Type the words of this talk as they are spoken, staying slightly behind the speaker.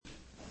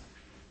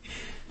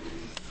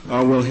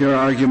We'll hear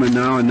argument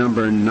now on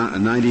number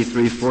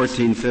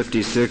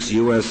 93-1456,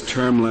 U.S.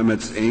 Term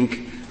Limits,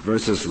 Inc.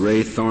 versus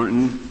Ray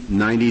Thornton,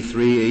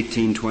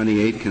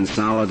 93-1828,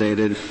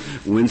 Consolidated,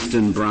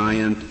 Winston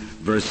Bryant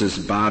versus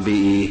Bobby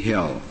E.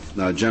 Hill.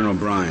 General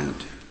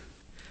Bryant.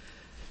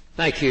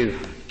 Thank you.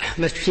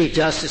 Mr. Chief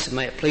Justice, and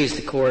may it please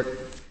the Court,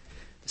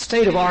 the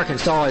state of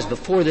Arkansas is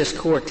before this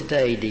Court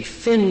today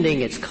defending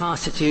its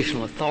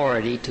constitutional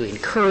authority to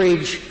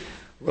encourage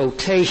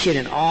rotation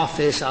in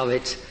office of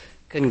its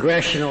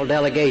congressional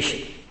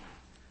delegation.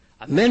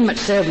 Amendment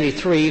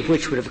 73,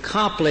 which would have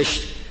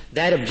accomplished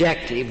that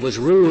objective, was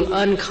ruled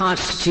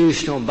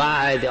unconstitutional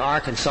by the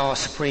Arkansas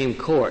Supreme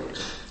Court.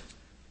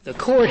 The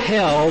Court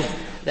held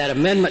that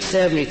Amendment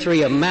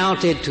 73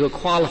 amounted to a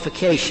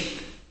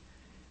qualification,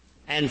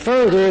 and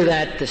further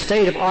that the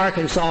state of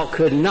Arkansas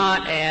could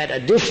not add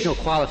additional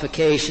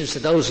qualifications to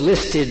those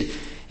listed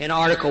in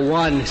Article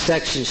 1,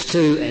 Sections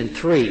 2 and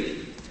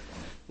 3.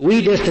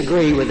 We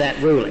disagree with that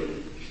ruling.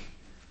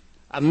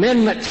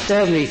 Amendment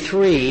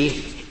 73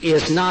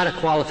 is not a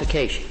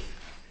qualification.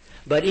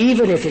 But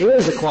even if it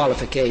is a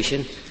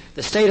qualification,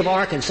 the state of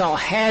Arkansas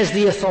has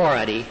the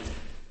authority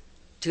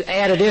to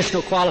add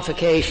additional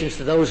qualifications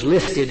to those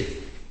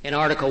listed in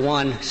Article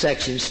 1,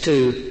 Sections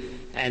 2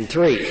 and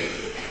 3.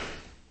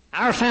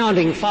 Our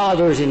founding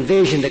fathers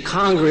envisioned a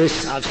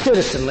Congress of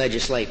citizen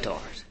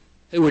legislators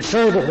who would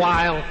serve a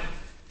while,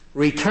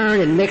 return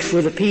and mix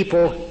with the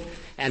people,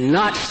 and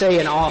not stay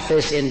in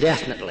office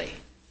indefinitely.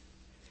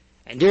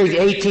 And during the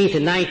 18th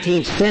and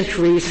 19th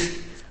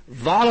centuries,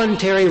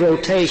 voluntary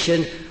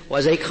rotation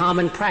was a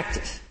common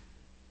practice.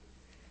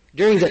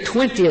 During the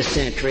 20th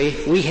century,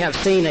 we have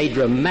seen a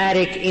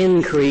dramatic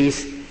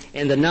increase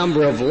in the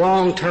number of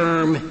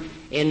long-term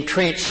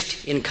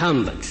entrenched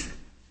incumbents.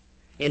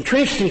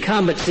 Entrenched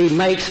incumbency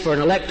makes for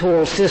an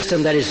electoral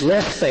system that is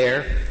less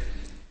fair,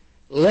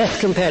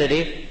 less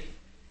competitive,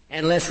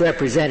 and less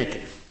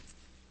representative.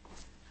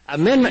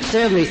 Amendment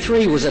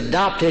 73 was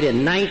adopted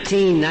in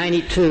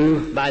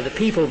 1992 by the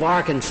people of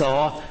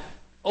Arkansas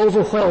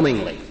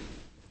overwhelmingly,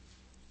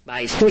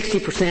 by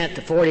 60%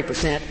 to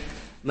 40%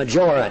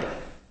 majority.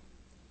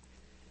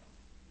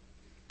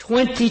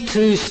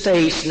 22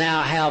 states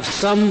now have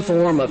some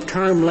form of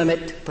term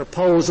limit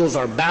proposals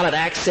or ballot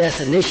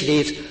access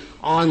initiatives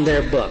on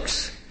their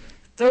books.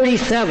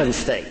 37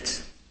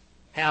 states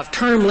have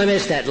term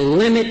limits that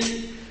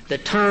limit the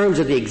terms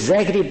of the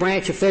executive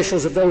branch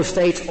officials of those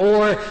states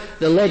or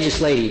the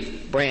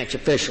legislative branch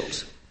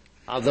officials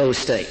of those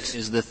states.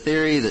 Is the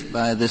theory that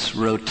by this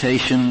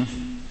rotation,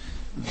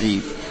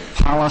 the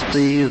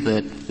policy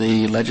that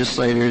the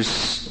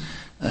legislators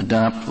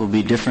adopt will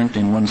be different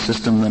in one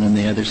system than in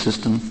the other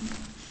system?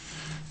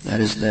 That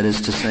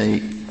is to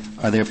say,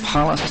 are there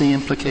policy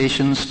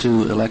implications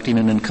to electing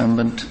an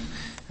incumbent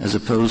as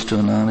opposed to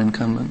a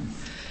non-incumbent?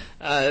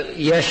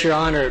 Yes, Your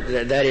Honor,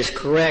 that is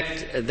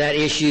correct. That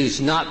issue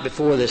is not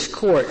before this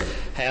Court,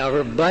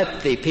 however,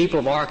 but the people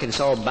of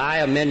Arkansas, by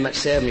Amendment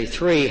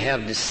 73,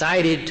 have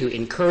decided to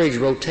encourage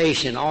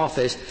rotation in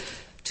office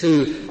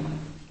to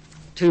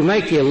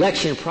make the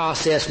election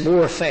process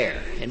more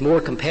fair and more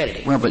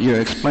competitive. Well, but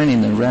you're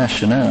explaining the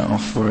rationale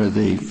for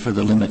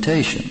the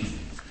limitation.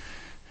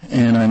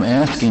 And I'm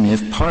asking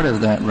if part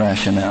of that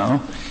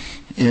rationale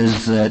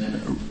is that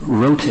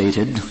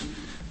rotated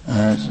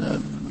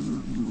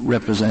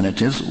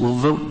representatives will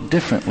vote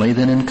differently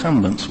than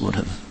incumbents would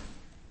have,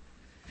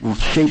 will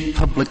shape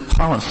public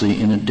policy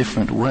in a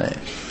different way.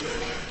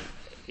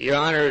 Your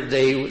Honor,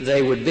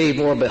 they would be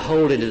more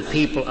beholden to the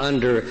people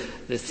under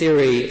the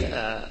theory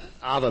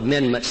of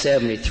Amendment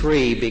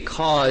 73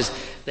 because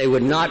they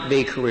would not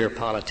be career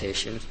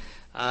politicians.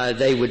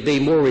 They would be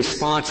more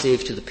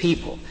responsive to the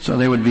people. So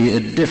there would be a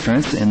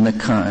difference in the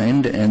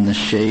kind and the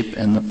shape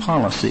and the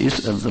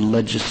policies of the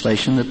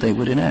legislation that they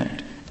would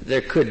enact.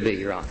 There could be,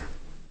 Your Honor.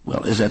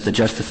 Well, is that the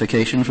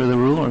justification for the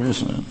rule, or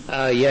isn't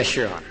it? Yes,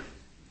 Your Honor.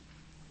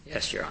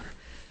 Yes, Your Honor.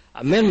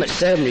 Amendment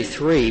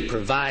 73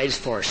 provides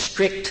for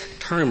strict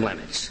term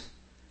limits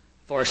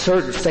for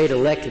certain state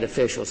elected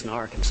officials in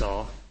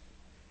Arkansas.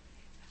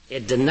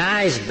 It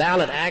denies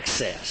ballot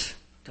access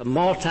to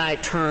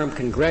multi-term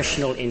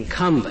congressional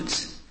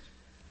incumbents,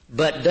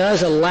 but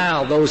does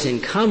allow those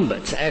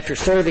incumbents, after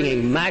serving a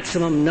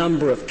maximum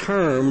number of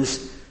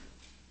terms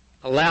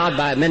allowed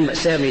by Amendment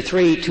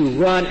 73, to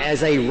run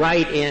as a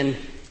write-in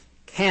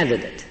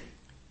candidate.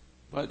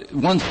 But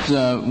once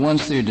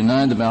they're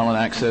denied the ballot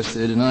access,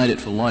 they're denied it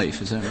for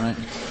life. Is that right?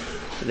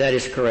 That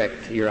is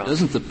correct, Your Honor.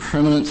 Doesn't the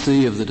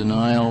permanency of the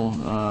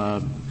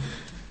denial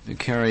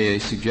carry a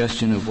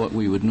suggestion of what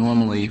we would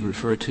normally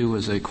refer to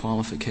as a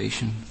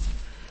qualification?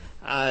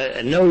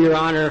 No, Your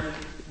Honor.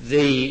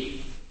 The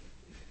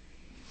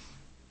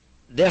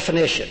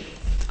definition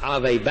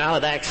of a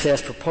ballot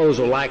access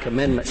proposal like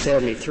Amendment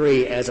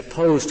 73 as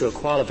opposed to a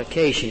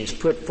qualification is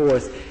put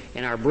forth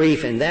in our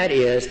brief, and that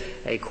is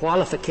a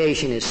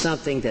qualification is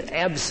something that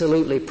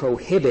absolutely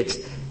prohibits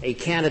a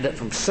candidate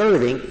from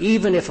serving,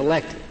 even if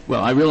elected.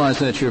 Well, I realize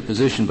that's your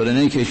position, but in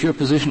any case, your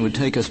position would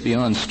take us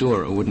beyond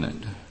Stora, wouldn't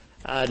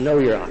it? No,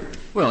 Your Honor.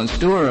 Well, in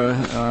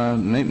Stora,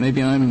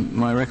 maybe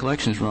my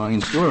recollection is wrong.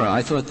 In Stora,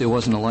 I thought there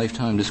wasn't a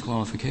lifetime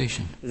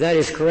disqualification. That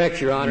is correct,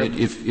 Your Honor.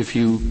 If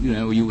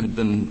you had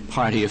been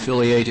party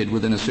affiliated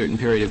within a certain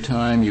period of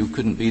time, you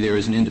couldn't be there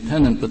as an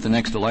independent, but the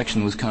next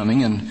election was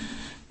coming, and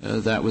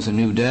that was a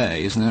new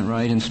day. Isn't that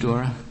right in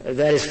Stora?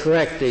 That is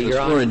correct, Your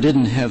Honor. Stora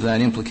didn't have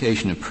that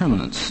implication of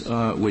permanence,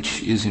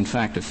 which is in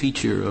fact a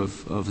feature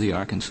of the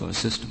Arkansas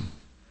system.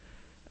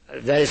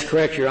 That is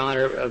correct, Your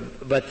Honor,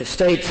 but the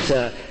state's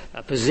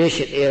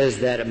position is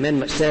that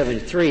Amendment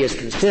 73 is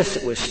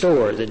consistent with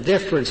Stora. The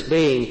difference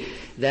being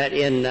that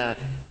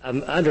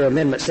under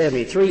Amendment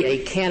 73,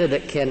 a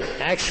candidate can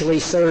actually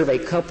serve a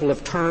couple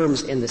of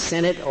terms in the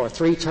Senate or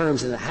 3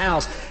 terms in the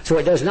House, so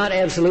it does not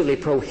absolutely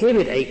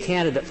prohibit a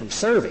candidate from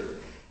serving.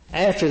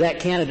 After that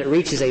candidate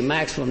reaches a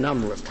maximum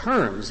number of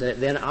terms,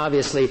 then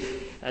obviously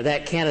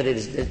that candidate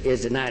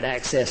is denied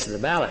access to the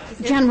ballot.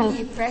 General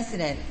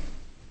precedent,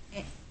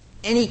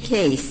 any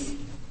case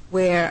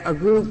where a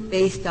group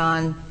based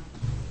on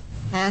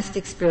past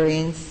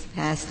experience,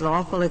 past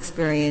lawful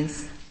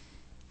experience,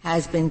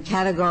 has been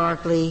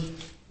categorically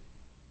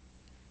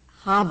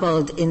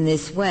hobbled in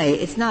this way,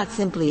 it's not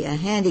simply a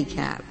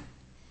handicap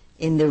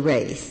in the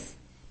race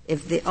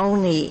if the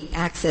only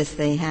access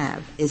they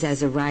have is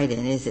as a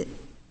write-in, is it?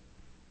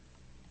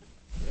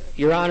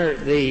 Your Honor,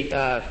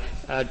 to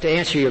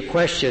answer your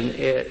question,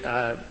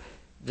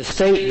 the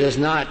state does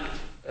not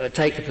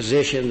take the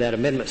position that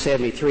Amendment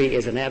 73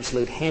 is an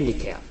absolute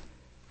handicap.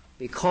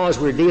 Because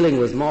we're dealing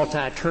with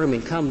multi-term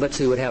incumbents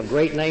who would have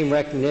great name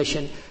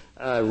recognition,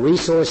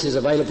 resources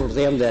available to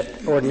them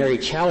that ordinary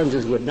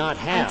challengers would not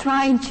have. I'm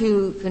trying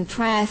to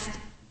contrast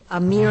a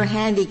mere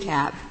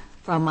handicap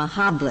from a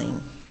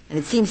hobbling, and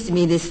it seems to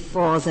me this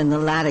falls in the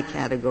latter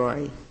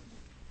category.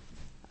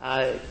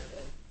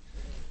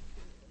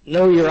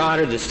 No, Your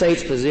Honor, the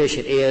state's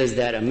position is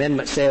that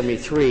Amendment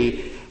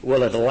 73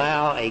 will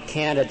allow a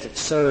candidate to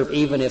serve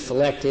even if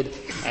elected,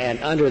 and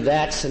under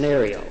that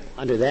scenario,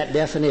 under that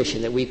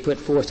definition that we put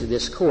forth to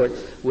this court,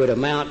 would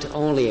amount to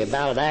only a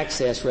ballot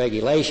access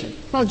regulation.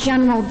 Well,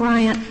 General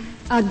Bryant,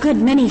 a good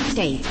many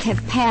states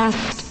have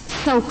passed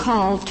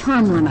so-called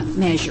term limit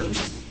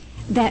measures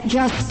that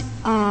just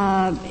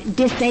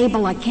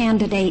disable a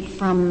candidate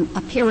from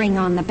appearing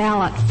on the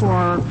ballot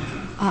for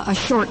a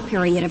short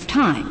period of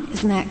time.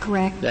 Isn't that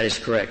correct? That is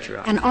correct, Your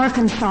Honor. And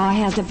Arkansas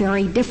has a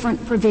very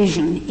different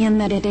provision in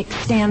that it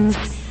extends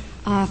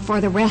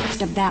for the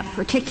rest of that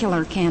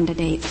particular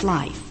candidate's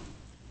life.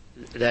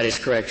 That is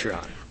correct, Your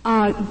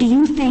Honor. Do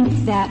you think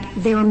that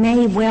there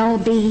may well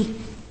be,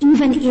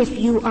 even if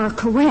you are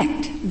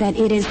correct that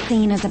it is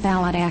seen as a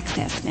ballot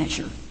access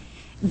measure,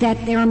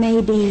 that there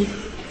may be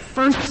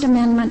First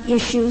Amendment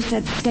issues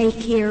at stake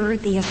here,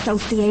 the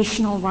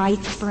associational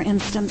rights, for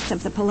instance,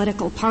 of the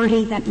political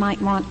party that might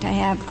want to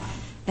have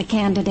the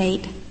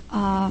candidate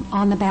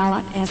on the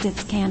ballot as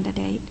its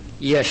candidate?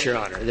 Yes, Your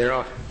Honor, there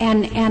are.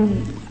 And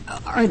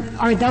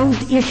are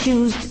those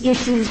issues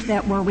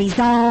that were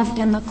resolved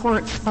in the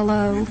courts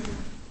below?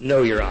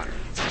 No, Your Honor.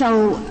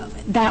 So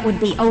that would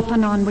be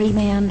open on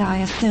remand, I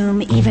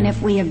assume, even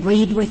if we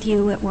agreed with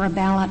you it were a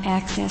ballot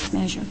access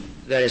measure?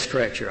 That is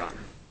correct, Your Honor.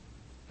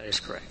 That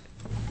is correct.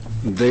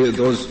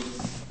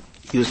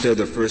 You said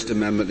the First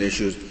Amendment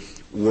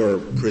issues were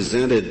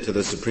presented to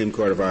the Supreme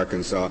Court of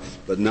Arkansas,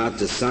 but not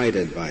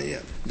decided by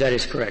it. That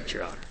is correct,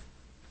 Your Honor.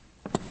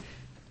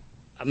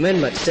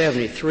 Amendment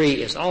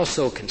 73 is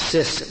also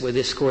consistent with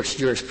this Court's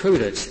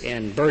jurisprudence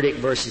in Burdick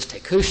versus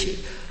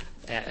Tekushi,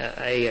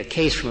 a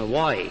case from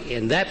Hawaii.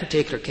 In that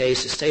particular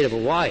case, the state of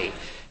Hawaii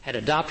had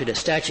adopted a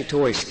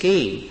statutory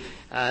scheme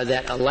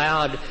that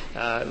allowed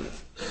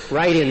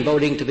write-in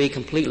voting to be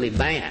completely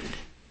banned.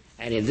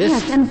 And in this,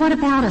 yes, and what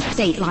about a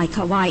state like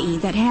Hawaii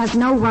that has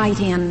no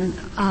write-in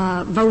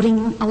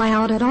voting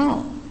allowed at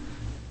all?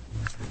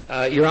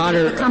 Your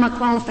Honor, would it become a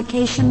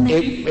qualification?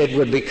 It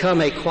would become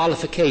a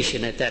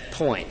qualification at that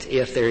point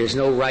if there is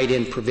no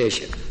write-in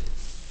provision.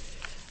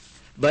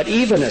 But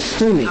even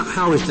assuming...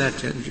 How is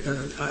that?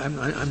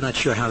 I'm not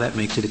sure how that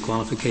makes it a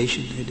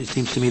qualification. It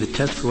seems to me the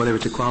test for whether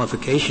it's a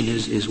qualification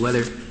is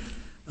whether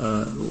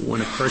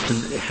when a person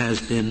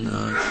has been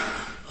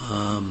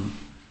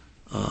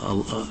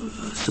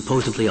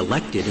supposedly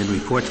elected and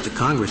reports to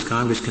Congress,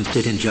 Congress can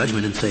sit in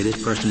judgment and say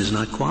this person is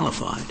not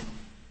qualified.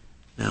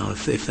 Now,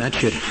 if that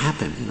should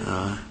happen,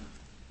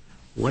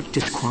 what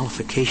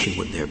disqualification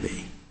would there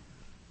be?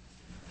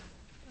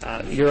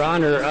 Your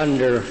Honor,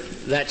 under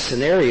that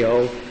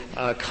scenario,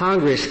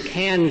 Congress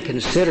can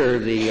consider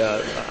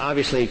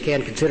obviously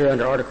can consider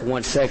under Article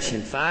 1,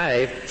 Section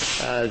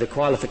 5, the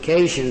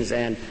qualifications,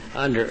 and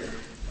under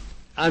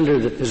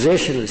the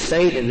position of the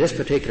state in this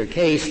particular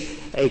case,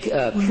 a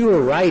pure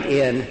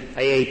write-in,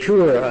 a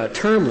pure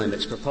term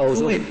limits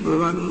proposal. Wait,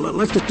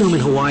 let's assume in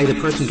Hawaii the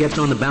person gets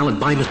on the ballot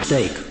by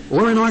mistake,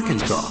 or in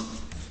Arkansas,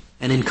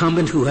 an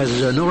incumbent who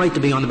has no right to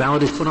be on the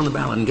ballot is put on the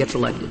ballot and gets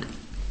elected.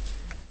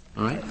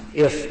 All right?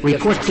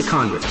 Reports to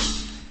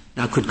Congress.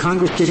 Now, could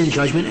Congress sit in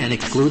judgment and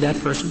exclude that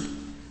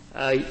person?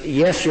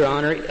 Yes, Your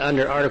Honor,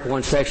 under Article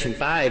 1, Section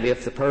 5,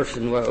 if the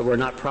person were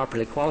not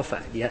properly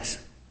qualified, yes.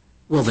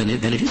 Well, then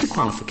it is a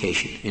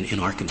qualification in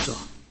Arkansas.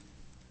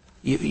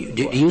 Do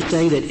you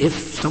say that if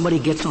somebody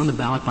gets on the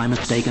ballot by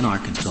mistake in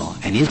Arkansas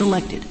and is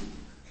elected,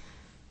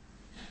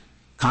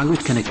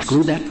 Congress can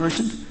exclude that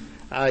person?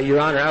 Your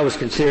Honor, I was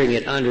considering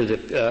it under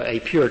a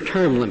pure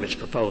term limits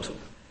proposal.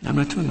 I'm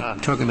not talking about. I'm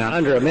talking about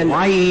under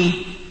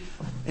Hawaii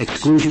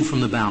exclusion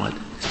from the ballot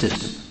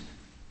system.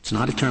 It's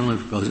not a term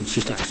limit proposal. It's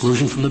just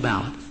exclusion from the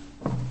ballot,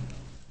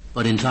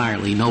 but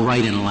entirely no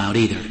write-in allowed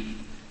either.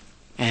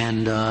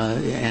 And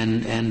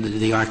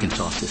the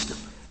Arkansas system.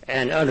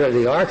 And under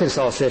the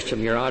Arkansas system,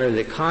 Your Honor,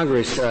 the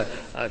Congress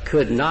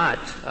could not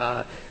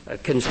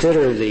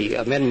consider the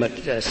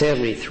Amendment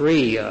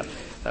 73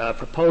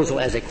 proposal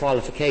as a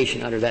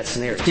qualification under that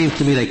scenario. It seems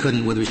to me they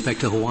couldn't with respect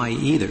to Hawaii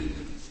either.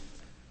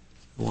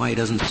 Hawaii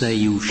doesn't say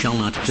you shall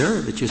not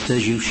serve. It just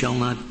says you shall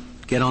not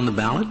get on the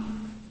ballot,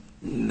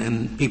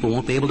 and people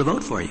won't be able to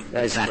vote for you.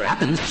 If that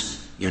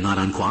happens, you're not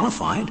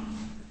unqualified.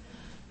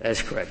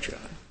 That's correct, Your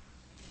Honor.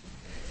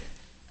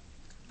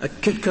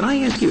 Could I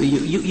ask you,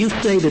 you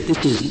say that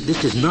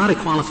this is not a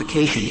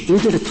qualification.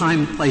 Is it a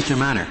time, place, or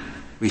manner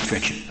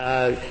restriction?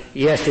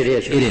 Yes, it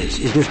is. It is.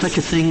 Is there such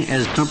a thing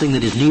as something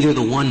that is neither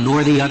the one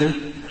nor the other?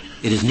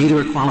 It is neither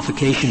a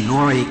qualification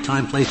nor a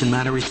time, place, and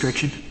manner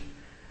restriction?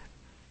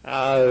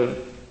 Either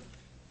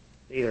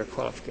a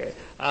qualification.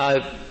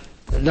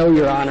 No,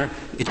 Your Honor.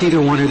 It's either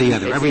one or the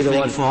other. It's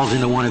everything falls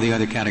into one or the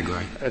other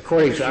category.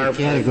 According to our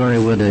category,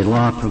 would a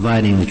law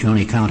providing that you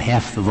only count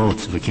half the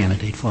votes of a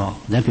candidate fall?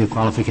 Would that be a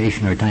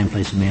qualification or a time,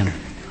 place, and manner?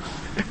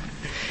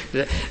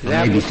 Or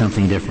maybe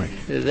something different.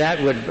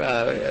 That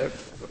would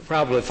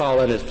probably fall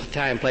under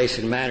time, place,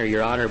 and manner,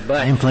 Your Honor.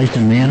 But time, place,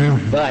 and manner.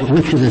 But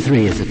which of the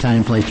three is the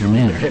time, place, or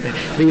manner?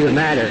 Be the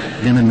manner.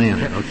 Then the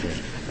manner. Okay.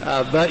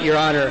 But, Your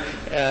Honor,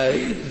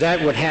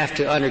 that would have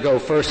to undergo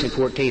First and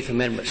 14th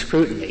Amendment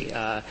scrutiny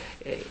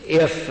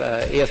if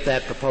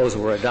that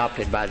proposal were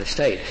adopted by the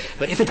state.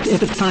 But if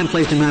it's time,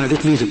 place, and manner,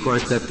 this means, of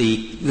course, that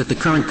the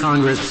current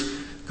Congress,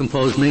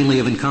 composed mainly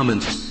of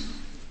incumbents,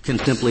 can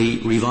simply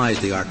revise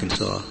the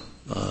Arkansas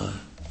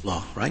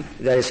law, right?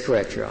 That is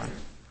correct, Your Honor.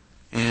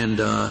 And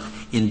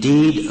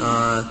indeed,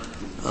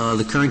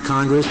 the current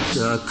Congress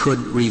could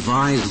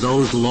revise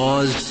those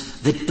laws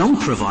that don't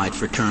provide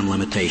for term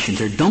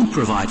limitations or don't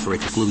provide for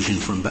exclusion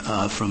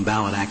from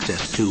ballot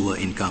access to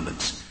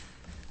incumbents.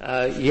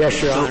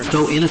 Yes, Your Honor.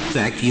 So in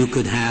effect, you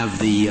could have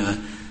the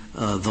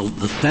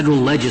federal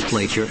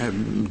legislature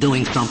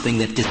doing something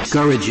that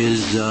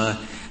discourages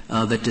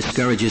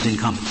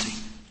incumbency.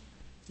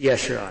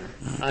 Yes, Your Honor.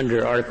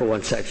 Under Article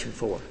 1, Section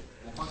 4.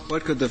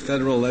 What could the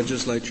federal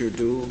legislature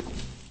do?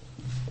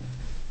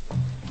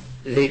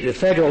 The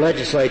federal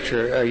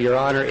legislature, Your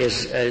Honor,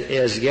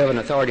 is given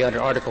authority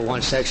under Article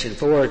 1, Section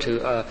 4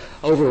 to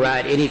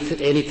override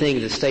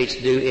anything the states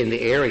do in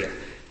the area.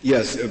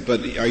 Yes,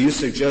 but are you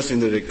suggesting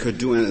that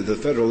the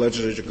federal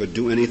legislature could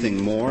do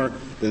anything more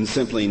than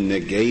simply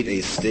negate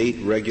a state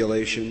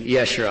regulation?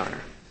 Yes, Your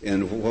Honor.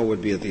 And what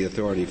would be the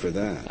authority for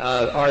that?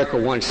 Article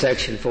 1,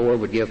 Section 4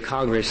 would give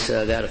Congress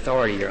that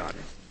authority, Your Honor.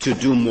 To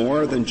do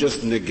more than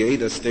just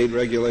negate a state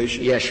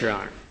regulation? Yes, Your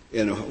Honor.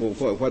 And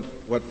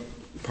what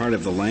part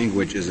of the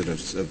language is it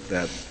of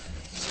that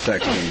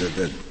section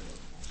that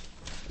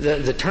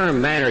The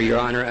term manner, Your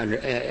Honor,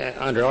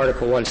 under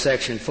Article 1,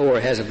 Section 4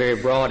 has a very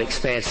broad,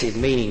 expansive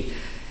meaning.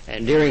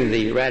 And during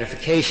the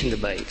ratification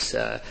debates,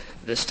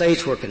 the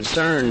states were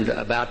concerned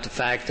about the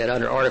fact that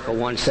under Article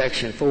 1,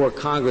 Section 4,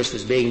 Congress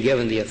was being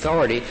given the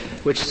authority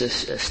which the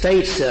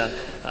states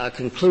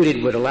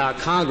concluded would allow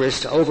Congress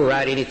to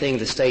override anything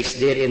the states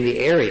did in the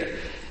area.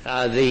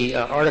 The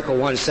Article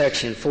 1,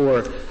 Section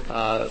 4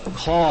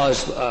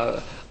 clause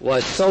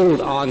was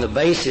sold on the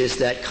basis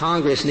that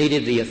Congress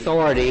needed the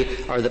authority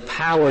or the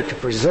power to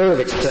preserve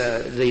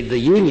the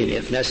Union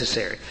if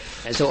necessary.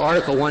 And so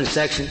Article 1,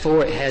 Section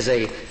 4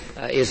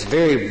 is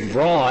very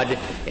broad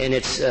in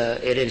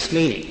its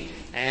meaning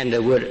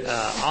and would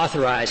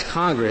authorize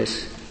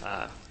Congress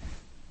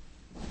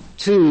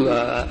to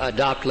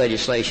adopt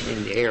legislation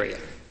in the area.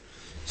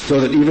 So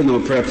that even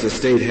though perhaps the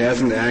state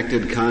hasn't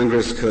acted,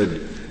 Congress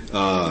could,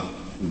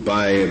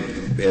 by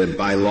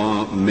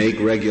law, make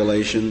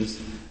regulations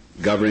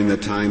governing the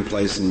time,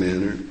 place, and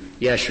manner?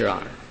 Yes, Your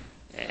Honor.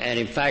 And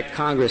in fact,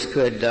 Congress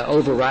could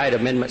override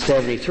Amendment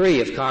 73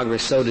 if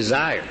Congress so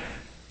desired.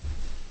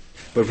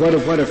 But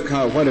what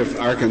if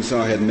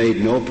Arkansas had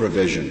made no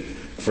provision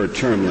for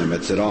term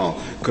limits at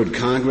all? Could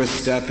Congress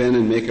step in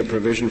and make a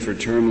provision for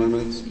term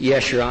limits?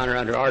 Yes, Your Honor.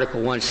 Under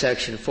Article 1,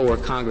 Section 4,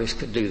 Congress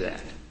could do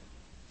that.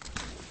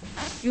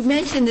 You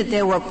mentioned that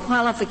there were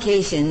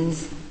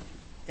qualifications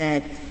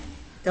that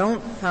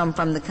don't come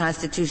from the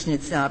Constitution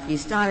itself. You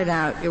started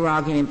out your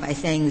argument by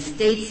saying the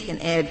states can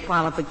add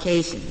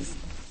qualifications.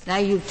 Now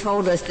you've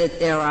told us that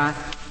there are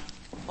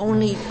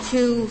only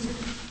two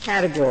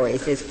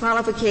categories. There's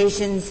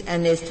qualifications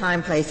and there's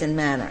time, place, and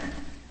manner.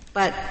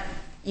 But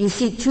you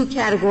see two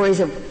categories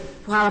of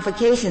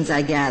qualifications,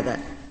 I gather,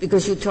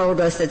 because you told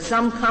us that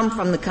some come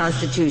from the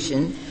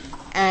Constitution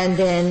and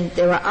then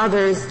there are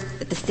others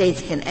that the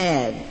states can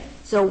add.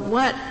 So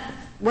what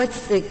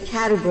what's the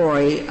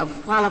category of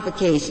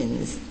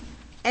qualifications,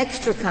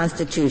 extra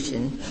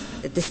Constitution,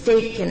 that the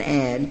state can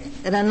add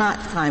that are not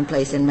time,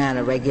 place, and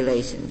manner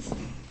regulations?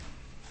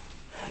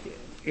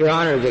 Your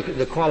Honor,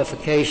 the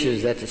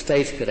qualifications that the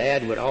states could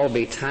add would all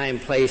be time,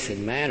 place,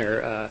 and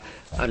manner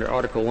under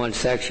Article 1,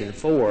 Section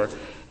 4.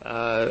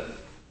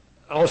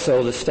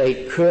 Also, the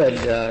state could,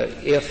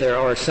 if there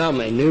are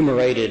some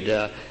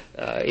enumerated,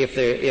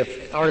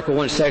 if Article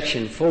 1,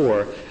 Section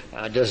 4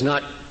 does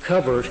not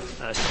cover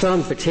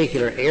some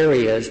particular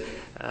areas,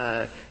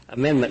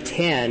 Amendment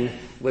 10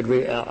 would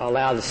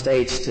allow the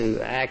states to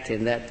act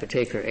in that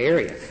particular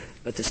area.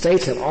 But the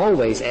states have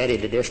always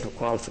added additional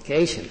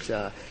qualifications.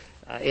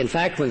 In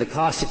fact, when the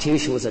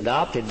Constitution was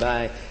adopted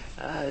by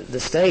the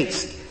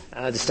states,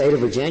 the state of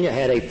Virginia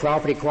had a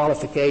property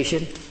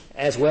qualification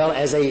as well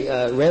as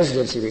a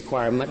residency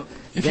requirement.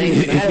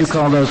 If you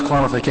call those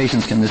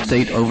qualifications, can the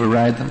state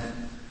override them?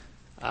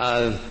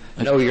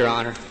 No, Your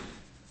Honor.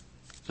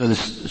 I'm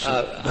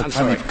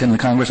sorry. Can the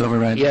Congress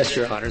override them? Yes,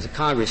 Your Honor. The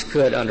Congress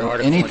could under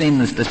Article anything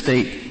that the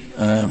state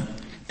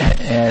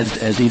adds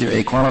as either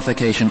a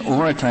qualification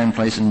or a time,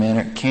 place, and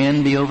manner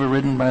can be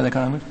overridden by the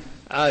Congress?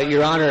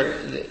 Your Honor,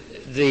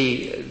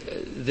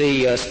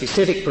 the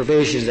specific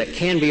provisions that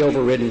can be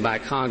overridden by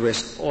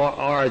Congress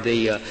are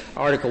the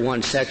Article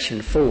 1,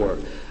 Section 4,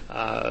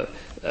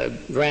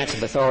 grants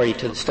of authority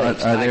to the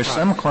states. Are there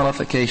some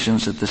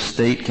qualifications that the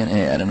state can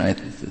add, and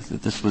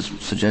this was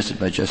suggested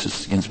by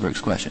Justice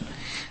Ginsburg's question,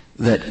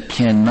 that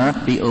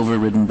cannot be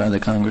overridden by the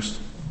Congress?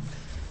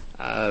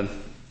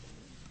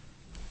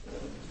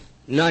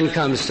 None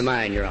comes to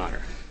mind, Your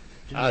Honor.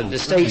 The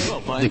states...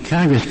 The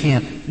Congress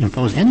can't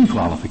impose any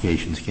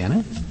qualifications, can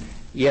it?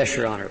 Yes,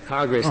 Your Honor.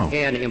 Congress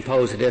can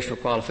impose additional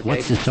qualifications.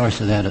 What's the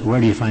source of that?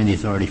 Where do you find the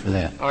authority for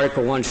that?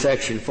 Article 1,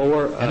 Section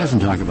 4. That doesn't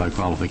talk about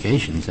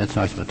qualifications. That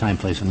talks about time,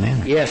 place, and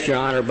manner. Yes, Your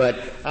Honor, but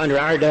under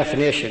our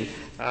definition,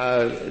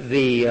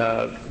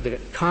 the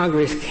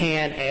Congress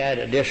can add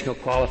additional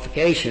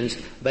qualifications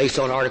based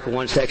on Article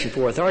 1, Section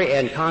 4 authority,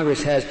 and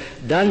Congress has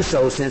done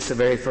so since the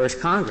very first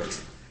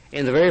Congress.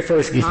 In the very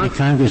first Congress... If the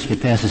Congress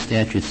could pass a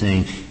statute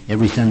saying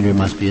every senator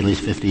must be at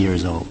least 50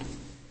 years old.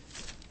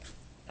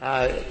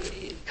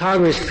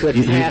 Congress could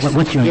pass...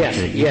 What's your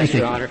yes,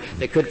 Your Honor.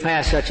 They could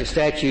pass such a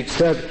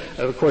statute.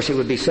 Of course, it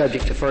would be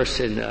subject to First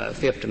and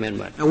Fifth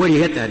Amendment. Now, where do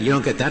you get that? You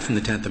don't get that from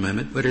the 10th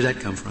Amendment. Where does that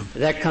come from?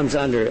 That comes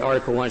under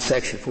Article 1,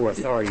 Section 4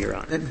 authority, Your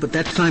Honor. But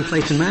that's time,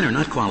 place, and manner,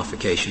 not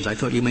qualifications. I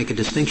thought you make a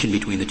distinction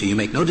between the two. You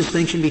make no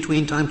distinction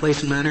between time,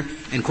 place, and manner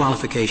and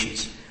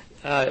qualifications.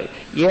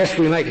 Yes,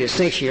 we make a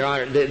distinction, Your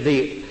Honor.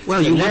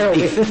 You must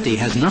be 50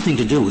 has nothing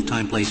to do with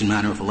time, place, and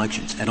manner of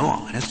elections at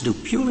all. It has to do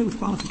purely with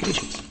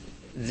qualifications.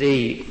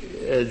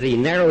 The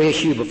narrow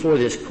issue before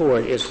this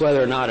Court is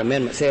whether or not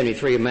Amendment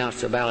 73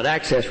 amounts to a ballot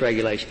access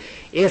regulation.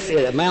 If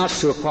it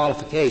amounts to a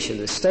qualification,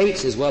 the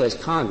states as well as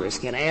Congress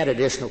can add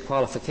additional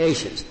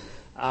qualifications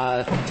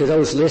to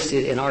those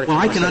listed in Article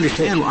 1. Well,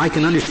 I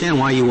can understand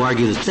why you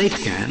argue the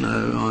states can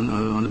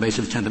on the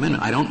basis of the 10th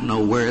Amendment. I don't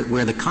know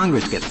where the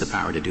Congress gets the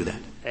power to do that.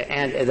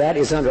 And that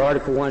is under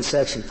Article 1,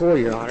 Section 4,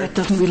 Your Honor. That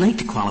doesn't relate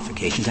to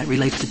qualifications. That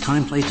relates to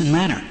time, place, and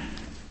manner.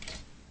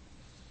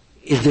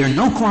 Is there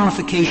no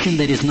qualification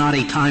that is not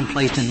a time,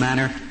 place, and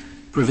manner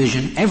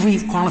provision? Every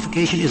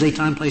qualification is a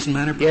time, place, and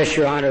manner provision? Yes,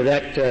 Your Honor.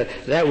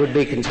 That would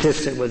be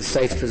consistent with the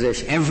state's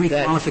position. Every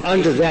qualification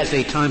is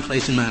a time,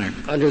 place, and manner.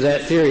 Under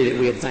that theory that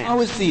we advance.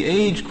 How is the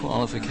age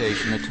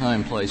qualification a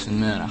time, place, and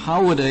manner?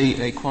 How would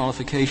a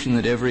qualification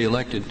that every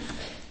elected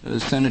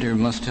senator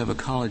must have a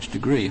college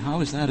degree,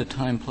 how is that a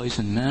time, place,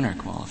 and manner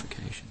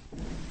qualification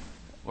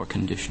or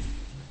condition?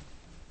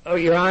 Oh,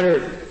 Your Honor,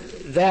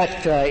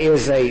 that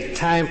is a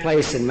time,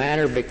 place, and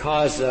manner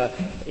because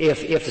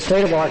if the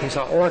state of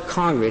Arkansas or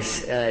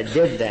Congress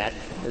did that,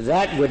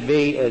 that would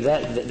be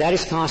that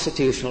is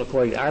constitutional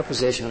according to our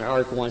position under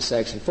Article 1,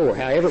 Section 4.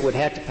 However, it would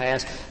have to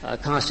pass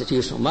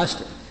constitutional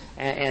muster,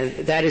 and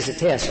that is a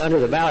test under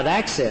the ballot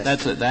access.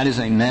 That is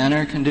a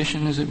manner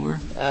condition, as it were.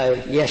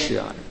 Yes,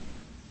 Your Honor.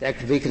 That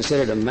could be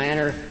considered a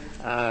manner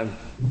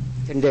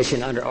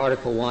condition under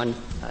Article 1,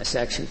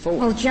 Section 4.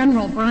 Well,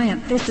 General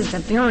Bryant, this is a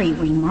very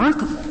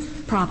remarkable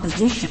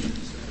proposition.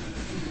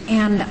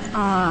 And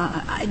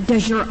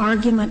does your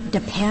argument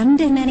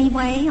depend in any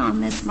way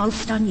on this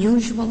most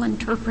unusual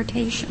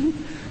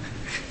interpretation?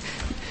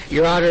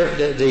 Your Honor,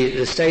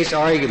 the state's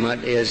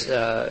argument is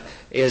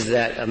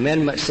that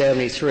Amendment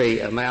 73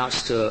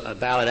 amounts to a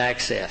ballot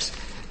access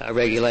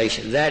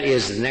regulation. That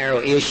is the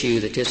narrow issue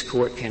that this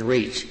Court can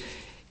reach.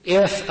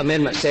 If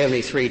Amendment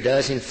 73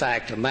 does, in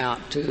fact,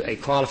 amount to a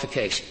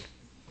qualification,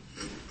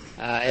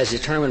 as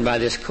determined by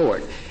this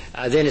Court,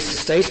 then it's the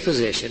state's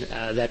position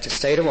that the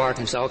state of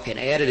Arkansas can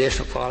add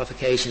additional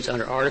qualifications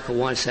under Article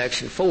 1,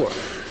 Section 4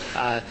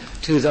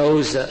 to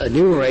those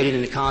enumerated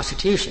in the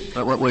Constitution.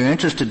 But what we're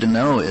interested to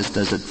know is,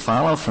 does it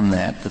follow from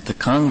that the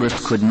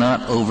Congress could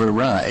not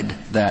override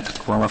that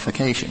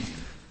qualification?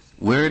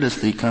 Where does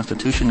the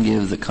Constitution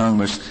give the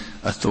Congress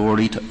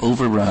authority to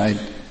override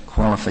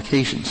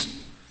qualifications?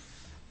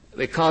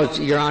 Because,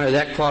 Your Honor,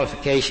 that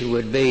qualification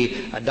would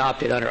be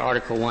adopted under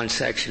Article 1,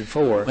 Section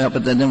 4. Well,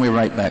 but then we're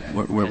right back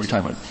where we're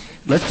talking about.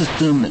 Let's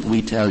assume that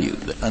we tell you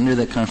that under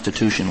the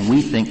Constitution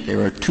we think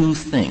there are two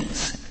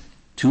things,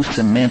 two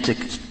semantic,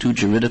 two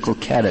juridical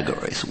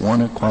categories.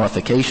 One are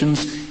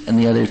qualifications and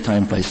the other is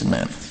time, place, and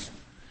manner.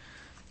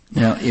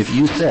 Now, if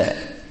you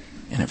said,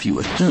 and if you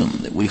assume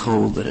that we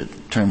hold that a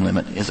term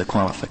limit is a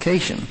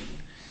qualification,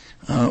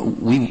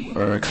 we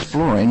are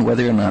exploring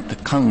whether or not the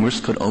Congress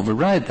could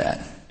override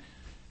that.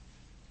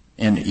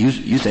 And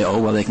you say, oh,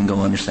 well, they can go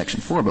under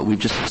Section 4, but we've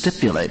just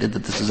stipulated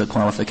that this is a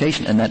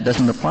qualification, and that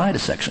doesn't apply to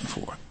Section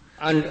 4.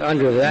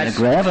 Under that... And the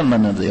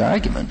gravamen of the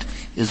argument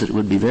is that it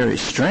would be very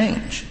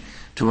strange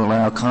to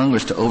allow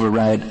Congress to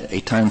override a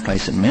time,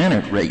 place, and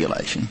manner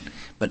regulation,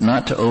 but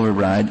not to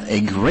override a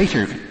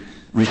greater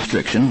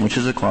restriction, which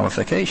is a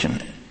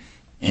qualification.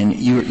 And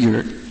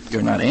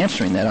you're not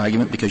answering that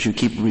argument because you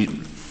keep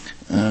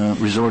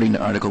resorting to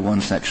Article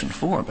 1, Section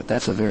 4, but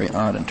that's a very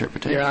odd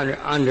interpretation. Your Honor,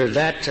 under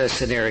that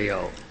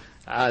scenario,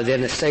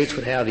 then the states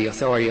would have the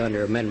authority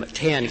under Amendment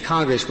 10.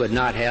 Congress would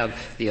not have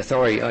the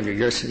authority under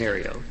your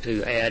scenario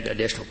to add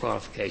additional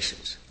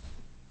qualifications.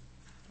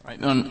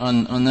 Right.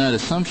 On that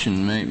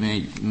assumption,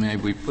 may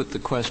we put the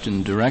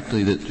question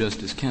directly that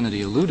Justice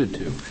Kennedy alluded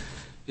to?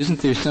 Isn't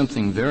there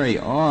something very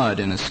odd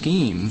in a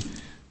scheme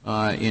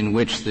in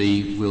which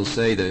we'll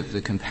say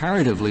the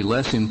comparatively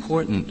less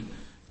important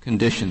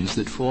conditions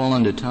that fall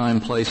under time,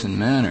 place, and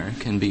manner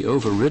can be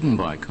overridden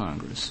by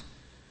Congress,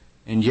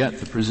 and yet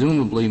the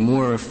presumably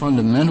more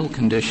fundamental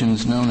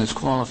conditions known as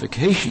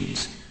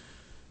qualifications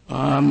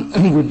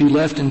would be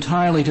left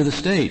entirely to the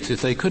states?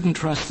 If they couldn't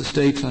trust the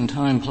states on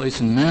time, place,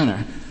 and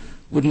manner,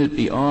 wouldn't it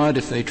be odd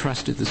if they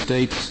trusted the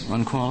states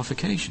on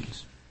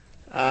qualifications?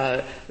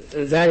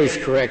 That is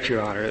correct,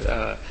 Your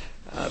Honor.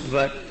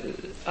 But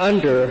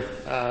under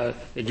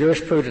the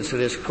jurisprudence of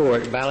this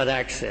Court, ballot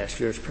access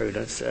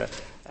jurisprudence,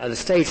 the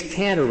states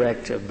can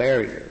erect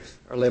barriers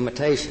or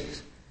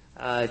limitations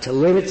to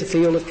limit the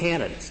field of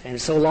candidates. And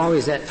so long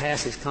as that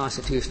passes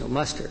constitutional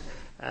muster,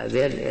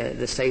 then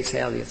the states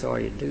have the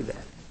authority to do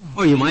that.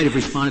 Or you might have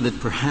responded that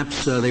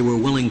perhaps they were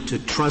willing to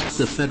trust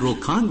the federal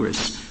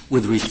Congress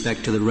with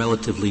respect to the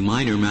relatively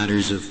minor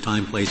matters of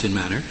time, place, and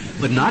manner,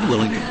 but not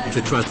willing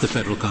to trust the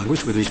federal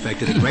Congress with respect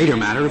to the greater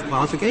matter of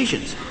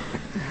qualifications.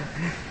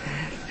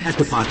 That's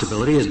a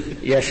possibility, isn't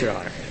it? Yes, Your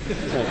Honor.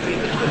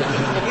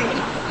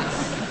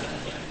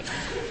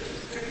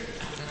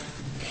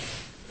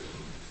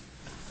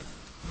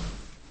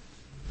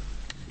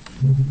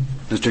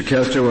 Mr.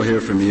 Kester, we'll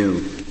hear from you.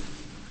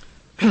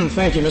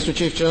 Thank you, Mr.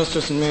 Chief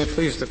Justice, and may it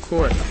please the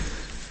Court.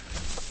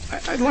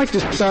 I'd like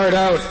to start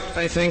out,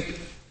 I think,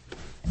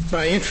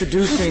 by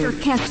introducing...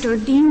 Mr. Kester,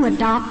 do you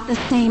adopt the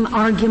same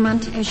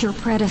argument as your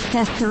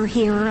predecessor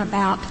here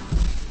about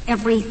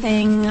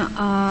everything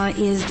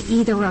is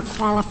either a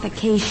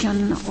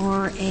qualification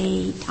or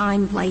a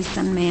time, place,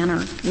 and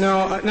manner?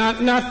 No,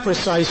 not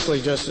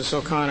precisely, Justice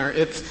O'Connor.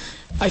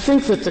 I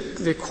think that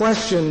the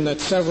question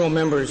that several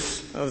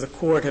members of the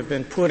Court have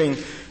been putting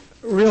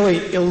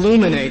really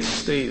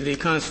illuminates the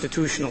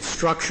constitutional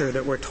structure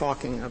that we're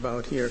talking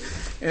about here.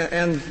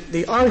 And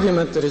the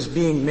argument that is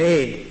being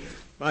made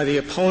by the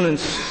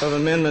opponents of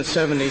Amendment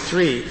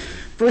 73,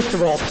 first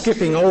of all,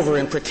 skipping over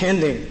and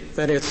pretending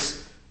that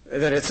it's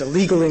a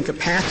legal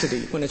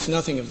incapacity when it's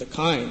nothing of the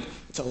kind.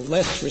 It's a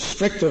less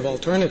restrictive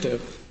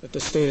alternative that the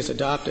state has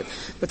adopted.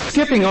 But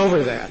skipping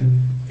over that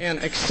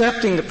and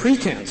accepting the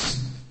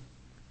pretense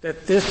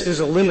that this is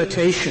a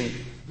limitation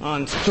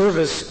on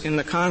service in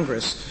the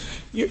Congress,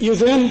 you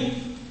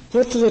then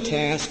put to the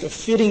task of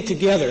fitting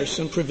together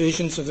some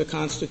provisions of the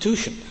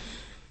Constitution.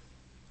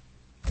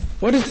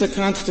 What does the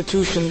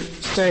Constitution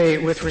say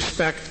with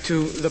respect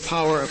to the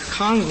power of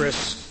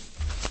Congress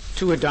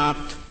to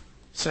adopt,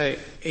 say,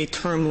 a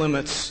term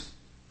limits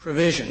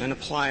provision and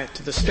apply it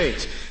to the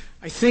states?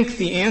 I think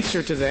the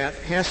answer to that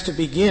has to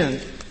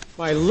begin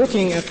by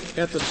looking at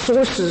the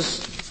sources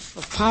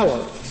of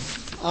power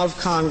of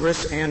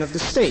Congress and of the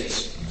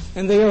states.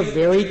 And they are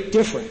very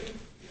different.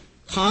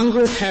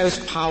 Congress has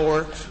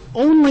power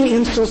only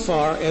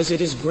insofar as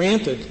it is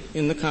granted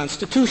in the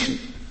Constitution.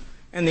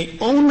 And the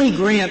only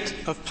grant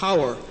of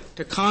power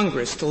to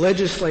Congress to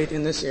legislate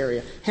in this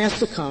area has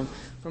to come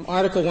from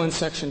Article 1,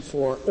 Section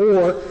 4,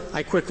 or,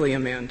 I quickly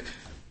amend,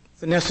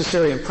 the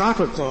Necessary and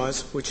Proper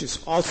Clause, which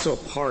is also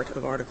part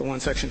of Article 1,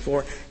 Section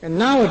 4, and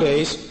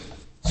nowadays,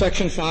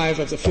 Section 5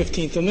 of the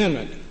 15th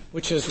Amendment,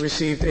 which has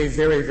received a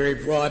very, very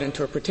broad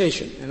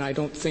interpretation. And I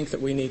don't think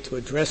that we need to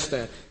address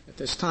that at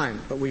this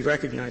time, but we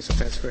recognize that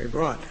that's very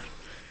broad.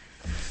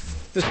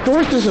 The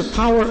sources of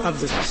power of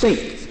the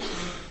state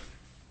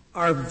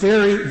are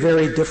very,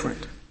 very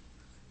different.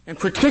 And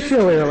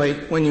particularly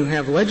when you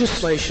have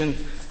legislation,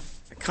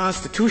 a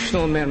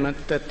constitutional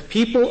amendment that the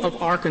people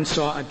of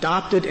Arkansas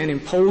adopted and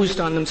imposed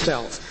on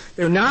themselves.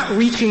 They're not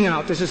reaching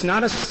out. This is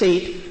not a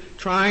state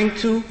trying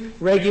to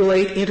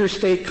regulate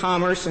interstate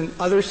commerce in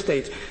other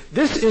states.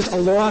 This is a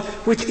law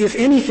which, if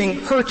anything,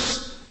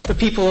 hurts the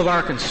people of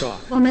Arkansas.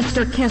 Well,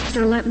 Mr.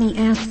 Kester, let me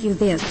ask you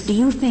this. Do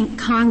you think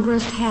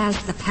Congress has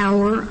the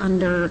power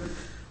under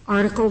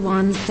Article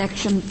 1,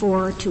 Section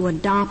 4 to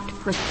adopt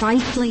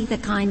precisely the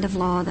kind of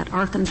law that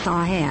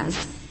Arkansas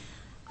has,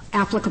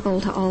 applicable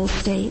to all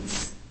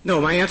states?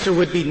 No, my answer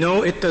would be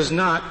no, it does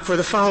not, for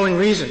the following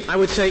reason. I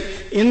would say,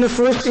 in the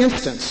first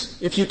instance,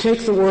 if you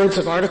take the words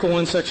of Article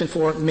 1, Section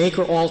 4, make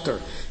or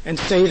alter, and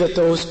say that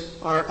those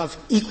are of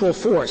equal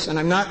force, and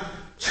I'm not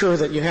sure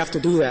that you have to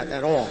do that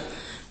at all,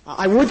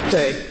 I would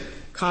say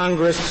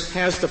Congress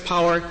has the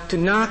power to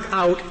knock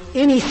out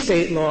any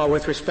state law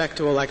with respect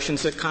to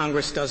elections that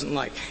Congress doesn't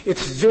like.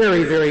 It's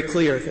very, very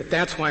clear that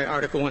that's why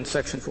Article 1,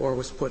 Section 4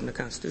 was put in the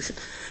Constitution.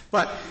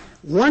 But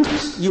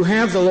once you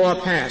have the law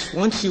passed,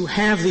 once you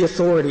have the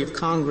authority of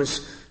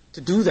Congress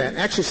to do that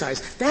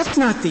exercise, that's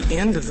not the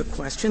end of the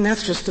question.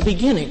 That's just the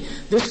beginning.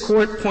 This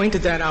Court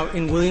pointed that out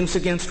in Williams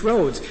against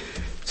Rhodes.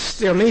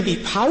 There may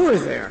be power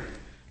there,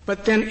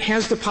 but then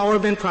has the power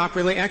been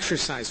properly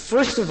exercised?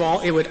 First of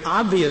all, it would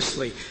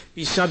obviously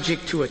be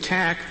subject to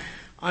attack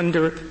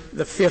under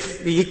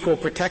the equal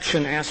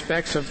protection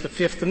aspects of the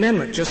Fifth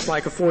Amendment, just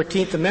like a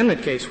 14th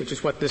Amendment case, which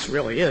is what this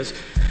really is.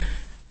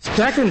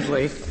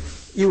 Secondly,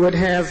 you would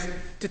have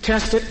to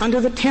test it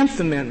under the 10th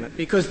Amendment,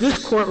 because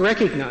this Court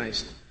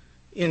recognized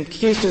in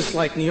cases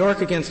like New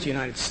York against the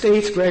United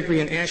States,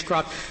 Gregory and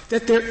Ashcroft,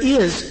 that there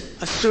is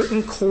a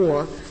certain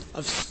core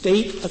of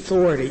state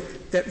authority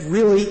that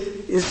really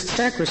is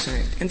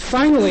sacrosanct. And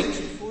finally,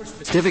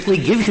 specifically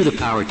gives you the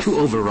power to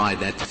override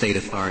that state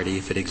authority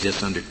if it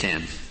exists under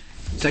 10.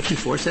 Section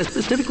 4 says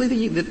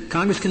specifically that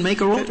Congress can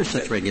make or alter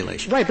such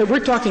regulation. Right, but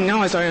we're talking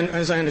now, as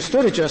I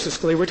understood it, Justice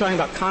Scalia, we're talking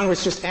about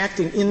Congress just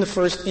acting in the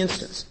first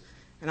instance.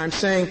 And I'm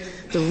saying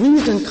the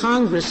reason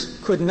Congress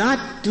could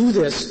not do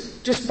this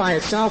just by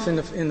itself in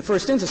the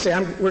first instance, say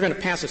we're going to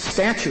pass a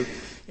statute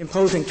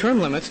imposing term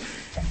limits,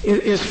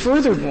 is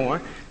furthermore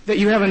that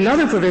you have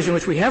another provision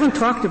which we haven't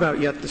talked about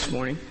yet this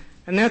morning,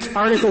 and that's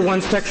Article 1,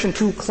 Section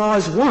 2,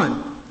 Clause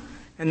 1.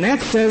 And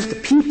that says the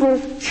people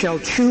shall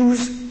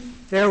choose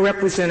their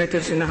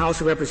representatives in the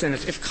House of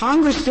Representatives. If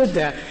Congress did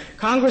that,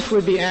 Congress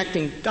would be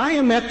acting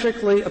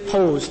diametrically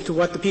opposed to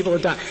what the people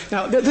have done.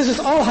 Now, this is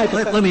all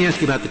hypothetical. Let me ask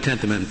you about the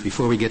 10th Amendment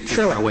before we get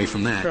too far away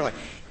from that. Surely.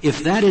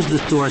 If that is the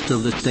source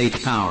of the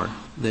state's power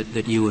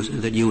that you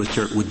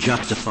assert would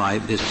justify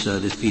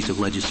this piece of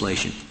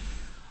legislation,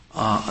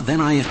 then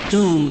I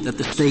assume that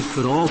the state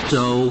could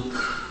also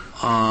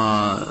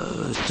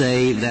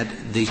say that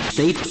the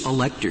state's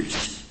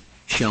electors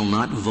shall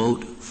not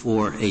vote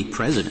for a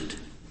president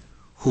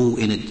who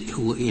in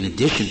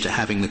addition to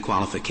having the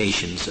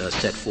qualifications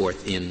set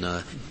forth in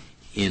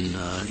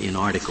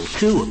Article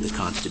 2 of the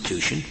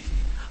Constitution,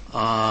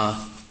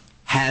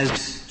 has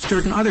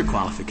certain other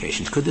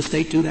qualifications. Could the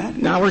state do that?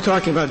 Now we're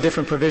talking about a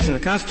different provision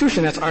of the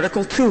Constitution. That's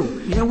Article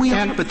 2. Yeah, we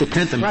are, but the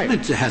 10th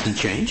Amendment hasn't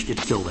changed.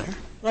 It's still there.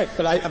 Right,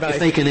 if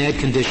they can add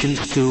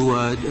conditions to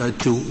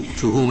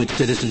whom its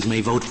citizens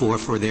may vote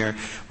for their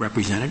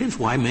representatives,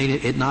 why may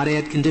it not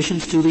add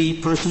conditions to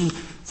the person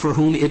for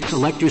whom its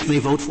electors may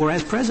vote for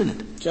as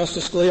president?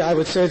 Justice Scalia, I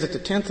would say that the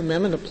 10th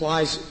Amendment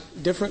applies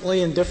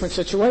differently in different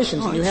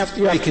situations. Oh, it's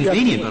very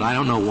convenient, but I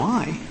don't know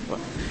why.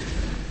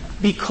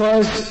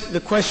 Because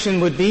the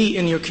question would be,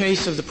 in your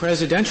case of the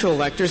presidential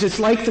electors, it's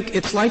like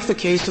the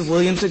case of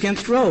Williams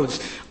against Rhodes.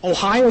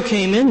 Ohio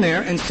came in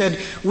there and said,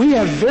 we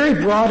have very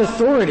broad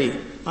authority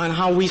on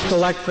how we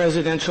select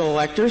presidential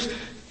electors.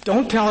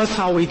 Don't tell us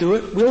how we do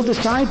it. We'll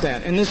decide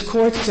that. And this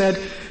Court said,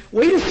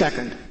 wait a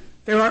second.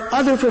 There are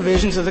other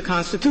provisions of the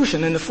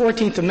Constitution, and the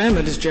 14th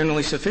Amendment is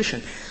generally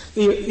sufficient.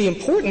 The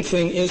important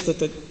thing is that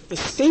the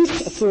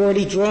state's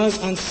authority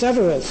draws on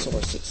several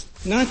sources,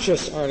 not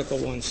just Article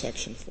 1,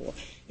 Section 4.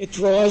 It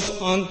draws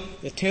on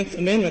the 10th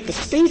Amendment. The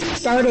states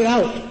started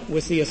out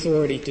with the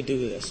authority to do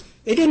this.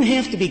 They didn't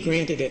have to be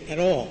granted it at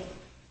all.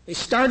 They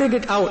started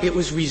it out. It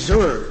was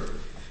reserved.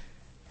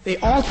 They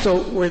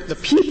also were the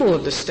people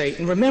of the state.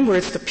 And remember,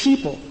 it's the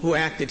people who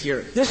acted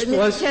here. This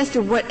was... Mr.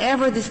 Chester,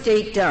 whatever the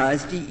state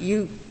does,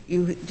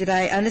 did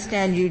I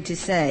understand you to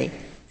say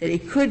that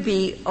it could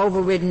be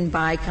overridden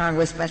by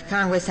Congress, but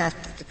Congress has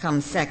to come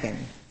second?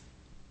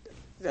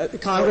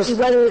 Congress,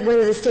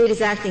 whether the state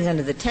is acting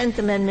under the 10th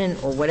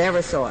Amendment or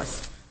whatever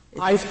source.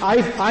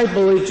 I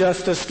believe,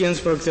 Justice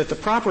Ginsburg, that the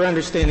proper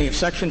understanding of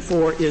Section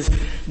 4 is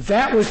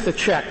that was the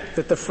check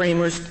that the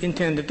framers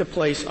intended to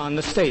place on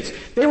the states.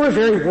 They were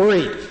very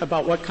worried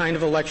about what kind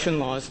of election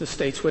laws the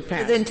states would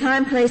pass. Then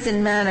time, place,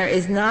 and manner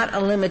is not a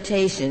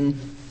limitation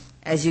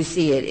as you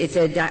see it.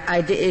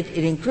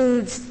 It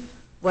includes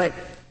what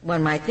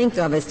one might think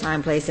of as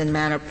time, place, and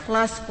manner,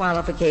 plus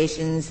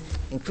qualifications,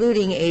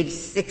 including age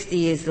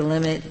 60 is the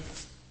limit.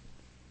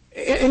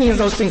 Any of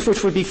those things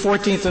which would be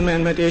 14th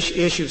Amendment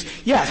issues.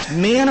 Yes,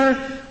 manner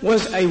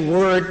was a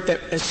word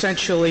that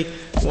essentially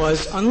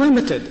was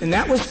unlimited. And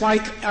that was why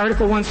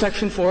Article 1,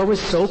 Section 4 was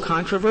so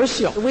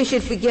controversial. We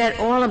should forget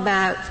all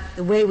about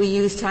the way we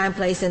use time,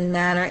 place, and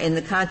manner in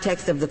the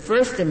context of the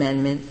First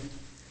Amendment,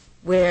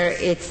 where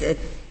it's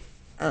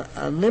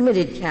a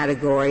limited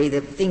category,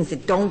 the things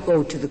that don't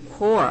go to the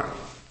core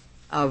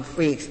of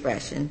free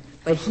expression.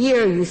 But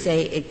here you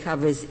say it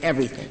covers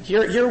everything.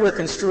 Here we're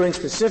construing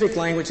specific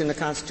language in the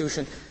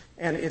Constitution,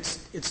 and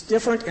it's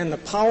different, and the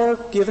power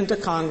given to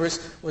Congress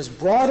was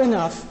broad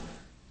enough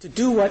to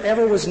do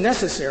whatever was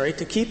necessary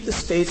to keep the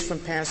states from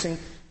passing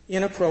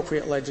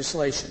inappropriate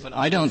legislation. But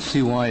I don't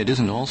see why it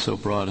isn't also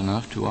broad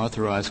enough to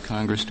authorize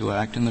Congress to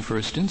act in the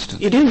first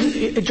instance. It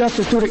is,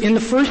 Justice Souter, in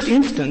the first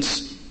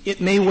instance,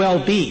 it may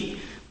well be.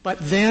 But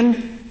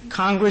then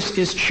Congress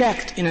is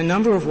checked in a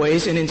number of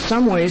ways, and in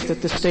some ways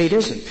that the state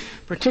isn't.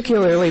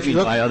 Particularly if you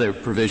look by other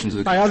provisions of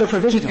the by other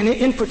provisions, and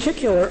in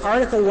particular,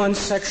 Article 1,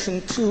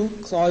 Section 2,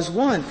 Clause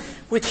 1,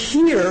 which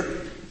here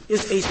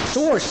is a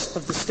source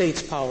of the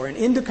state's power, an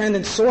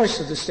independent source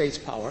of the state's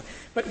power.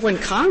 But when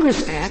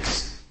Congress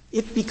acts,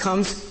 it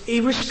becomes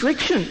a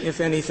restriction, if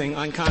anything,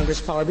 on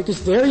Congress' power,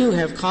 because there you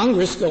have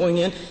Congress going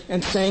in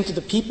and saying to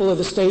the people of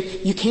the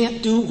state, you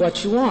can't do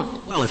what you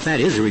want. Well, if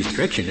that is a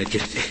restriction, it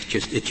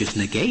just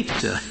negates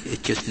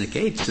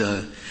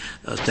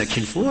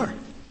Section 4.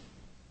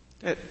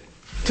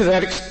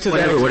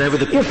 Whatever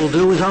the people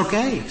do is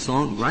okay,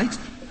 so right?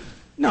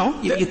 No,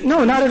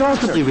 no, not at all,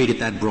 sir. Simply read it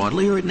that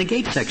broadly, or it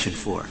negates Section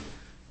 4.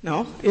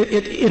 No,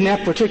 in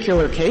that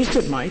particular case,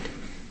 it might.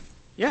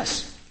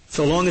 Yes.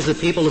 So long as the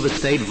people of a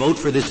state vote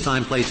for this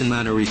time, place, and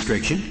manner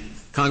restriction,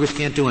 Congress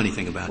can't do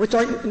anything about it.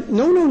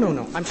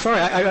 No. I'm sorry.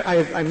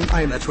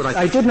 That's what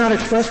I did not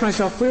express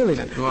myself clearly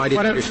then. Well, I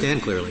didn't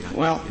understand clearly.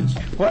 Well,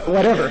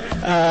 whatever.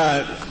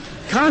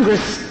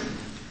 Congress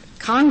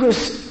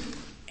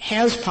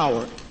has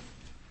power,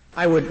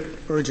 I would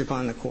urge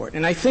upon the Court.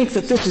 And I think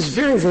that this is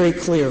very, very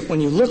clear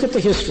when you look at the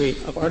history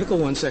of Article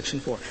 1, Section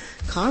 4.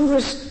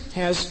 Congress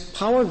has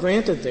power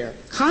granted there,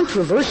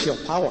 controversial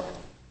power.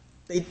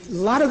 A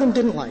lot of them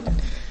didn't like it,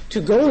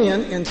 to go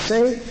in and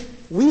say,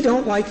 we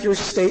don't like your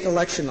state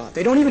election law.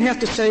 They don't even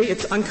have to say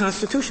it's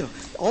unconstitutional.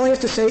 All they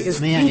have to say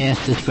is... May I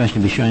ask this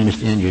question to be sure I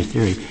understand your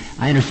theory?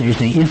 I understand you're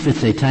saying if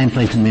it's a time,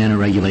 place, and manner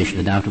regulation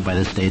adopted by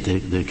the state,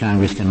 the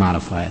Congress can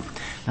modify it.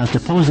 Now,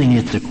 supposing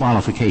it's a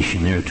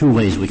qualification, there are two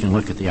ways we can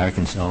look at the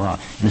Arkansas law,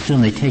 and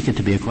assume they take it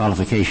to be a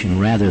qualification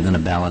rather than a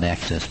ballot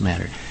access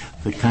matter.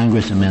 Could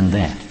Congress amend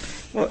that?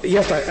 Well,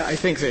 yes, I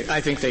think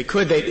they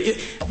could.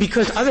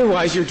 Because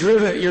otherwise you're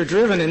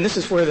driven, and this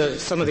is where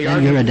some of the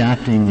arguments... You're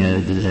adopting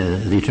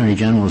the Attorney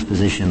General's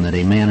position that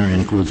a manner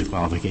includes a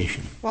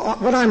qualification. Well,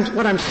 what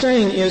I'm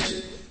saying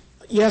is,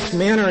 yes,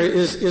 manner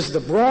is the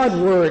broad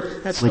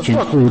word. That's which the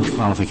hook. Includes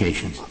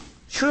qualifications.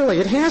 Surely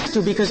it has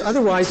to, because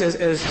otherwise,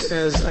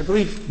 as I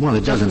believe... Well,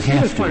 it doesn't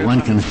have to.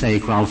 One can say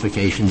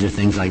qualifications are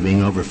things like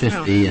being over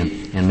 50,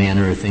 and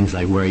manner are things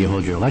like where you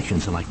hold your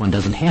elections. And like one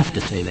doesn't have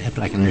to say that,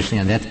 but I can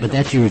understand that. But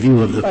that's your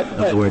view of the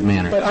word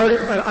manner. But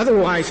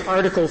otherwise,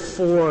 Article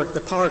 4,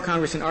 the power of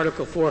Congress in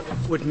Article 4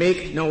 would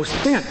make no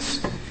sense.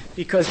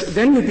 Because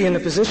then you'd be in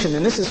a position,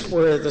 and this is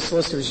where the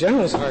Solicitor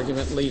General's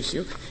argument leaves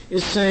you,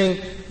 is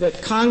saying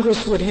that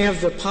Congress would have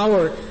the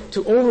power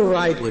to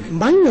override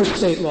minor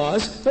state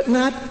laws, but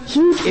not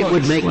huge ones. It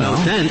would make no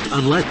sense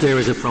unless there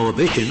is a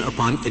prohibition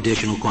upon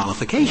additional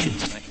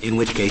qualifications, in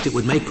which case it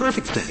would make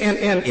perfect sense.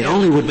 It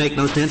only would make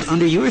no sense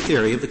under your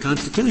theory of the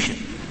Constitution.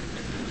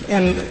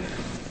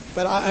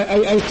 But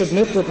I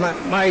submit that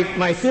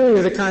my theory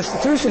of the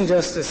Constitution,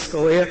 Justice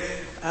Scalia,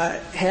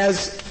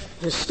 has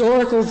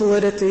historical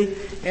validity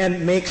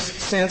and makes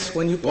sense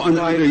when you provide...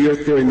 Well, under your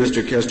theory,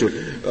 Mr. Kester,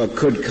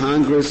 could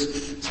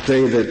Congress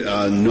say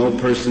that no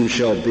person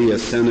shall be a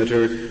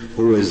senator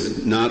who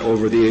is not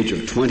over the age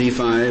of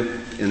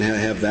 25 and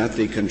have that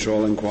the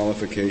controlling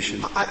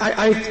qualification?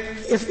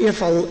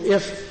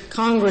 If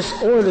Congress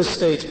or the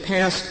states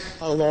passed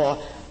a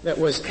law that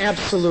was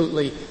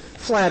absolutely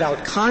flat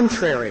out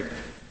contrary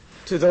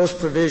to those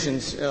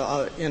provisions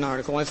in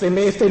Article 1. If they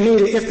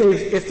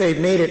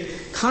made it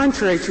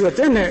contrary to it,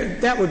 then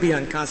that would be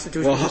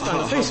unconstitutional. Well,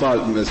 how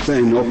about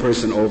saying no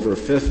person over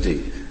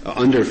 50,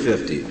 under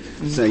 50?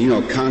 Mm-hmm.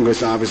 Saying,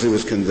 Congress obviously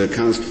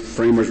the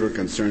framers were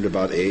concerned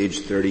about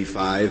age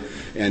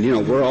 35,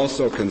 and we're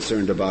also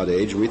concerned about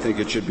age. We think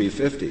it should be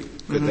 50.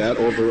 Could that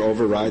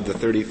override the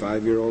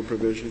 35-year-old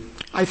provision?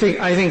 I think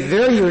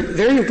there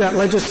you've got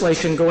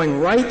legislation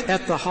going right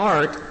at the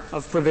heart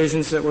of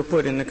provisions that were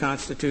put in the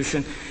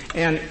Constitution,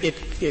 and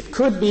it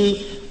could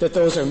be that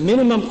those are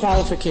minimum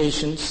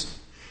qualifications,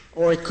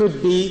 or it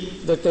could be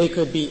that they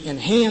could be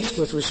enhanced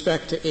with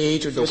respect to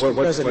age or district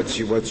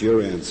residency. What's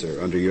your answer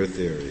under your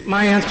theory?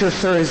 My answer,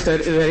 sir, is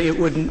that it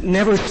would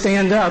never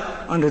stand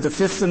up under the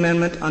Fifth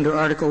Amendment under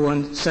Article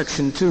 1,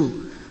 Section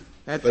 2.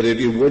 But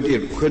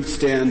it could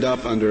stand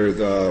up under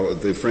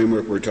the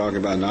framework we're talking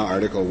about now,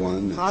 Article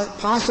 1?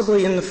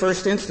 Possibly in the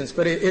first instance,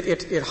 but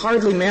it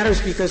hardly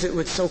matters because it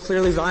would so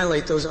clearly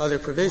violate those other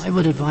provisions. Why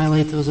would it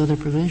violate those other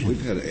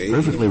provisions? It's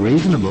perfectly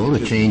reasonable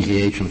to change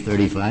the age from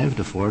 35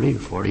 to 40 or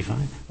 45.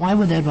 Why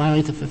would that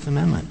violate the Fifth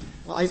Amendment?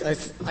 Well, I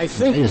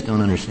think... I just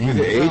don't understand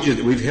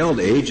it. We've held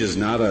age is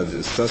not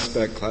a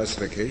suspect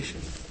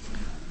classification.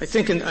 I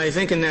think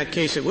in that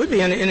case it would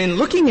be, and in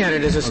looking at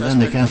it as a suspect. Then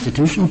the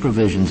constitutional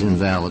provision's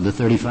invalid. The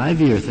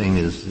 35-year thing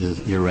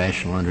is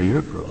irrational under your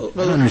approach.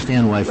 I don't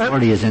understand why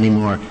 40 is any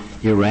more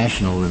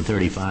irrational than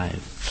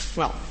 35?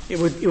 Well, it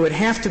would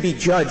have to be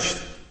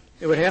judged.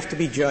 It would have to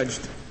be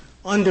judged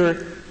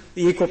under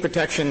the equal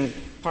protection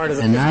part of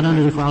the... And not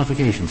under the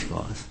qualifications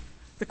clause.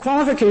 The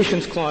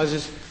qualifications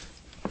clauses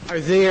are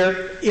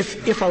there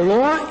if a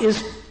law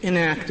is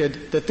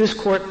enacted that this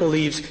court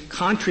believes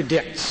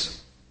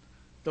contradicts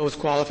those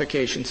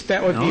qualifications.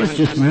 That would be... No, it's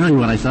just merely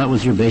what I thought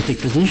was your basic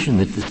position,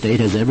 that the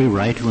state has every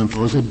right to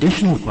impose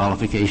additional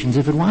qualifications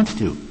if it wants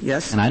to.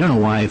 Yes. And I don't know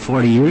why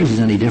 40 years is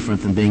any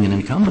different than being an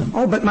incumbent.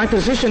 Oh, but my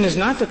position is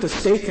not that the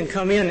state can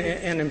come in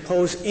and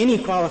impose any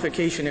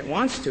qualification it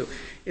wants to.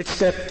 It's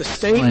that the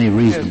state... Well, any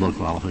reasonable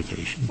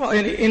qualification. Well,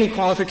 any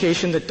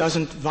qualification that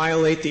doesn't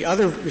violate the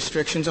other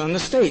restrictions on the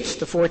states,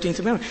 the 14th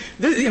Amendment.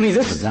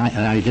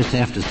 I just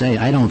have to say,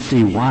 I don't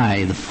see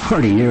why the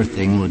 40-year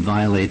thing would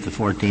violate the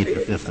 14th or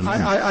 5th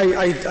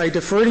Amendment. I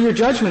defer to your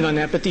judgment on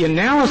that, but the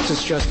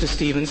analysis, Justice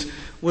Stevens,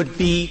 would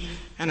be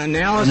an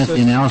analysis... And if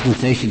the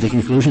analysis takes you to the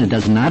conclusion it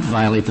does not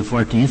violate the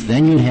 14th,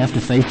 then you'd have to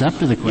face up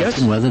to the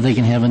question whether they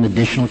can have an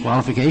additional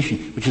qualification,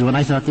 which is what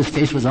I thought this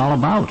case was all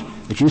about.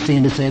 But you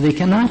seem to say they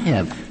cannot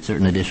have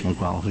certain additional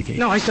qualifications.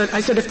 No, I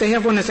said if they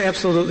have one that's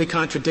absolutely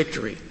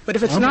contradictory. But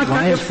if it's not...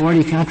 Why is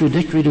 40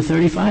 contradictory to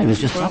 35?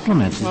 It's just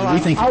supplements. Well, we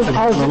think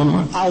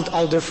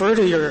I'll defer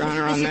to Your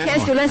Honor on that. Mr.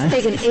 Kester, let's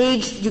take an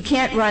age. You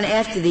can't run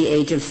after the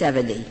age of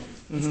 70.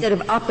 Mm-hmm. Instead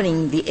of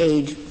upping the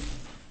age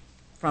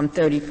from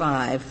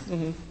 35,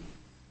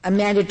 a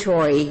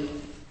mandatory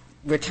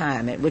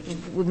retirement, which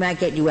might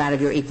get you out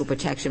of your equal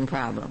protection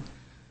problem.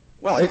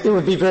 Well, it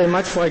would be very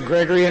much like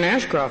Gregory and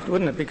Ashcroft,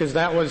 wouldn't it? Because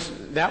that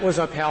was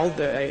upheld.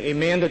 A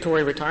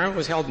mandatory retirement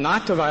was held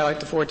not to violate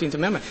the 14th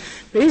Amendment.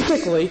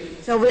 Basically...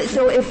 So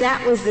if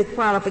that was the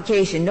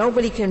qualification,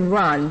 nobody can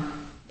run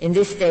in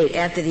this state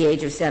after the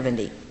age of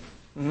 70.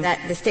 Mm-hmm.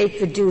 That the state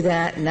could do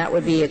that, and that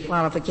would be a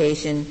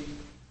qualification.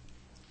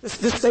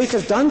 The state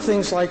has done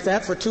things like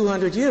that for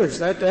 200 years.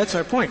 That's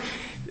our point.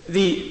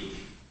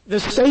 The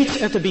states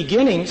at the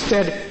beginning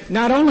said,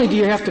 not only do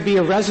you have to be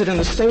a resident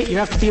of the state, you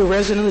have to be a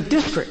resident of the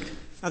district.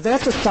 Now,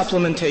 that's a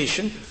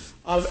supplementation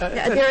of...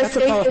 there are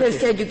states that have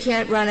said you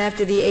can't run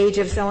after the age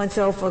of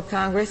so-and-so for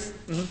Congress?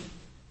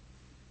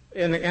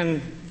 Mm-hmm.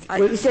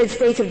 You said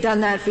states have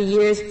done that for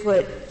years,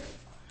 but...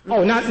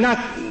 Oh, not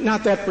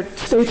that, but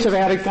states have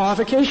added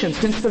qualifications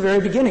since the very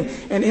beginning.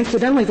 And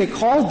incidentally, they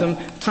called them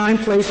time,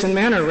 place, and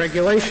manner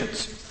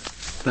regulations.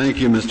 Thank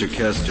you, Mr.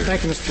 Kester.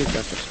 Thank you, Mr. Chief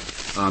Justice.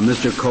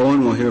 Mr.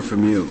 Cohen, we'll hear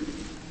from you.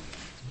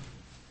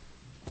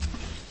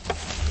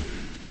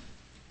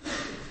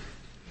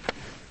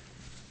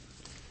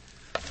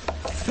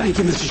 Thank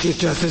you, Mr. Chief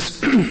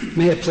Justice.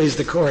 May it please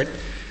the Court.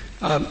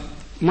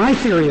 My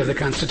theory of the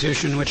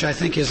Constitution, which I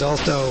think is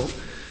also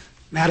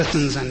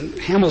Madison's and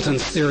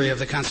Hamilton's theory of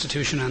the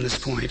Constitution on this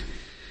point,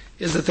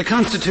 is that the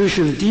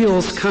Constitution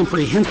deals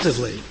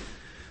comprehensively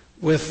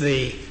with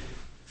the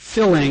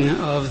filling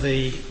of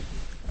the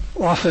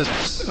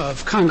office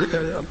of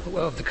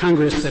the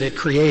Congress that it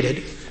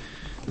created,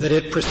 that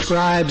it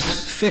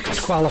prescribes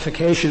fixed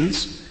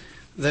qualifications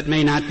that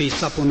may not be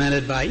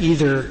supplemented by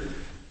either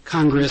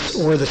Congress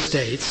or the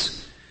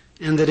states,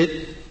 and that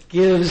it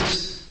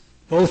gives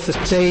both the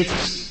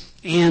states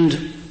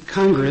and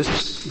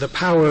Congress the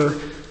power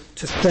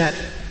to set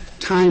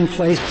time,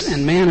 place,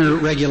 and manner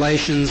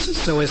regulations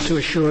so as to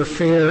assure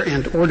fair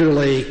and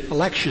orderly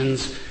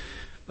elections,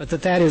 but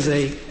that is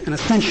an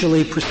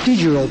essentially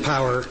procedural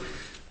power,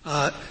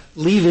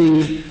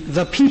 leaving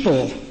the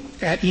people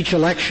at each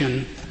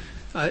election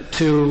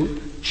to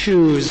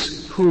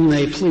choose whom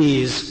they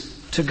please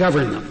to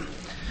govern them.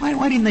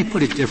 Why didn't they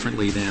put it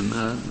differently then,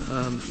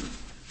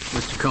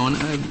 Mr. Cohen?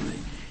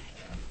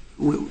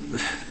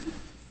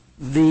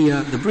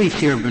 The briefs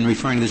here have been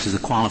referring to this as a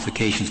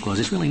qualifications clause.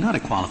 It's really not a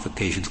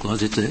qualifications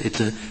clause. It's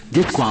a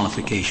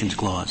disqualifications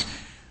clause.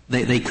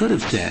 They could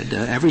have said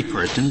every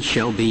person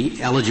shall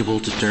be eligible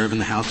to serve in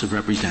the House of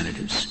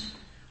Representatives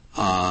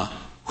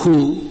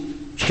who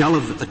shall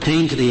have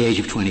attained to the age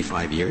of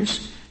 25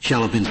 years,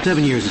 shall have been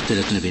 7 years a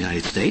citizen of the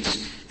United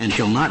States, and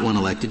shall not when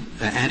elected,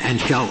 and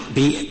shall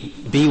be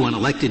when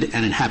elected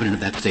an inhabitant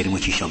of that state in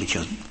which he shall be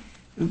chosen.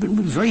 It was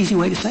a very easy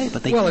way to say it,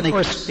 but they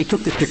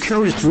took the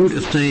circuitous route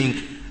of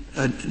saying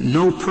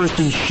no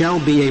person shall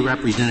be a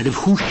representative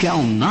who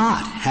shall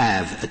not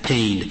have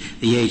attained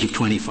the age of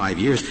 25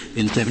 years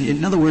in 7 years.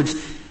 In other words,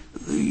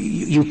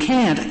 you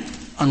can't,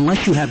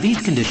 unless you have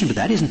these conditions, but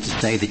that isn't to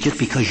say that just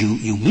because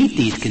you meet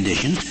these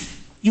conditions,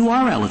 you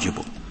are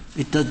eligible.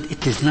 It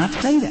does not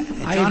say that.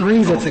 I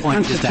agree that the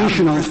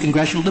constitutional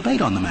congressional debate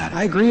on the matter.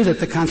 I agree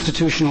that the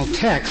constitutional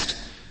text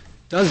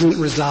doesn't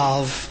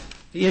resolve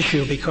the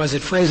issue because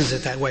it phrases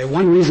it that way.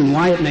 One reason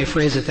why it may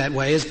phrase it that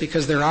way is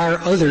because there are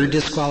other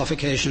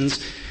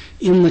disqualifications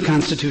in the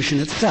Constitution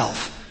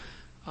itself.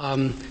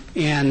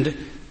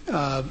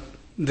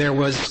 There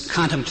was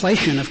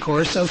contemplation, of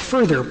course, of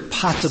further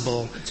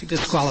possible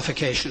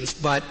disqualifications.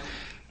 But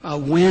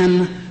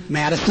when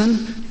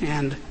Madison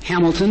and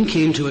Hamilton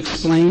came to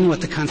explain what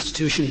the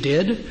Constitution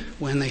did,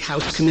 when the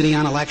House Committee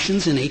on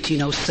Elections in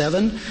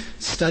 1807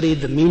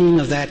 studied the meaning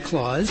of that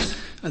clause,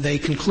 they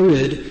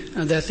concluded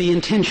that the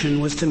intention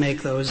was to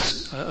make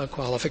those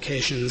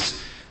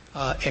qualifications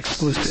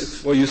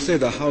exclusive. Well, you say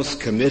the House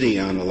Committee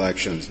on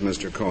Elections,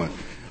 Mr. Cohen.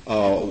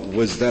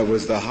 Was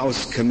the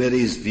House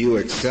Committee's view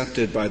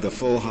accepted by the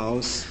full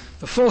House?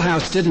 The full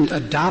House didn't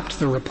adopt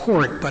the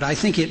report, but I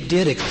think it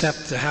did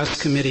accept the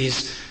House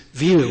Committee's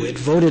view. It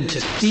voted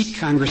to seat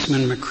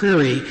Congressman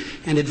McCreary,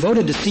 and it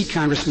voted to seat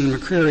Congressman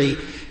McCreary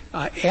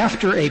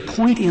after a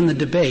point in the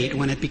debate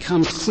when it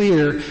becomes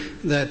clear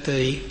that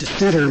the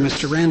dissenter,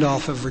 Mr.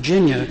 Randolph of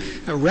Virginia,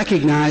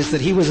 recognized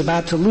that he was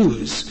about to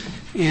lose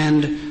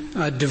and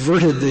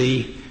diverted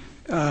the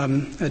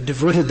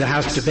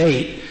House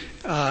debate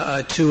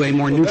to a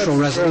more neutral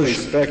resolution.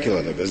 That's fairly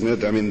speculative, isn't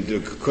it? I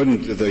mean,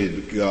 couldn't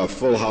the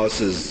full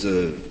House's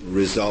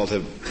result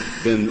have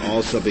been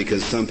also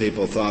because some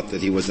people thought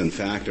that he was in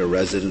fact a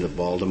resident of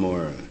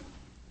Baltimore?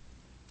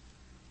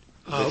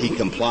 That he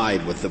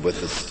complied with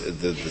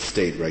the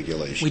state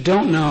regulation. We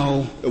don't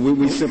know,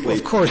 we simply,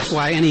 of course,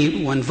 why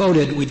anyone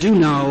voted. We do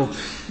know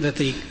that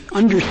the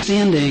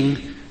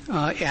understanding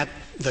at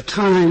the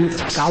time, the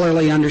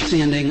scholarly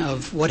understanding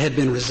of what had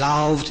been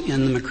resolved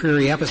in the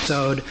McCreary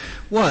episode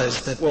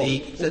was that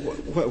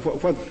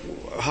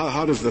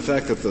how does the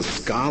fact that the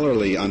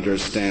scholarly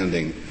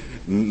understanding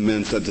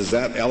meant that, does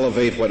that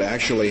elevate what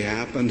actually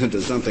happened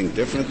into something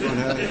different than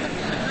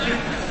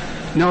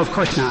happened? No, of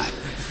course not.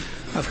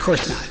 Of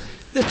course not.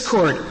 This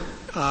Court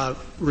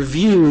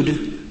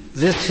reviewed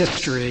this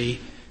history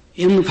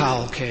in the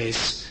Powell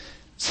case,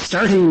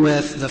 starting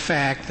with the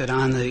fact that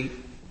on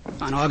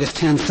August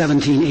 10,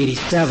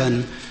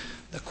 1787,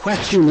 the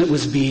question that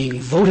was being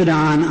voted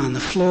on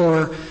the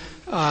floor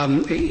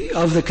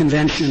of the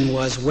convention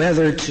was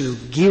whether to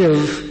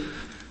give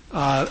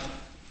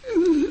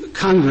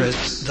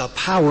Congress the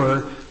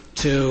power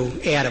to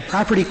add a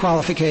property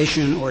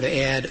qualification or to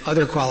add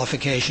other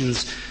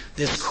qualifications.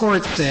 This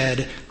Court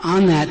said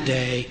on that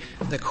day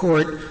the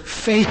Court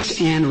faced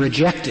and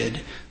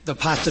rejected the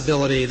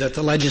possibility that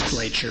the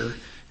legislature,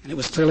 and it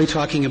was clearly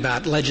talking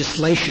about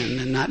legislation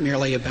and not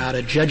merely about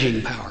a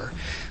judging power,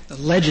 the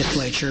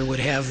legislature would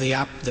have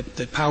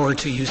the power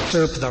to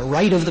usurp the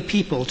right of the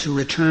people to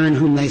return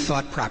whom they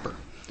thought proper.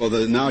 Well,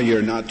 now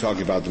you're not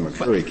talking about the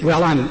McCreary case.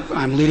 Well,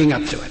 I'm leading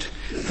up to it.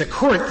 The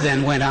Court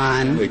then went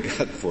on. We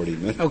got 40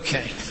 minutes.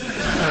 Okay.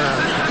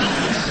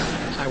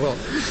 I will.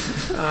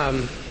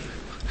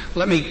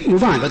 Let me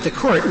move on. But the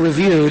Court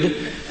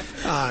reviewed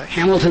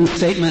Hamilton's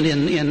statement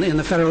in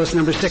the Federalist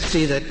number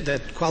 60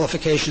 that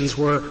qualifications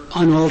were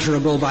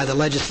unalterable by the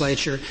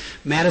legislature,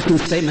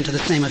 Madison's statement to the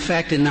same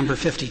effect in number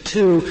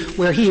 52,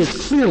 where he is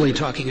clearly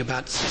talking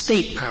about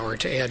state power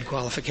to add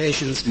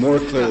qualifications. More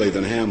clearly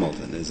than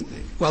Hamilton, isn't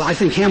he? Well, I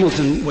think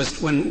Hamilton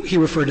was, when he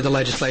referred to the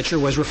legislature,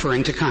 was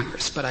referring to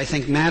Congress. But I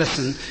think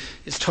Madison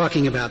is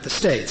talking about the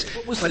states.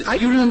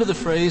 You remember the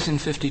phrase in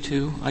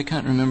 52? I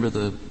can't remember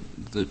the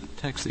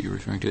text that you're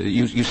referring to.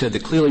 You said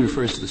that clearly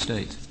refers to the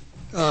states.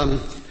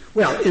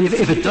 Well,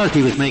 if it does,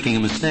 he was making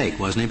a mistake,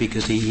 wasn't he?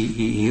 Because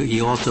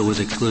he also was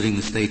excluding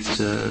the state's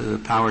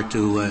power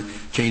to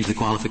change the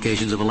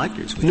qualifications of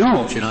electors, which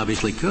it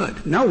obviously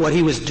could. No, what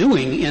he was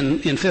doing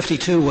in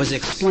 52 was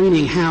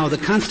explaining how the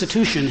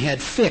Constitution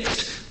had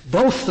fixed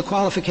both the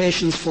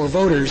qualifications for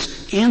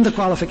voters and the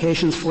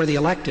qualifications for the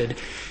elected.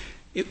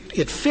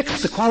 It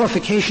fixed the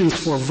qualifications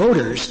for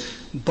voters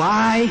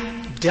by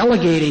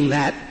delegating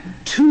that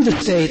to the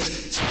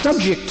states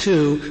subject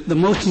to the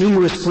most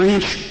numerous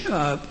branch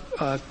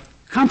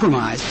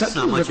compromise. That's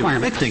not much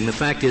of fixing. The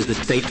fact is that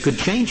states could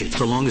change it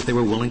so long as they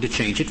were willing to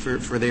change it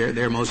for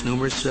their most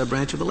numerous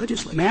branch of the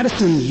legislature.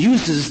 Madison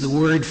uses the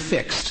word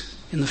fixed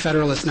in the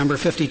Federalist number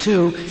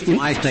 52.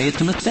 I say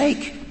it's a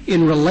mistake.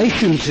 In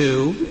relation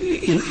to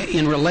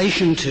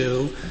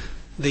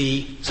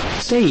the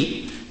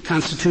state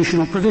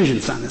constitutional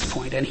provisions on this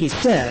point. And he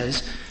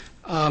says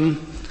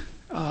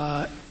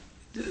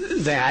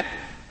that,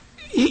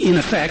 in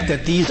effect,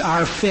 that these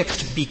are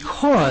fixed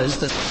because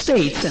the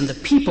states and the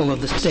people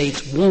of the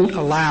states won't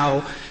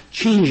allow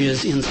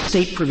changes in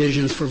state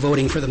provisions for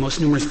voting for the most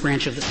numerous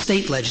branch of the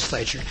state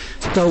legislature.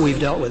 So we've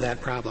dealt with that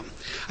problem.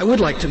 I would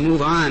like to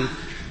move on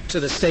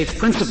to the state's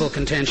principal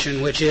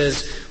contention, which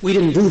is we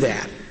didn't do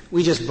that.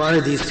 We just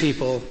barred these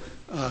people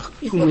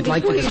whom we'd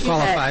like to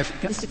disqualify.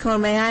 Mr.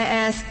 Cohen, may I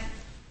ask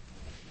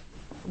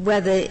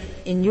whether,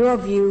 in your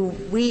view,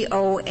 we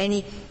owe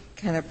any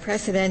kind of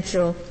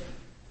precedential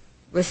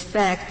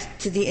respect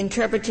to the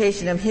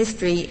interpretation of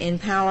history in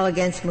Powell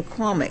against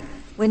McCormick?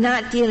 We're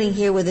not dealing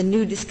here with a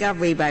new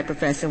discovery by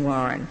Professor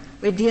Warren.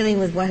 We're dealing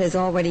with what has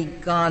already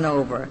gone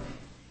over.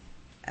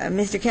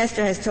 Mr.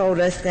 Kester has told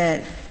us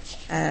that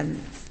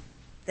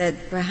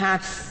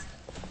perhaps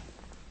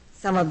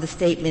some of the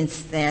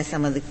statements there,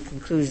 some of the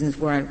conclusions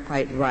weren't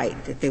quite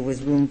right, that there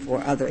was room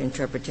for other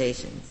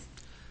interpretations.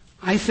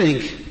 I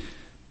think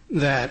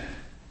that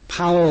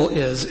Powell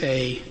is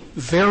a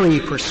very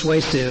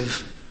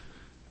persuasive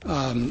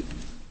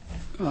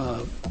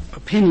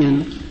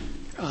opinion,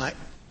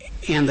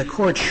 and the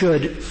Court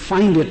should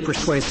find it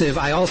persuasive.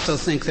 I also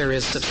think there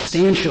is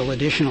substantial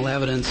additional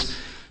evidence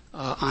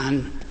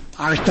on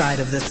our side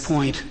of this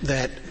point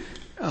that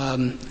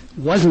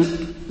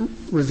wasn't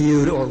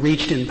reviewed or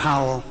reached in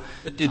Powell.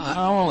 But did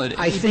Powell at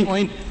any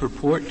point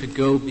purport to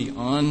go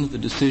beyond the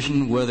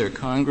decision whether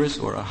Congress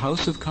or a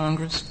House of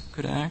Congress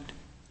could act?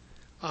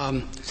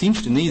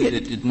 Seems to me that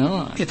it did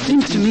not. It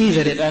seems to me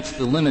that that's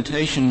the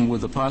limitation,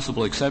 with the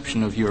possible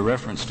exception of your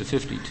reference to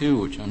 52,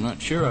 which I'm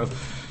not sure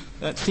of.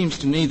 That seems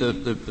to me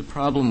the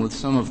problem with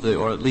some of the,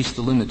 or at least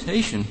the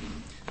limitation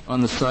on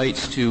the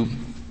cites to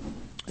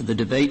the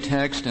debate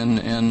text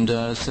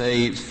and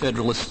say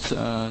Federalist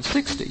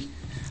 60.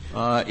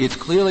 It's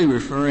clearly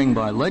referring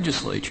by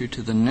legislature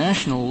to the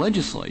national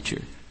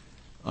legislature.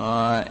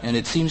 And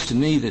it seems to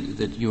me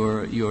that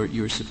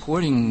you're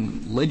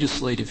supporting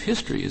legislative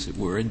history, as it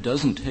were. It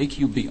doesn't take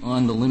you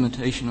beyond the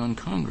limitation on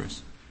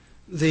Congress.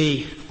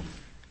 It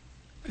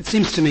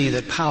seems to me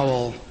that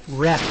Powell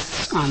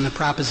rests on the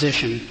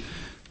proposition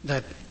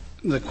that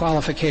the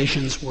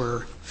qualifications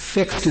were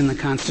fixed in the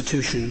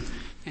Constitution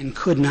and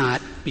could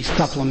not be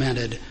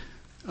supplemented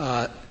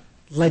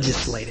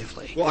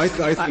legislatively. Well, I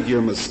think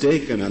you're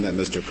mistaken on that,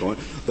 Mr. Cohen.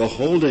 The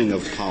holding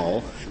of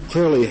Powell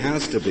clearly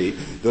has to be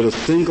that a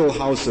single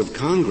House of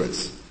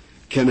Congress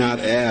cannot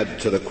add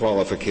to the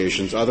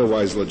qualifications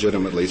otherwise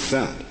legitimately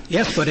set.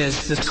 Yes, but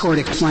as this Court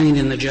explained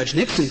in the Judge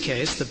Nixon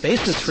case, the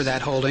basis for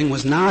that holding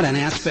was not an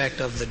aspect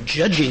of the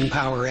judging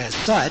power as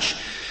such.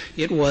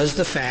 It was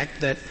the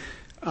fact that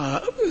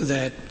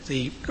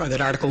that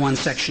Article I,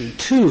 Section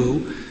 2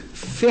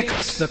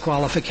 fixed the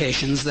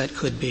qualifications that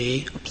could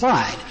be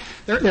applied.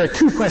 There are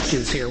two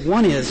questions here.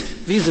 One is,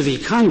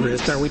 vis-a-vis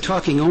Congress, are we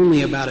talking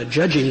only about a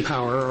judging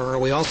power, or are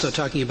we also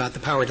talking about the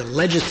power to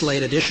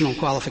legislate additional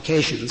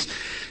qualifications?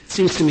 It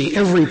seems to me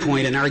every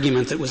point and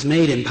argument that was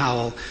made in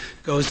Powell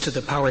goes to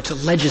the power to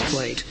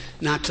legislate,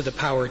 not to the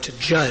power to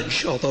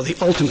judge, although the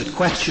ultimate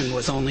question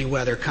was only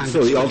whether Congress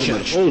could judge. So the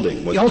ultimate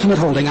holding. The ultimate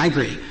holding, I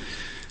agree.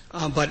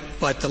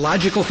 But the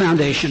logical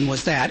foundation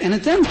was that. And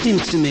it then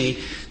seems to me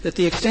that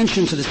the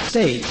extension to the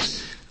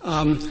states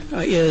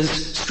is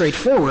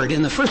straightforward.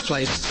 In the first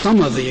place,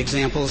 some of the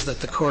examples that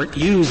the Court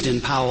used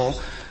in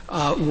Powell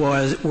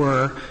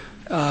were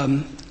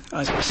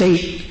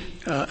state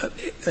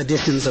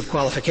additions of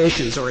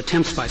qualifications or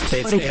attempts by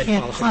states to add qualifications. But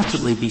it can't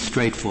possibly be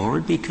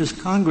straightforward because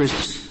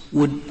Congress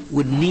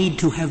would need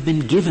to have been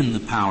given the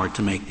power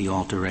to make the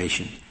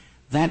alteration.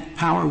 That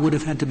power would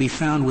have had to be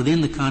found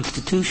within the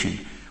Constitution.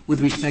 With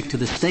respect to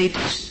the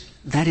states,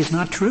 that is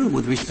not true.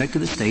 With respect to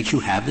the states, you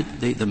have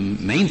the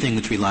main thing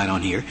that's relied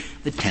on here,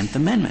 the 10th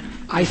Amendment.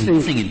 There's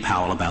nothing in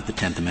Powell about the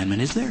 10th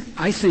Amendment, is there?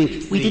 I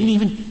think we didn't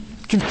even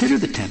consider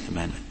the 10th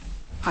Amendment.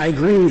 I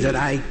agree that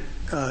I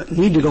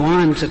need to go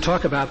on to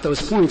talk about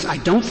those points. I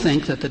don't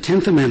think that the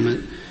 10th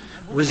Amendment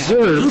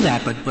reserved... do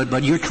that,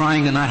 but you're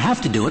trying to not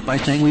have to do it by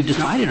saying we've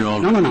decided it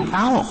already. No.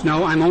 Powell.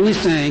 No, I'm only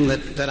saying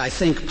that I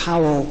think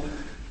Powell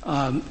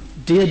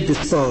did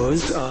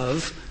dispose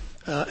of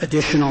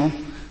additional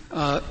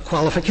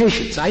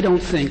qualifications. I don't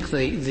think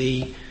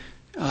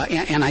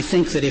and I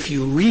think that if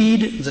you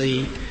read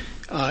the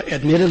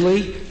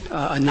admittedly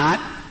not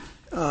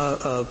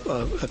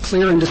a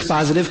clear and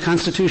dispositive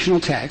constitutional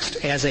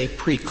text as a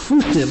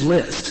preclusive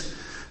list,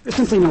 there's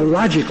simply no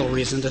logical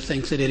reason to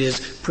think that it is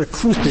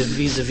preclusive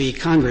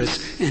vis-a-vis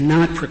Congress and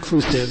not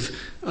preclusive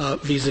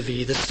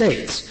vis-a-vis the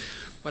states.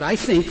 But I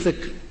think that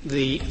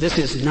this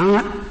is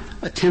not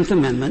a 10th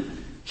Amendment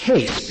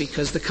case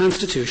because the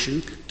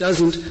Constitution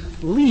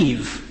doesn't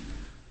leave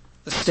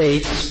the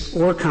states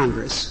or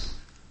Congress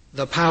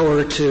the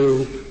power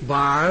to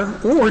bar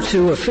or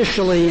to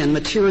officially and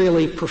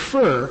materially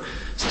prefer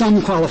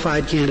some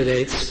qualified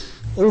candidates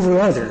over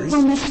others.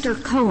 Well,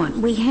 Mr.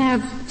 Cohen, we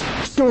have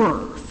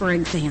Storer, for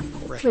example,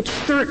 right, which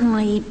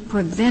certainly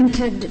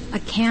prevented a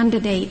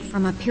candidate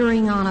from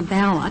appearing on a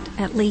ballot,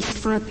 at least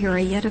for a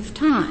period of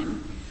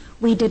time.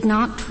 We did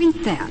not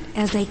treat that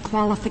as a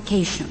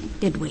qualification,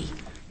 did we?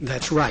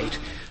 That's right.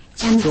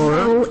 And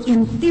so,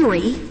 in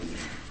theory,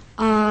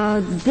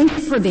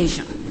 this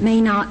provision may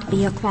not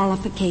be a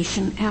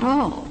qualification at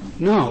all.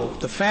 No.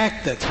 The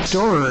fact that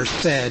Storer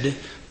said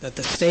that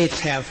the states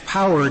have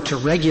power to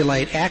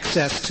regulate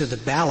access to the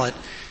ballot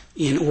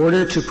in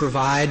order to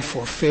provide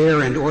for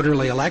fair and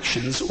orderly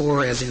elections,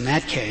 or, as in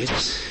that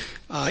case,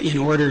 in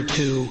order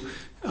to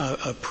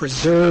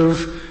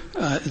preserve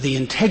the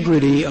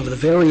integrity of the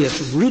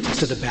various routes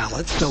to the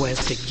ballot so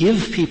as to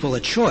give people a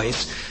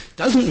choice,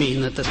 doesn't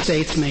mean that the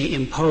states may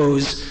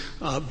impose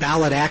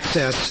ballot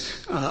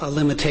access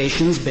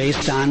limitations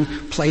based on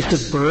place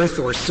of birth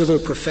or civil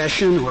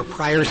profession or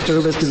prior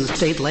service in the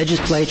state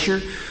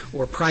legislature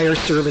or prior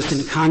service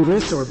in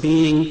Congress or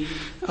being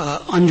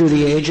under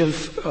the age of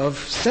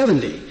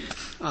 70.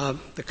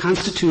 The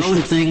Constitution...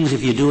 Those things,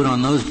 if you do it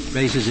on those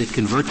bases, it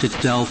converts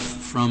itself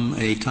from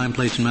a time,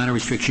 place, and manner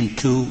restriction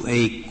to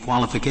a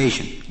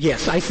qualification.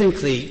 Yes, I think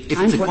if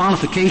it's a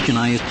qualification,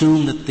 I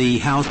assume that the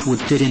House would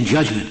sit in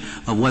judgment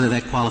of whether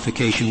that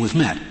qualification was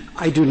met.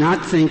 I do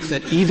not think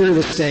that either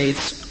the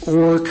states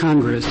or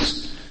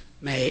Congress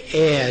may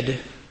add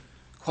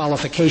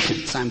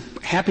qualifications. I'm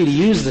happy to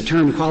use the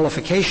term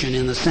qualification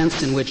in the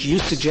sense in which you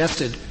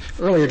suggested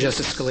earlier,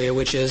 Justice Scalia,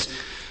 which is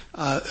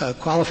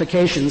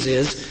qualifications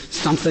is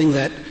something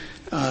that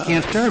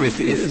can't serve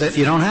if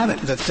you don't have it.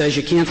 That says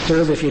you can't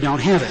serve if you don't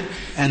have it.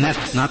 And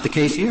that's not the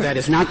case here. That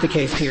is not the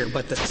case here.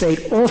 But the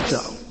state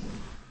also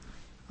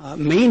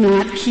may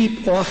not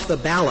keep off the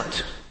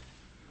ballot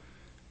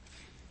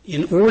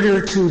in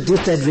order to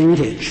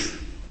disadvantage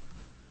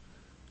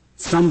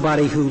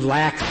somebody who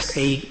lacks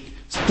a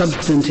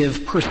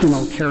substantive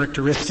personal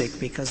characteristic,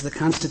 because the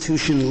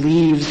Constitution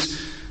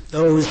leaves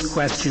those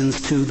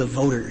questions to the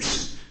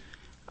voters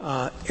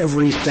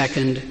every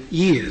second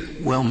year.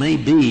 Well,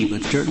 maybe,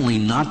 but certainly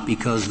not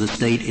because the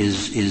state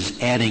is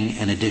adding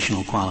an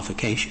additional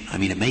qualification. I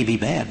mean, it may be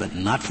bad, but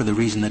not for the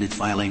reason that it's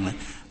filing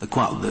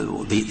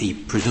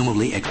the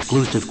presumably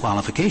exclusive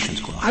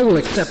qualifications clause. I will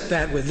accept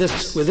that with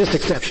this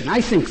exception.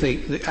 I think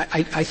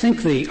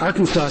the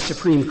Arkansas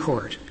Supreme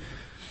Court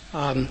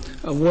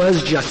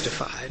was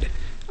justified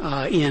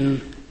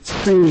in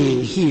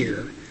saying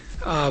here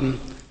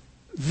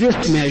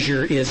this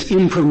measure is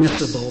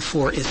impermissible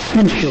for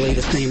essentially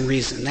the same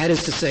reason. That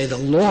is to say, the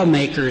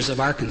lawmakers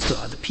of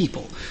Arkansas, the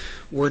people,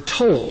 were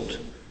told,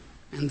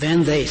 and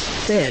then they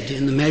said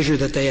in the measure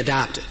that they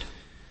adopted,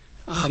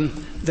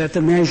 that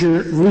the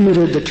measure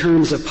limited the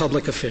terms of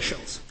public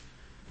officials.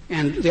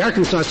 And the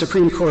Arkansas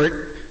Supreme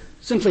Court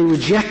simply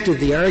rejected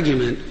the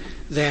argument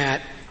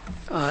that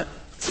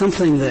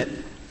something that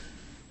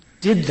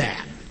did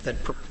that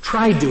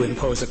tried to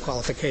impose a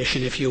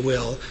qualification, if you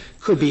will,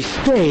 could be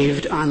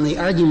saved on the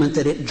argument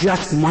that it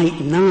just might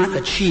not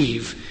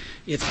achieve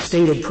its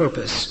stated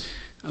purpose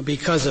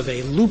because of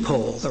a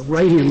loophole, a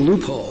write-in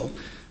loophole,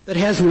 that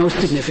has no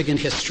significant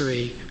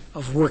history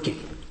of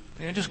working.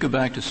 May I just go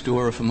back to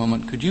Storer for a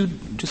moment? Could you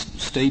just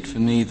state for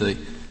me the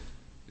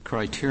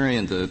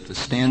criterion, the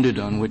standard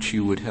on which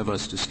you would have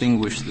us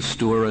distinguish the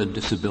Storer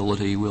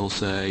disability, we'll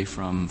say,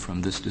 from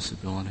this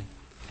disability?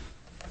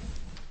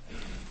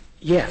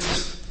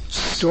 Yes.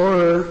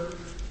 Storer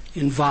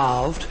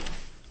involved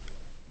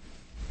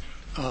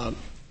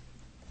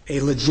a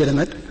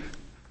legitimate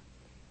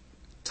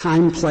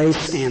time,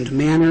 place, and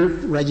manner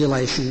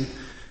regulation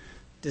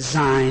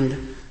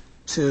designed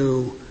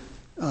to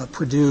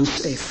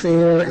produce a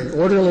fair and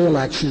orderly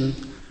election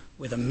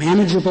with a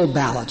manageable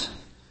ballot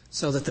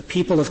so that the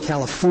people of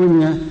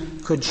California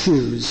could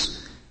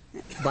choose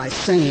by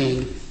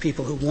saying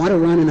people who want to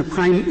run in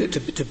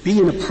to be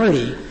in a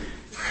party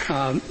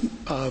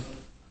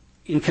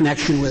in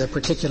connection with a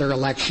particular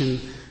election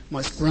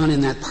must run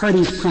in that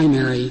party's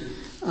primary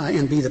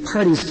and be the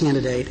party's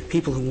candidate.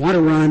 People who want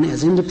to run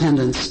as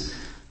independents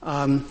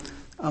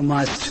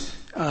must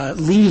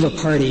leave a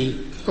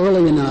party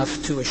early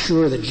enough to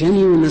assure the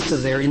genuineness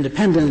of their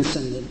independence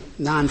and the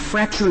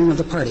non-fracturing of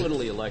the party.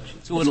 Orderly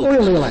elections.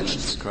 Orderly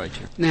elections.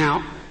 Criteria.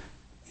 Now,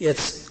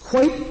 it's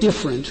quite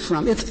different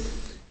from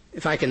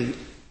if I can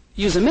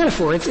use a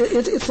metaphor,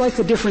 it's like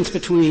the difference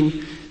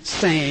between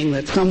saying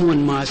that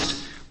someone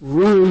must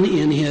run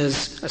in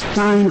his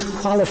assigned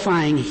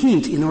qualifying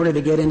heat in order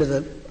to get into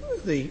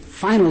the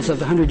finals of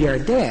the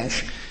 100-yard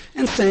dash,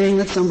 and saying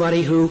that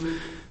somebody who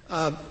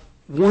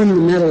won the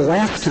medal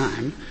last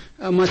time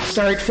must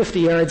start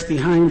 50 yards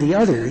behind the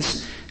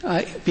others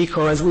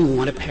because we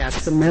want to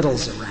pass the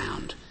medals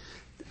around.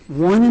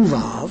 One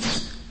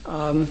involves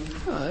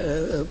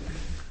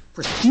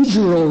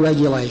procedural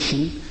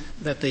regulation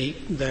that the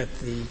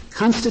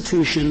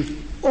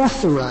Constitution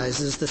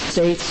authorizes the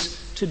states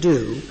to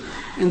do,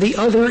 and the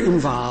other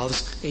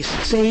involves a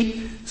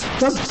state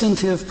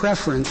substantive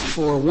preference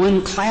for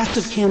one class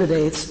of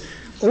candidates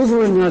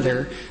over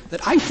another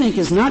that I think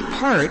is not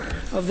part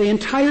of the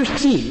entire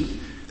scheme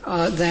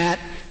that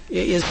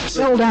is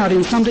spelled out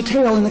in some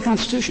detail in the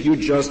Constitution. You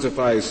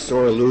justify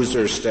sore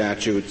loser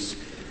statutes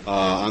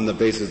on the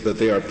basis that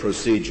they are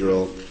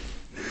procedural.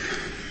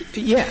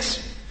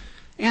 Yes.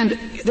 And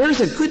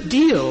there's a good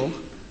deal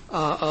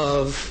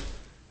of,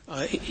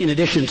 in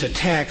addition to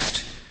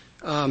text,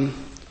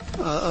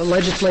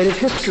 legislative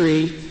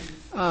history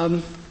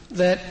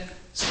that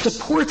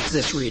supports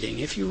this reading.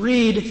 If you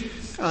read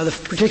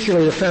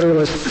particularly the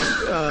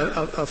Federalist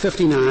of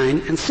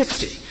 59 and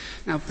 60.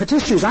 Now,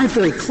 petitioners aren't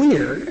very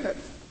clear,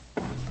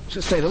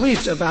 to say the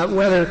least, about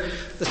whether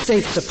the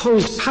state's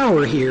supposed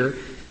power here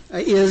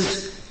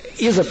is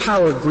a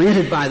power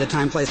granted by the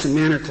Time, Place, and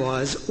Manner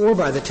Clause or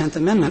by the 10th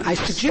Amendment. I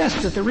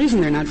suggest that the reason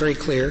they're not very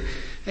clear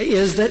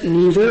is that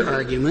neither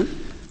argument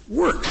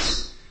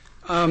works.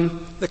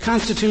 The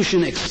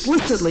Constitution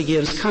explicitly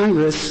gives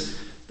Congress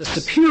the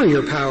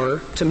superior power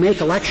to make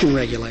election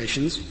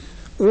regulations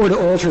or to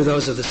alter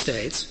those of the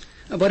states,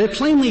 but it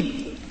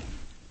plainly,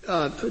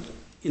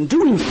 in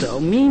doing so,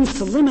 means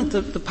to limit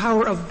the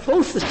power of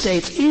both the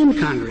states and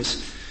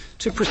Congress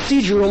to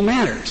procedural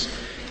matters.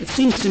 It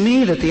seems to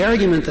me that the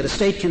argument that a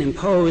state can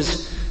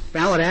impose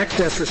ballot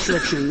access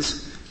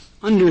restrictions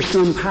under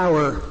some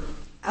power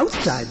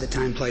outside the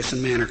Time, Place,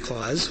 and Manner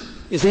Clause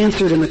is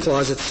answered in the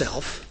clause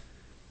itself,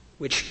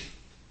 which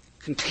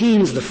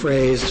contains the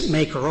phrase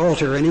make or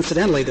alter, and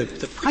incidentally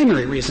the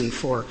primary reason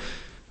for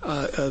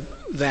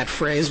that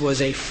phrase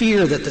was a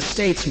fear that the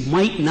states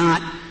might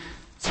not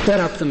set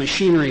up the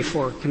machinery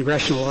for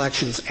congressional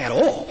elections at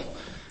all.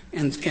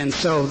 And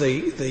so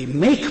the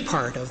make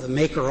part of the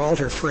make or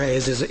alter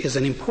phrase is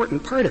an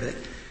important part of it.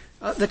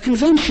 The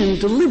convention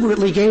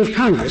deliberately gave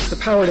Congress the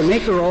power to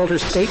make or alter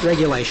state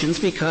regulations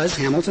because,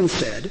 Hamilton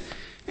said,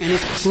 an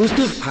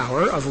exclusive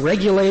power of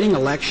regulating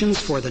elections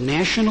for the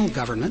national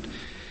government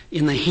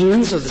in the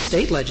hands of the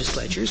state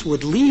legislatures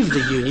would leave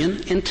the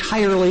Union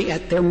entirely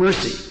at their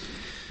mercy.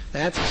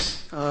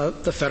 That's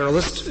the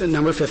Federalist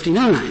number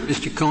 59.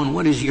 Mr. Cohen,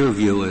 what is your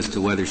view as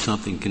to whether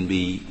something can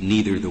be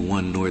neither the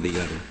one nor the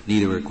other,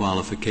 neither a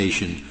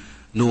qualification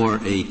nor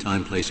a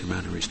time, place, or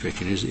manner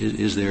restriction?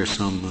 Is there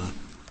some...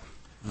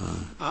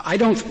 I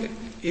don't...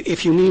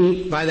 If you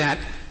mean by that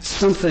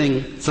some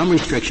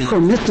restriction,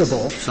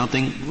 permissible...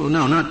 Something... Well,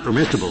 no, not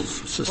permissible.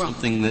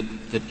 Something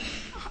that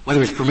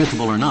whether it's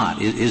permissible or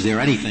not, is there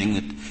anything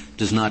that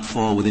does not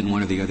fall within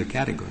one or the other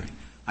category?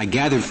 I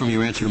gathered from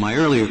your answer to my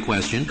earlier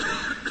question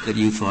that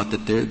you thought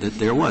that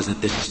there was,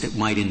 that it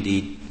might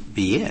indeed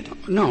be it.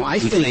 No, I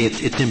think... You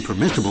say it's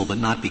impermissible, but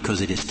not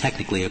because it is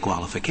technically a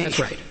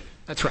qualification.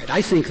 That's right.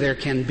 I think there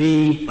can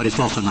be... But it's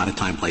also not a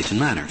time, place, and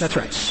manner. That's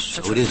right.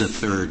 So it is a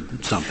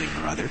third something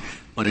or other,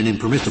 but an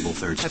impermissible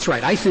third something. That's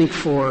right. I think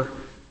for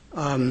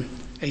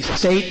a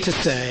state to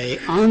say,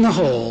 on the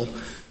whole,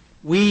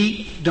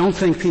 we don't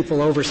think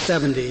people over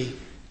 70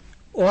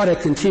 ought to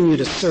continue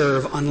to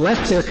serve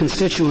unless their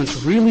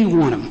constituents really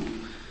want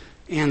them.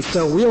 And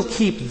so we'll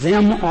keep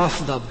them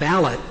off the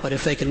ballot, but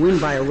if they can win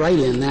by a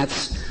write-in,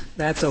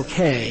 that's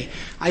okay.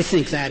 I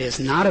think that is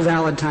not a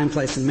valid time,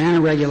 place, and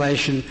manner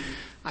regulation.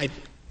 I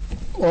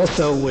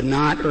also would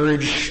not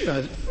urge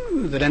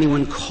that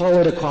anyone call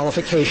it a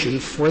qualification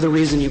for the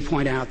reason you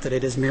point out that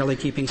it is merely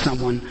keeping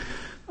someone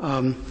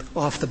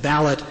off the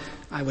ballot.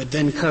 I would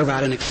then carve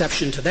out an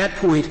exception to that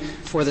point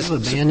for the...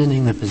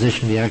 Abandoning the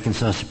position of the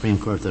Arkansas Supreme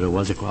Court that it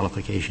was a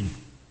qualification?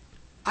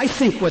 I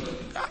think what...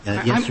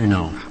 yes or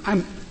no?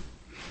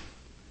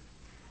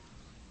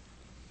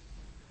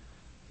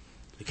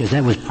 Because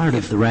that was part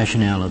of the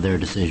rationale of their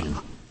decision.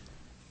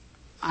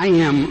 I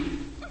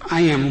am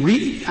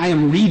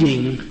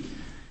reading,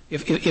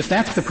 if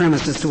that's the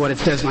premise as to what it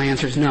says, my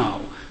answer is no.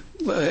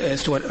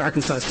 As to what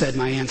Arkansas said,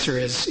 my answer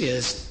is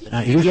yes,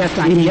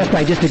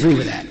 I disagree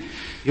with that.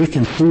 You're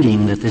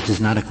conceding that this is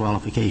not a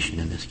qualification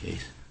in this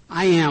case.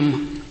 I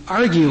am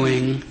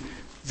arguing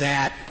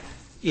that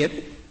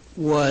it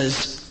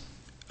was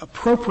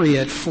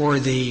appropriate for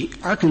the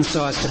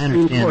Arkansas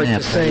Supreme Court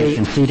to say you're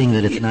conceding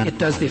that it's not a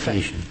does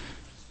qualification. The effect.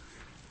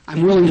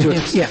 I'm willing to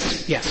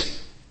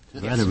yes. A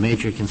rather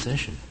major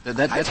concession.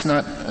 That's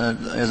not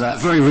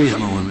very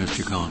reasonable one,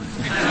 Mr. Cohen.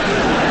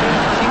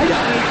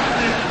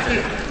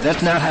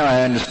 That's not how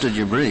I understood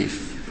your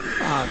brief.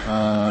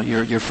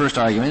 Your first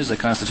argument is the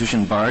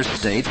Constitution bars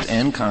states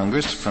and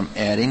Congress from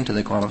adding to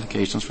the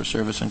qualifications for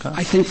service in Congress.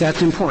 I think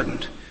that's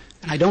important.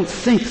 And I don't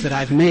think that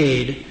I've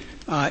made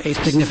a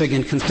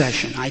significant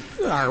concession.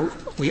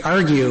 We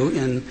argue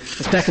in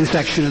the second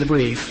section of the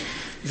brief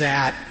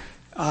that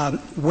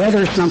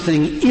whether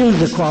something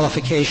is a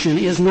qualification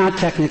is not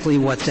technically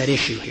what's at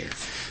issue here.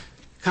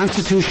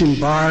 Constitution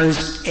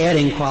bars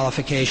adding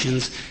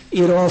qualifications.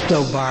 It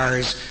also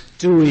bars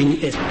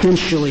doing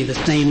essentially the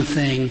same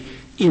thing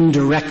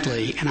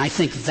indirectly, and I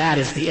think that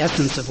is the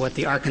essence of what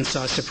the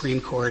Arkansas Supreme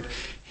Court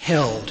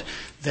held.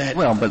 That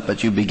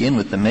but you begin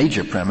with the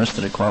major premise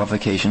that a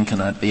qualification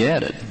cannot be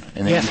added,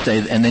 and then yes.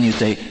 you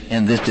say,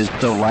 and this is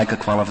so like a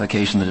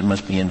qualification that it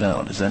must be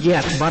invalid. Is that?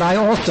 Yes, but I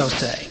also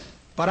say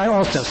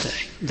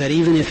that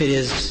even if it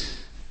is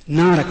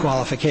not a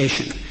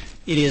qualification,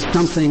 it is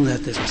something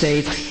that the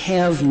states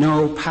have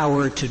no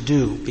power to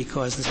do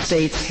because the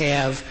states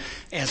have,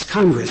 as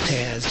Congress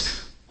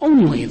has,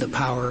 only the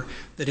power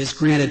that is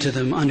granted to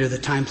them under the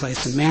Time,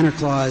 Place, and Manner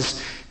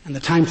Clause, and the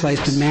Time,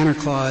 Place, and Manner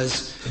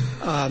Clause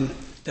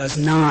does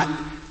not,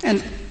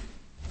 and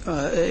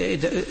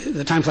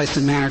the Time, Place,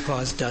 and Manner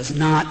Clause does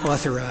not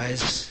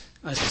authorize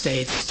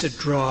states to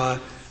draw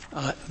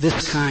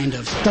this kind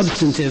of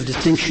substantive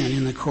distinction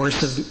in the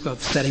course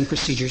of setting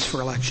procedures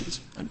for elections.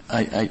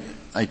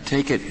 I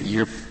take it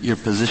your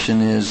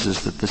position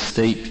is that the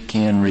state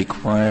can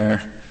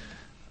require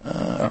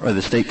or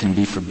the state can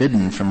be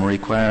forbidden from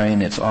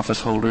requiring its office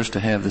holders to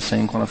have the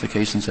same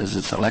qualifications as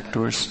its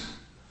electors?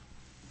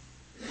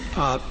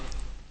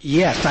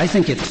 Yes, I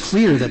think it's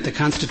clear that the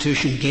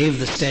Constitution gave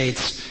the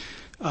states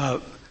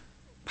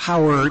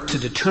power to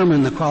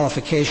determine the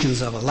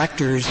qualifications of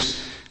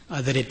electors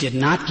that it did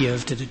not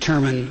give to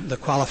determine the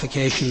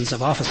qualifications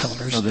of office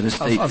holders, so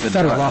that of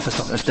federal office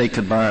holders. A state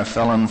could bar a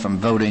felon from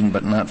voting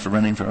but not for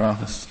running for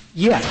office?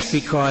 Yes,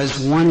 because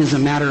one is a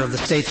matter of the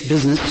state's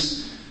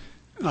business,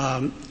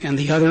 and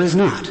the other is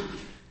not.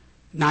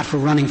 Not for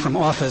running from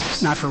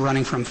office, not for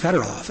running from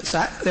federal office.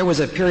 There was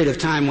a period of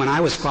time when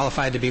I was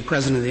qualified to be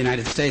President of the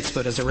United States,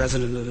 but as a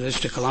resident of the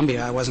District of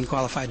Columbia, I wasn't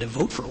qualified to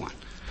vote for one.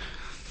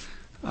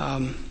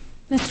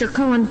 Mr.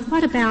 Cohen,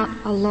 what about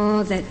a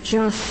law that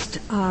just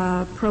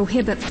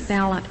prohibits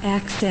ballot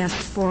access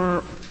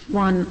for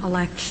one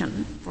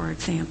election, for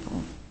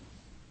example?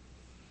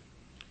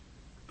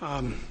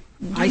 You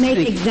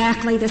make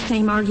exactly the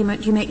same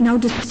argument. You make no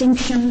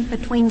distinction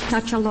between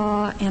such a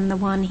law and the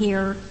one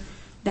here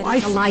that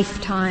is a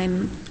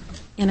lifetime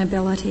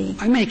inability.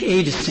 I make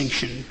a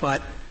distinction,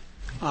 but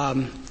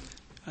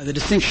the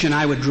distinction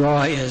I would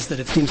draw is that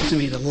it seems to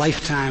me the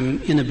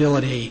lifetime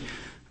inability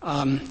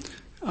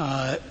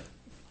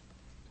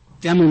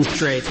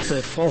demonstrates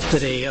the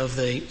falsity of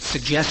the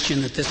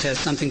suggestion that this has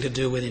something to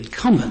do with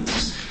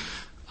incumbents.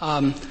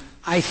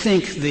 I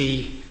think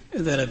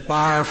that a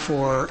bar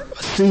for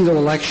a single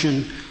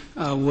election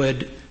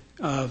would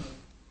run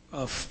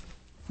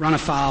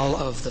afoul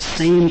of the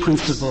same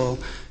principle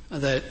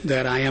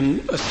that I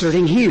am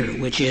asserting here,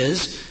 which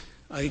is,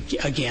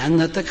 again,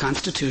 that the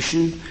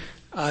Constitution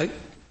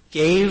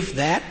gave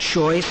that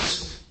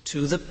choice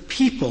to the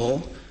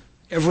people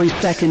every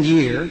second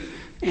year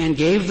and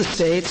gave the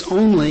states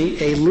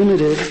only a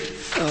limited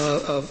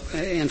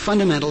and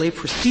fundamentally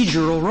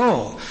procedural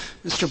role.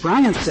 Mr.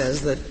 Bryant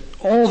says that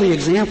all the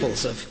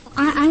examples of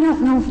I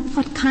don't know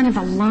what kind of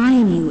a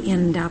line you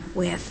end up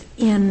with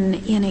in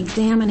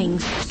examining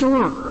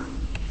Storer,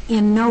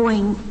 in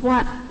knowing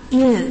what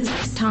is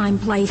time,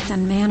 place,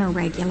 and manner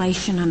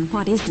regulation and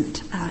what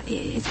isn't.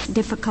 It's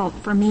difficult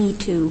for me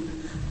to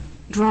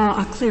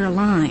draw a clear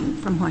line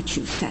from what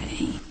you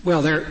say.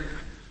 Well, there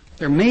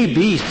may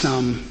be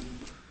some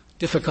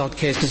difficult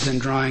cases in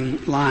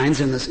drawing lines.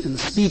 In the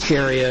speech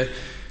area,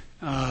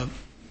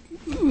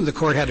 the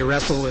court had to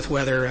wrestle with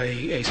whether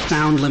a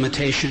sound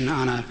limitation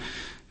on a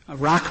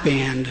rock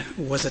band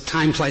was a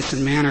time, place,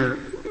 and manner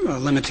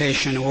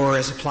limitation, or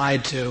as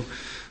applied to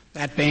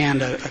that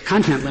band, a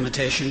content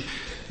limitation.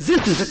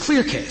 This is a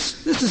clear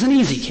case. This is an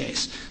easy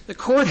case. The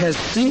court has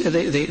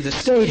the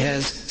state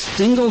has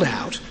singled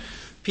out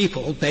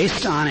people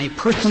based on a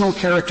personal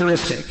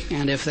characteristic,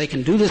 and if they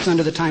can do this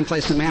under the time,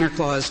 place, and manner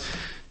clause,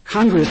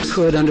 Congress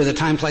could, under the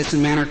time, place,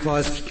 and manner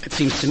clause, it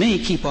seems to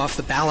me, keep off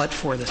the ballot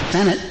for the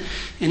Senate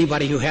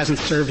anybody who hasn't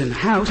served in the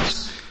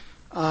House,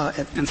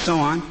 and so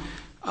on.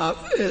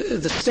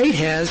 The state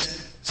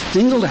has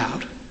singled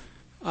out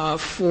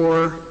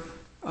for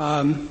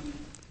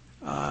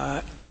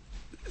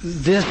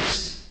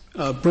this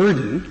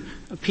burden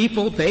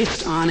people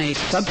based on a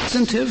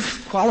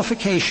substantive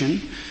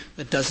qualification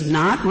that does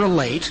not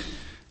relate,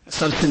 a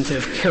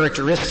substantive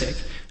characteristic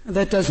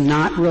that does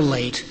not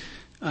relate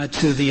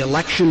to the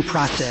election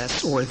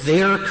process or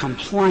their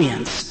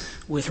compliance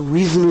with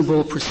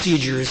reasonable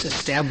procedures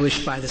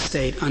established by the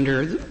state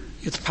under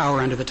its power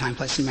under the time,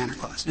 place, and manner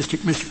clause.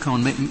 Mr.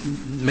 Cohn,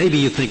 maybe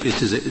you think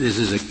this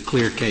is a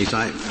clear case.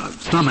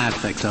 Some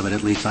aspects of it,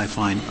 at least, I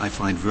find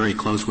very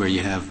close, where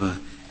you have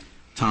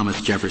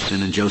Thomas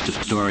Jefferson and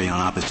Joseph Story on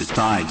opposite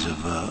sides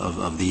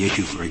of the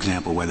issue. For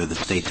example, whether the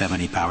states have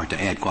any power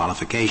to add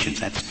qualifications.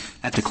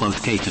 That's a close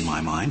case in my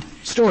mind.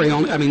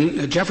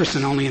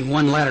 Jefferson only in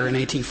one letter in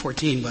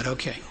 1814, but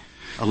okay.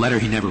 A letter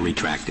he never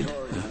retracted.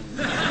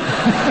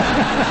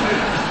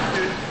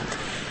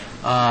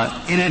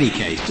 In any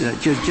case,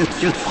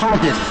 just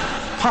posit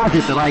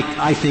that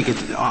I think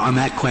it's, on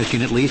that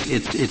question at least,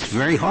 it's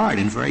very hard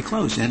and very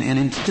close. And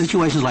in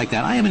situations like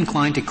that, I am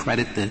inclined to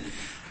credit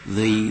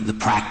the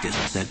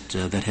practice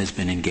that has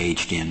been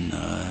engaged in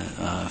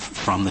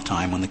from the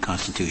time when the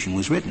Constitution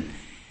was written.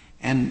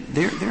 And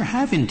there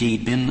have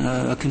indeed been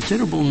a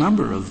considerable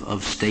number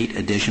of state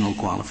additional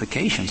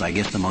qualifications. I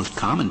guess the most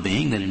common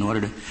being that in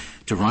order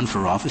to run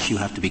for office, you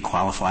have to be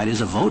qualified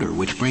as a voter,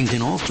 which brings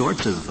in all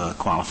sorts of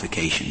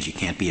qualifications. You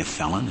can't be a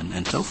felon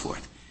and so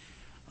forth.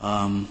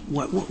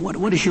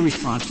 What is your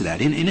response to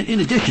that? In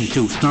addition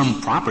to some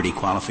property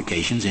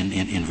qualifications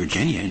in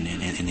Virginia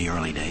in the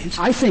early days.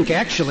 I think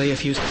actually,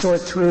 if you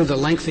sort through the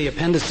lengthy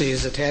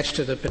appendices attached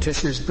to the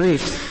petitioner's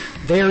brief,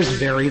 there's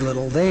very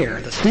little there.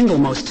 The single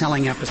most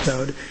telling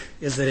episode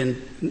is that in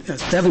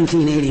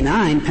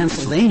 1789,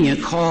 Pennsylvania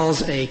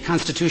calls a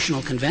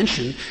constitutional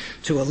convention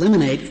to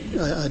eliminate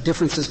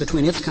differences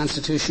between its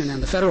constitution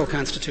and the federal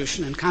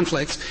constitution and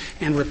conflicts,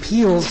 and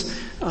repeals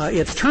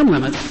its term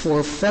limits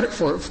for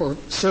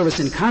service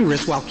in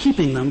Congress while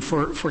keeping them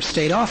for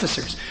state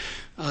officers.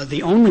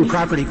 The only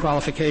property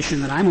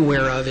qualification that I'm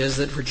aware of is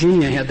that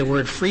Virginia had the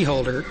word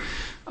freeholder.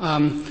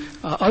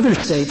 Other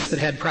states that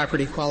had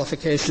property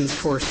qualifications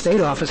for state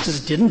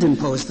offices didn't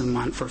impose them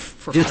on for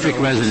district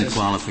resident offices.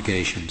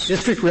 Qualifications.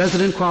 District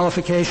resident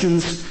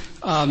qualifications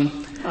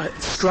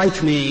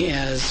strike me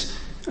as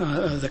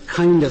the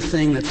kind of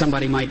thing that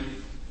somebody might.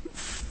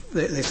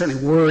 They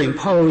certainly were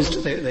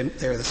imposed. They're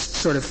the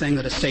sort of thing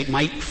that a state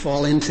might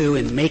fall into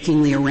in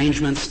making the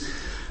arrangements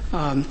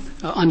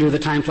under the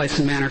time, place,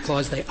 and manner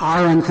clause. They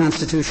are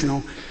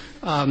unconstitutional,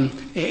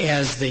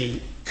 as the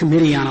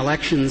Committee on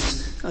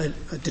Elections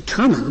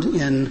determined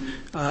in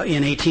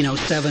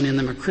 1807 in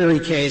the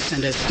McCreary case,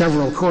 and as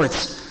several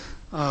courts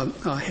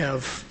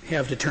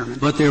have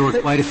determined. But there were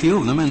quite a few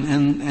of them,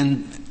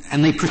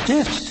 and they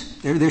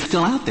persist. They're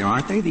still out there,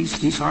 aren't they?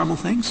 These horrible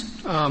things.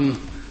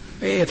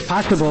 It's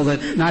possible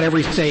that not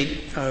every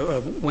state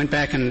went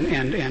back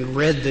and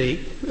read the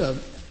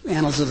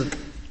annals of the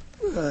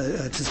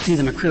to see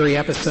the McCreary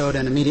episode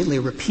and immediately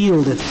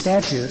repealed its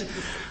statute,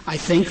 I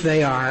think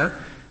they are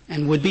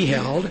and would be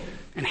held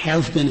and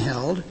have been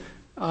held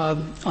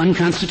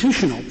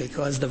unconstitutional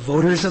because the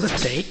voters of the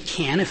state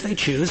can, if they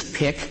choose,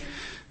 pick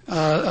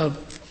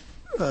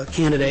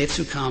candidates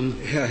who come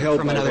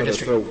from another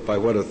district. By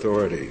what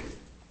authority?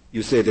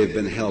 You say they've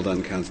been held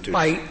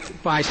unconstitutional?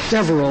 By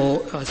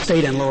several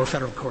state and lower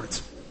federal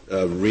courts.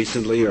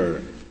 Recently,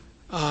 or?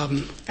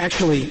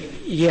 Actually,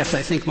 yes,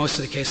 I think most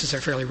of the cases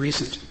are fairly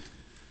recent.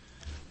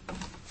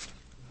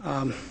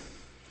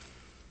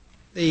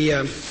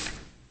 The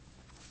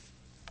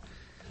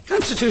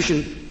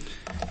Constitution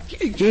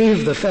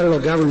gave the federal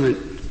government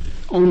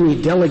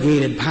only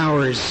delegated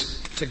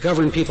powers to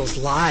govern people's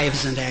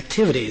lives and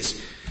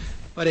activities,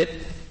 but it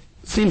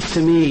seems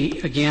to me,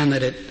 again,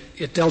 that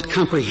it dealt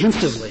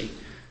comprehensively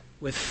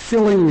with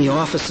filling the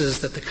offices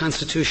that the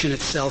Constitution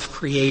itself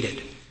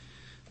created.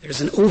 There's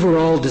an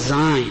overall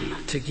design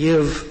to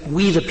give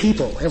we the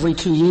people every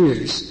 2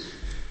 years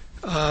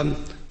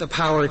the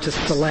power to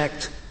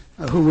select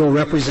who will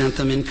represent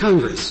them in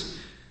Congress,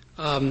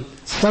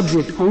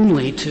 subject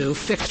only to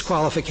fixed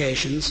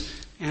qualifications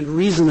and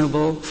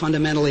reasonable,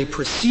 fundamentally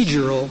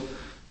procedural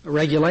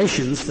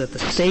regulations that the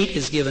state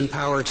is given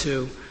power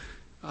to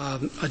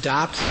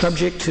adopt,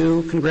 subject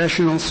to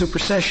congressional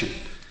supersession.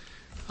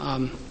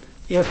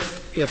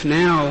 If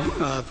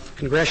now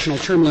congressional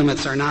term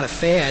limits are not a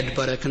fad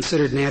but a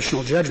considered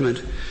national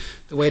judgment,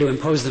 the way to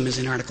impose them is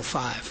in Article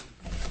 5.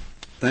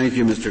 Thank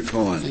you, Mr.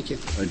 Cohen. Thank you.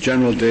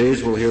 General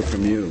Days, we'll hear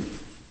from you.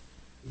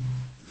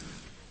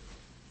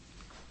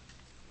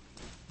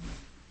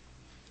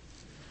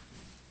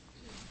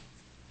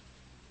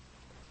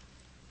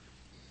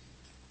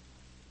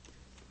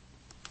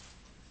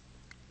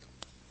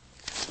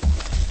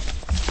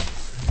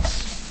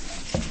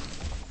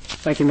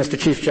 Thank you, Mr.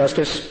 Chief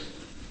Justice,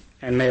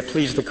 and may it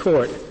please the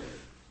Court.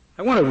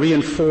 I want to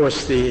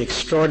reinforce the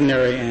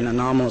extraordinary and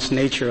anomalous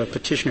nature of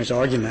petitioner's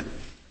argument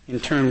in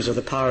terms of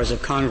the powers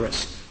of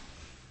Congress.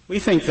 We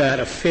think that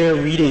a fair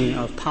reading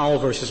of Powell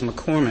versus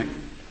McCormick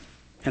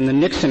and the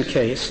Nixon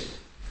case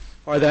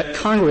are that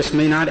Congress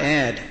may not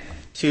add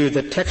to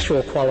the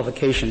textual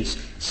qualifications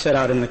set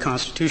out in the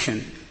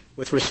Constitution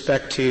with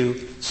respect to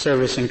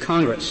service in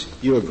Congress.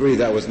 You agree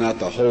that was not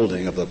the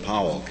holding of the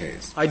Powell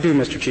case? I do,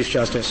 Mr. Chief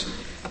Justice.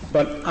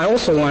 But I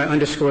also want to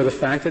underscore the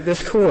fact that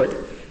this Court,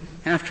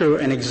 after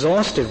an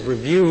exhaustive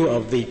review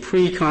of the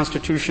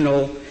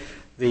pre-constitutional,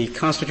 the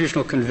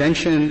Constitutional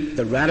Convention,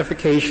 the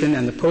ratification,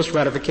 and the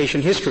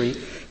post-ratification history,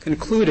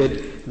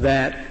 concluded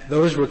that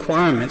those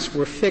requirements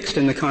were fixed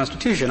in the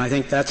Constitution. I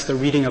think that's the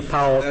reading of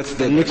Powell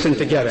and Nixon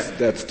together.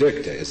 That's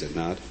dicta, is it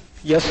not?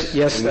 Yes,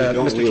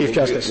 Mr. Chief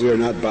Justice. We are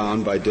not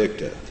bound by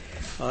dicta.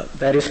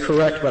 That is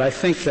correct, but I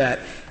think that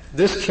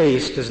this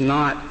case does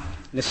not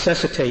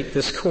necessitate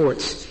this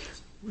Court's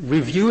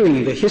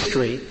reviewing the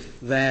history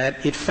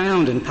that it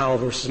found in Powell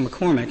versus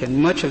McCormick, and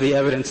much of the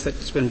evidence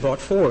that's been brought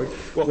forward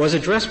was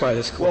addressed by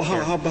this Court.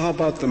 Well, how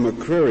about the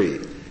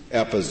McCreary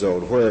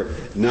episode, where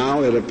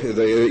now it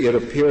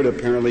appeared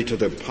apparently to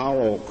the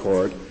Powell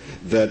Court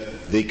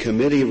that the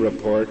committee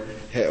report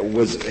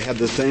had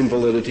the same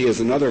validity as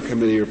another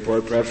committee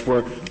report, perhaps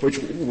which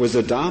was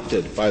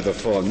adopted by the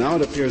full. Now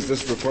it appears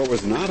this report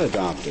was not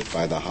adopted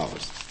by the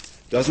House.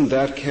 Doesn't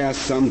that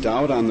cast some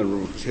doubt on the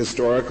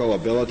historical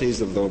abilities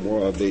of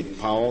the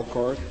Powell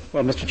Court?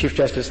 Well, Mr. Chief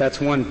Justice,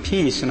 that's one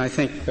piece, and I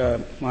think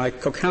my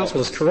co-counsel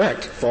is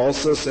correct.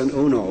 Falsus and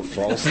uno,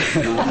 falsus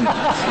and uno.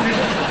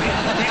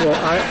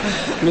 Well,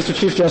 Mr.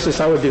 Chief Justice,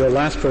 I would be the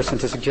last person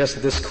to suggest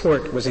that this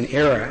Court was in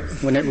error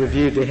when it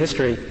reviewed the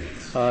history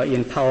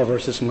in Powell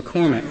versus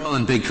McCormick. We're all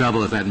in big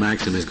trouble if that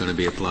maxim is going to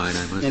be applied,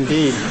 I must.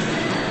 Indeed.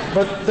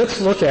 But let's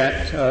look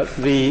at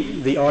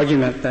the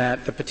argument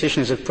that the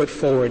petitioners have put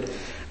forward.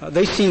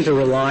 They seem to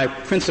rely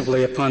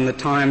principally upon the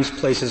times,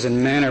 places,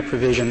 and manner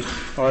provision,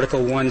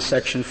 Article 1,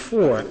 Section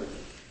 4.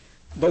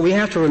 But we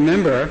have to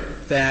remember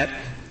that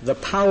the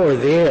power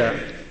there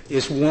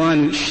is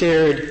one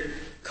shared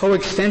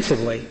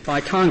coextensively by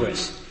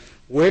Congress.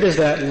 Where does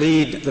that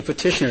lead the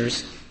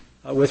petitioners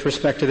with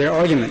respect to their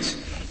arguments?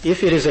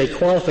 If it is a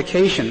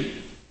qualification,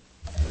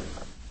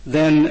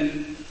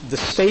 then the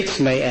states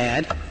may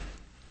add,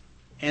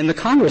 and the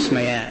Congress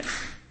may add,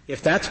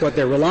 if that's what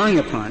they're relying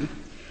upon.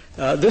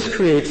 This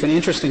creates an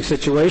interesting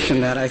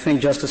situation that I think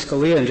Justice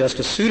Scalia and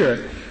Justice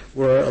Souter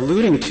were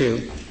alluding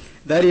to.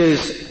 That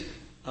is,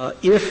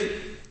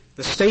 if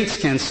the states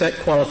can set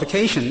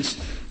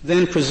qualifications,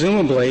 then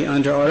presumably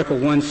under Article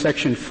 1,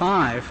 Section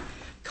 5,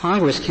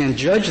 Congress can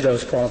judge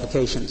those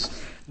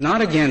qualifications,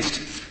 not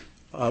against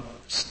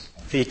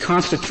the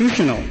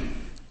constitutional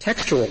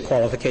textual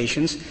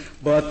qualifications,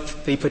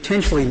 but the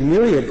potentially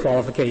myriad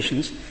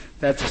qualifications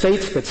that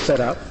states could set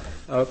up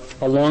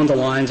along the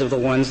lines of the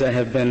ones that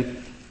have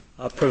been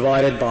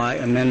provided by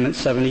Amendment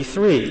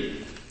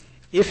 73.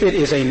 If it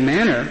is a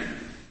manner,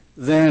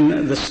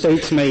 then the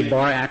states may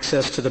bar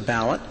access to the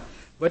ballot,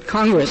 but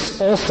Congress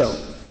also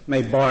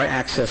may bar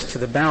access to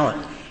the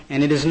ballot.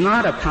 And it is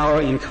not a power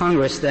in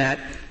Congress that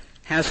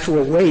has to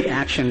await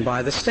action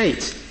by the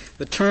states.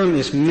 The term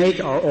is make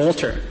or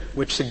alter,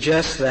 which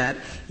suggests that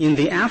in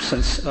the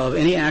absence of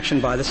any action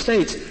by the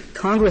states,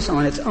 Congress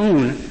on its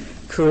own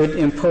could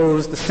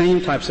impose the same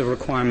types of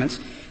requirements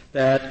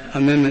that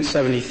Amendment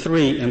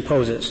 73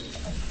 imposes.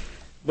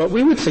 But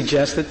we would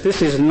suggest that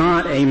this is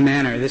not a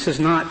manner. This is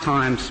not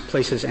times,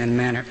 places, and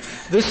manner.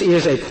 This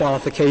is a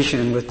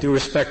qualification. With due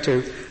respect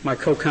to my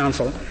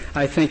co-counsel,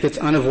 I think it's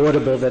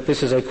unavoidable that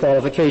this is a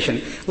qualification.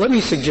 Let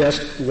me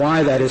suggest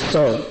why that is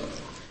so.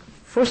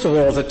 First of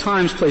all, the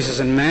times, places,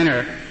 and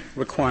manner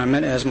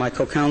requirement, as my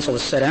co-counsel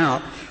has set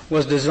out,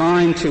 was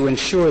designed to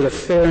ensure the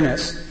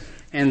fairness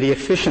and the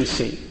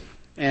efficiency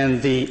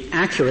and the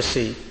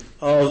accuracy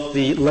of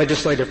the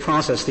legislative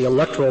process, the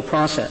electoral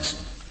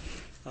process.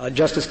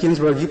 Justice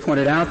Ginsburg, you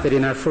pointed out that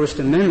in our First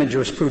Amendment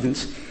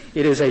jurisprudence,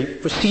 it is a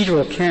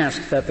procedural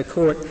cast that the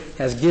Court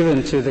has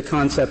given to the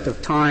concept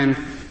of time,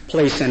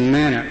 place, and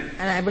manner.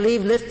 And I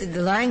believe lifted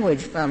the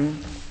language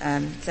from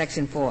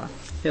Section 4.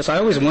 Yes, I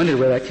always wondered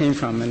where that came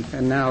from,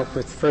 and now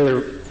with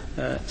further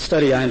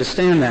study I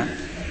understand that.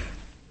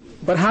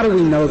 But how do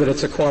we know that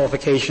it's a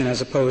qualification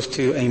as opposed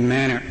to a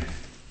manner?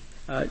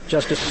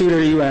 Justice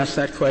Souter, you asked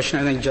that question.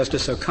 I think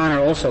Justice O'Connor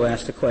also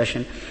asked the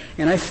question.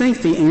 And I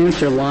think the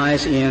answer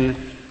lies in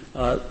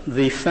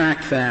the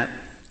fact that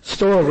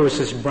Storer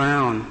versus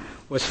Brown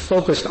was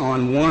focused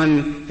on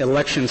one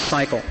election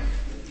cycle.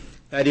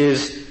 That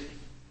is,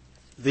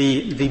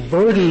 the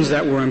burdens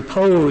that were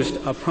imposed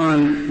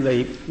upon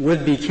the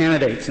would-be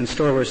candidates in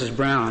Storer versus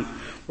Brown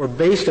were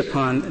based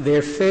upon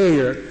their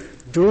failure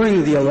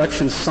during the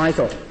election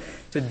cycle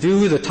to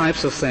do the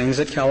types of things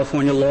that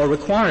California law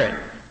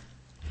required.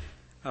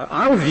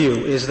 Our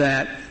view is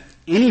that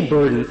any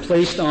burden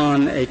placed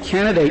on a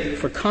candidate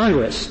for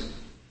Congress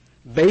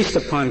based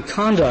upon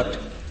conduct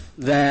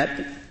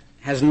that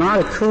has not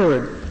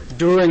occurred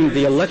during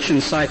the election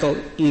cycle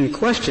in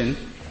question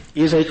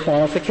is a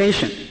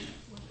qualification.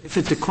 If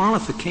it's a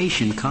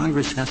qualification,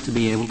 Congress has to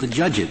be able to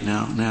judge it.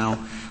 Now,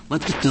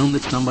 let's assume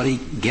that somebody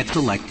gets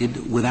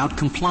elected without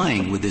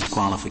complying with this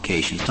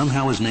qualification.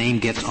 Somehow his name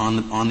gets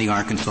on the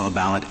Arkansas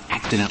ballot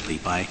accidentally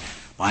by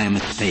a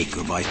mistake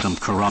or by some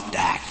corrupt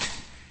act.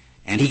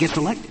 And he gets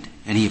elected.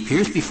 And he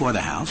appears before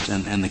the House,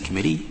 and the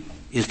committee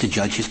is to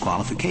judge his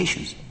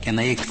qualifications. Can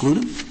they exclude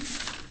him?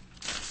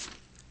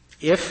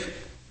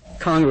 If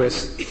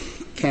Congress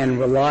can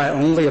rely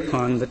only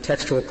upon the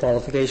textual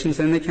qualifications,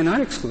 then they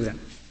cannot exclude him.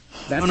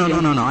 No.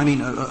 I mean,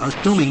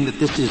 assuming that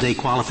this is a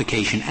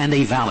qualification and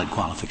a valid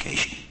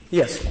qualification.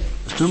 Yes.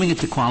 Assuming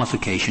it's a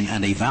qualification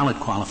and a valid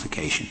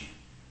qualification,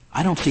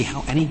 I don't see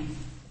how any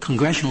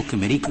congressional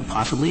committee could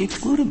possibly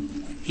exclude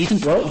him. He's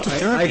entitled to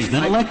serve. He's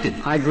been elected.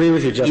 I agree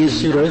with you,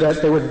 Justice Souter,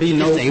 that there would be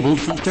no disabled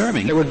from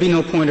serving. There would be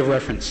no point of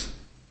reference.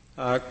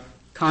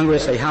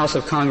 Congress, a House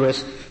of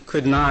Congress,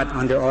 could not,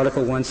 under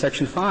Article 1,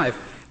 Section 5,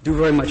 do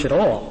very much at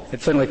all.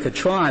 It certainly could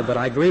try, but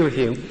I agree with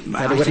you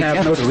that it would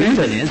have no standard.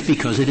 The reason is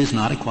because it is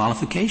not a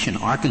qualification.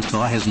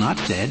 Arkansas has not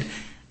said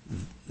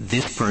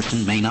this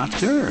person may not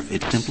serve.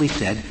 It simply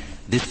said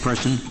this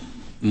person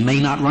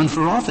may not run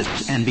for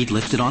office and be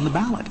listed on the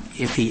ballot.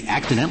 If he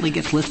accidentally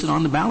gets listed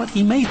on the ballot,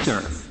 he may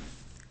serve.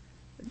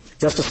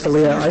 Justice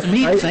Scalia,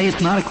 I say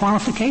it's not a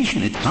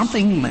qualification. It's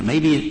something.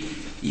 Maybe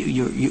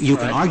you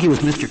can argue, as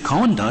Mr.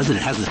 Cohen does, that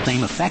it has the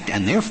same effect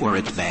and therefore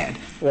it's bad.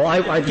 Well,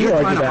 I do You're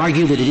argue trying to that.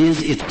 argue that it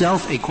is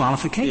itself a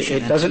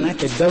qualification. It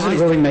doesn't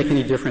really make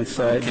any difference,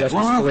 Justice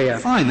Scalia.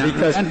 Fine.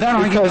 That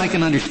argument I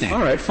can understand.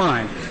 All right,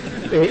 fine.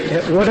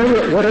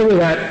 Whatever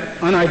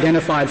that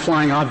unidentified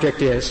flying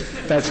object is,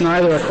 that's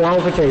neither a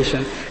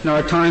qualification nor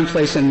a time,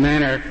 place, and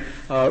manner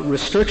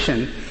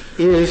restriction,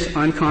 is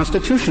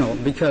unconstitutional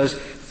because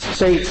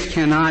states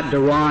cannot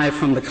derive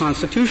from the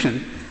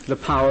Constitution the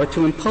power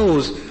to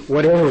impose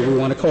whatever we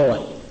want to call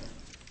it.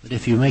 But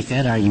if you make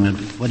that argument,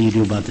 what do you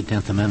do about the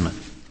 10th Amendment?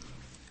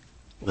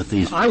 With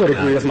these, I would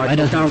agree with my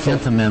co-counsel. Why does the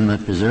 10th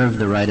Amendment preserve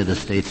the right of the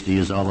states to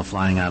use all the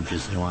flying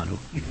objects they want to?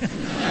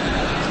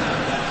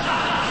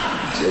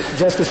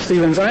 Justice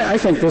Stevens, I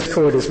think this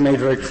Court has made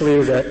very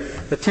clear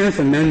that the 10th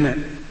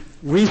Amendment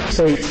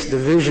restates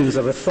divisions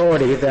of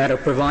authority that are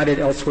provided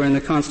elsewhere in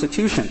the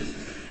Constitution.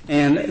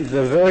 And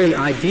the very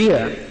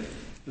idea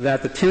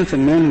that the 10th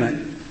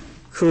Amendment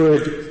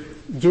could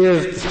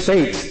give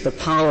states the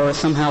power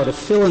somehow to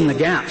fill in the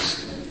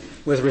gaps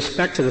with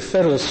respect to the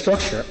federal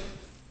structure,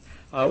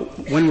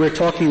 when we're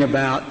talking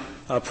about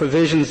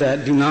provisions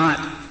that do not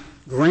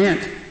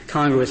grant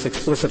Congress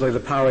explicitly the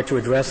power to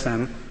address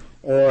them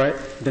or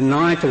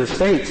deny to the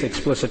states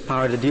explicit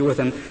power to deal with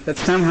them, that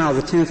somehow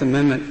the 10th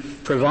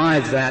Amendment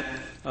provides that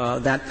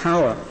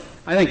power.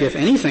 I think, if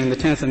anything, the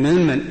 10th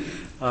Amendment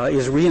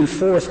is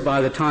reinforced by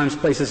the times,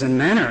 places, and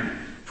manner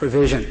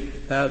provision.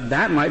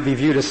 That might be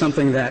viewed as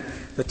something that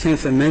the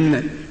 10th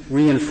Amendment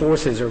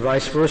reinforces or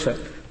vice versa.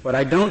 But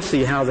I don't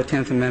see how the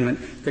 10th Amendment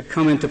could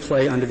come into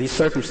play under these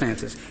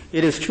circumstances.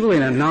 It is truly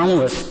an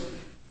anomalous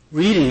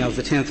reading of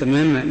the 10th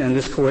Amendment and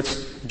this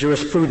Court's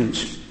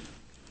jurisprudence.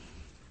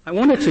 I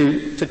wanted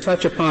to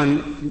touch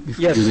upon,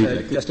 yes,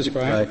 Justice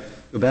Breyer.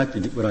 Go back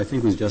to what I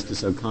think was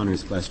Justice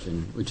O'Connor's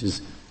question, which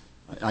is,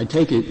 I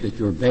take it that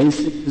your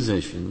basic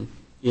position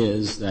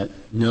is that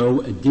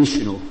no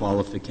additional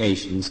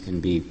qualifications can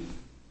be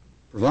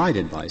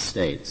provided by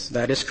states.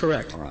 That is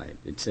correct. All right.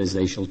 It says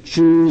they shall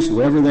choose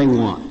whoever they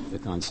want, the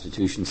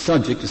Constitution,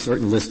 subject to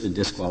certain listed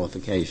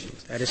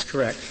disqualifications. That is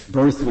correct.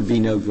 Birth would be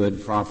no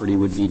good, property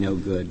would be no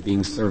good,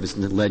 being serviced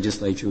in the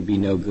legislature would be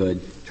no good,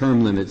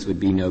 term limits would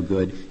be no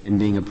good, and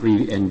being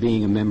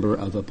a member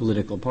of a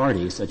political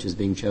party, such as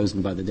being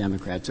chosen by the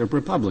Democrats or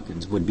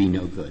Republicans, would be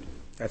no good.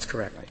 That's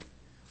correct.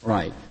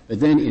 Right. But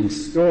then in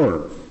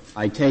Storer,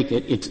 I take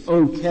it it's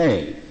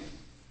okay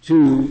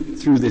to,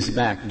 through this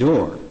back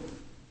door,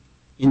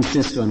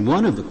 insist on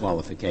one of the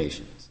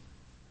qualifications,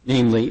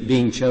 namely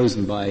being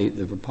chosen by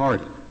the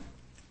party.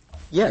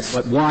 Yes.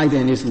 But why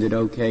then isn't it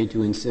okay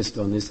to insist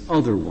on this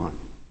other one,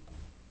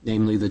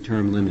 namely the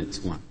term limits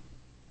one?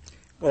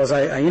 Well, as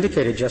I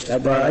indicated just I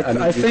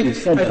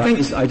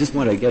just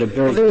want to get a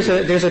very... Well,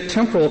 there's a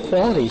temporal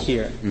quality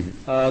here.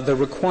 Mm-hmm. The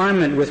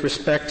requirement with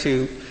respect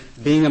to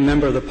being a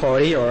member of the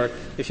party, or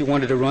if you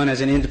wanted to run as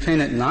an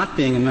independent not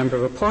being a member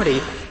of a party,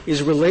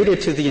 is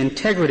related to the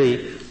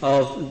integrity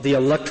of the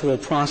electoral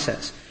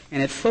process.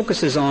 And it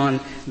focuses on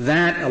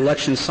that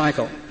election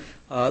cycle.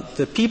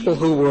 The people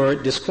who were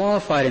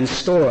disqualified in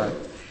Storer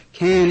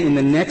can, in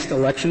the next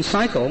election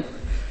cycle,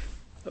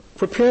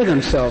 prepare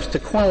themselves to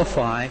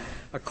qualify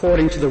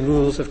according to the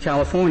rules of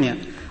California.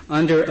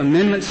 Under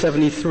Amendment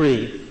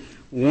 73,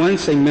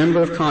 once a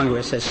member of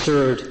Congress has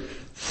served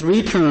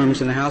 3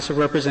 terms in the House of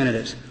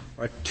Representatives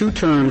or 2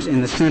 terms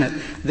in the Senate,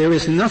 there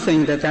is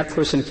nothing that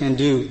person can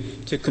do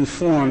to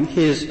conform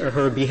his or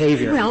her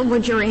behavior. Well,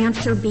 would your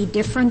answer be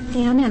different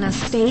then in a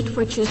state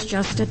which has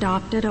just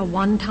adopted a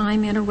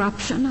one-time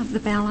interruption of the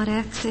ballot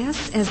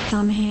access, as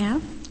some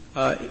have?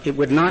 It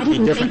would not be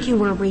different. I didn't think you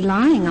were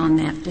relying on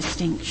that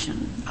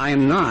distinction. I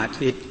am not.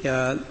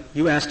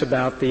 You asked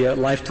about the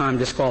lifetime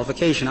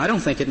disqualification. I don't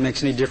think it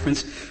makes any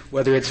difference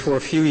whether it's for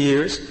a few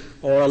years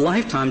or a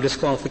lifetime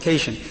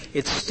disqualification.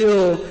 It's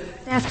still...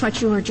 That's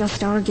what you were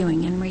just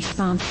arguing in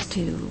response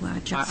to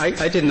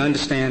Justice. I didn't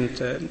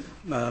understand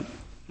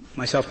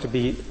myself to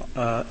be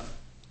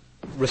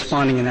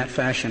responding in that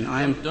fashion.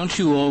 Don't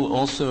you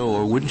also,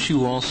 or wouldn't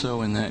you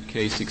also in that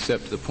case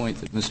accept the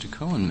point that Mr.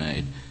 Cohen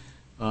made,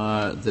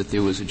 that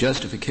there was a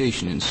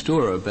justification in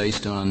Storer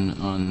based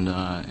on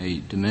a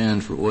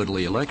demand for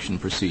orderly election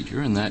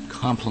procedure, and that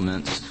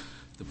complements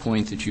the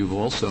point that you've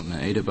also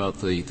made about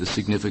the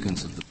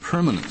significance of the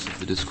permanence of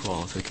the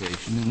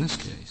disqualification in this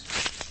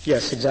case?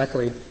 Yes,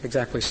 exactly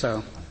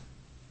so.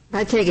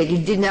 I take it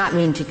you did not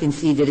mean to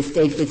concede that a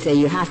state could say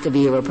you have to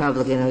be a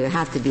Republican or you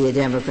have to be a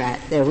Democrat.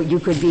 You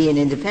could be an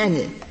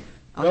independent.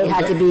 Or you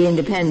had to be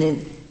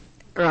independent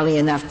early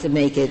enough to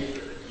make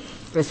it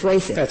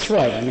persuasive. That's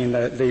right. I mean,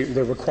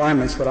 the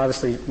requirements would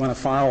obviously want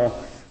to follow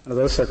under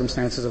those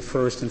circumstances of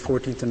First and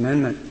 14th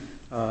Amendment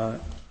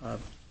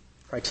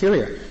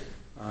criteria.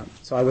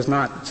 So I was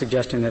not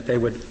suggesting that they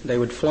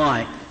would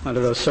fly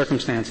under those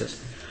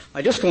circumstances.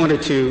 I just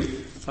wanted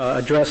to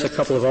address a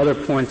couple of other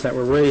points that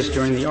were raised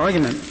during the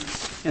argument,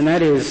 and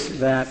that is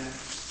that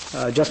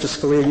Justice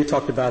Scalia, you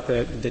talked about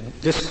the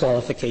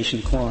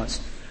disqualification clause.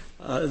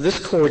 This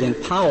court in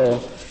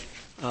Powell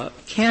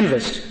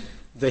canvassed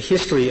the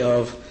history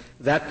of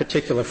that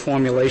particular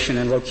formulation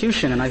and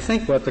locution, and I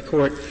think what the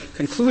court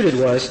concluded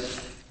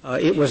was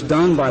it was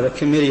done by the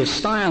Committee of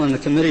Style, and the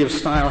Committee of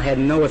Style had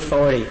no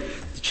authority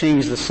to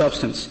change the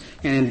substance.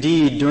 And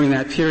indeed, during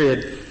that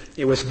period,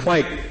 it was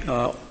quite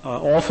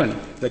often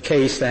the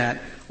case that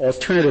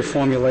alternative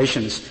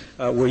formulations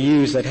were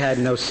used that had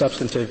no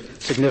substantive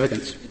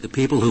significance. The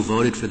people who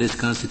voted for this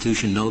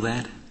Constitution know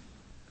that?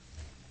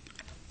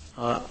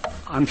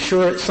 I'm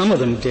sure some of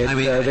them did. I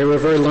mean, they were a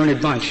very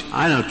learned bunch.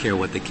 I don't care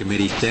what the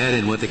committee said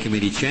and what the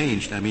committee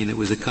changed. I mean, it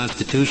was a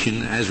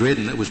Constitution as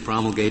written that was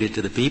promulgated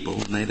to the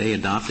people, and they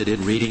adopted it,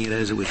 reading it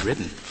as it was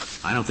written.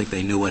 I don't think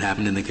they knew what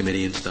happened in the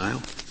committee in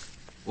Style.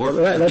 Or,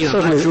 I'm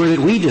sure that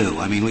we do.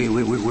 I mean,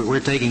 we're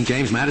taking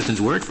James Madison's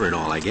word for it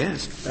all, I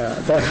guess.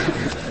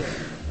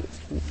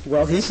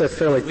 Well, he's a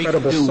fairly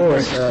credible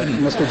source,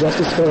 Mr.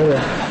 Justice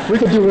Scalia. We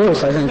could do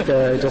worse, I think,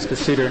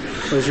 Justice Souter,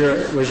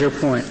 was your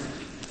point.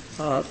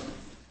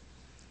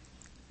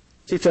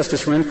 Chief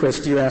Justice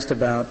Rehnquist, you asked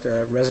about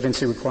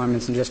residency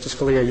requirements, and Justice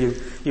Scalia,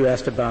 you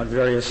asked about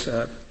various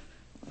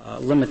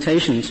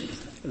limitations.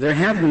 There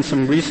have been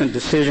some recent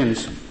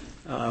decisions,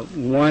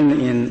 one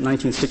in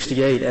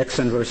 1968,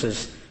 Exon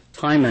versus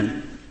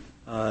Timon,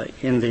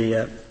 in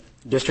the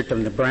District of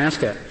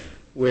Nebraska,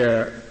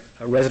 where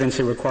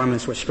residency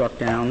requirements were struck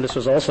down. This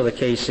was also the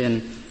case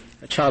in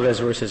Chavez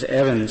versus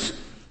Evans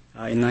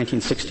in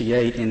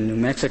 1968 in New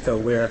Mexico,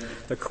 where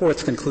the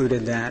courts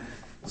concluded that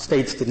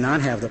states did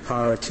not have the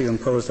power to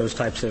impose those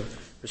types of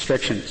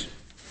restrictions.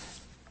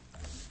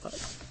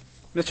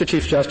 Mr.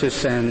 Chief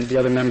Justice and the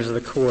other members of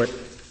the Court,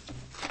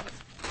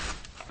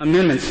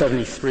 Amendment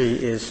 73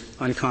 is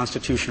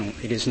unconstitutional.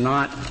 It is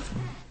not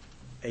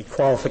a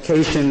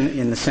qualification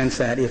in the sense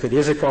that if it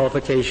is a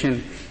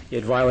qualification,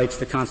 it violates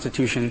the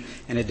Constitution,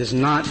 and it does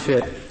not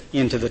fit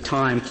into the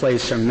time,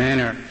 place, or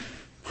manner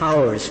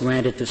powers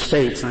granted to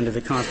states under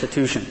the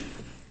Constitution.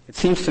 It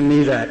seems to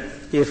me that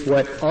if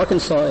what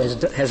Arkansas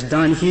has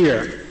done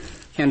here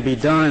can be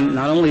done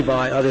not only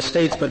by other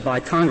states but by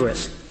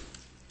Congress,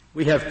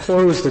 we have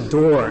closed the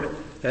door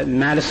that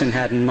Madison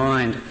had in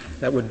mind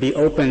that would be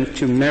open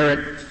to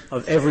merit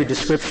of every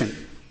description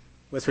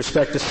with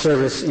respect to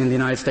service in the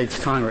United States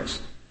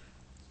Congress.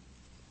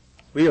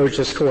 We urge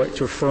this Court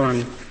to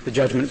affirm the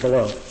judgment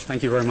below.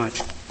 Thank you very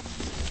much.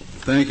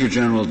 Thank you,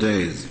 General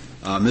Days.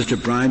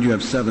 Mr. Bryan, you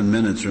have 7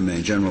 minutes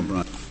remaining. General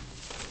Bryan.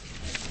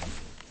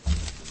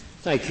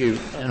 Thank you.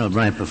 General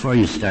Bryan, before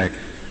you start,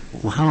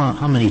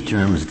 how many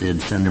terms did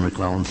Senator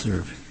McClellan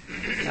serve?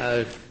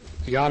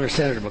 Your Honor,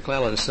 Senator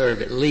McClellan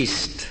served at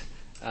least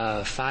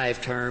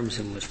 5 terms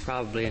and was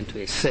probably into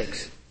his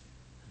 6th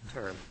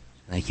term.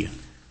 Thank you.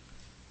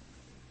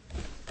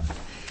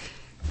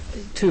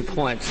 2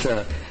 points,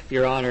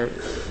 Your Honor.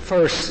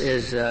 First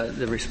is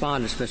the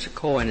respondent, Mr.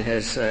 Cohen,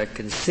 has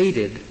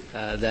conceded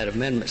that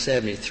Amendment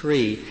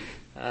 73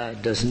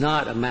 does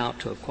not amount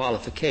to a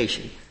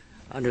qualification.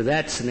 Under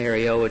that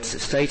scenario, it's the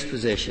state's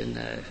position,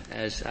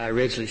 as I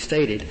originally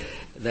stated,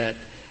 that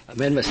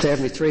Amendment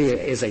 73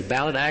 is a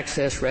ballot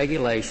access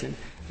regulation,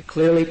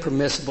 clearly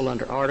permissible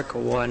under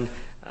Article 1,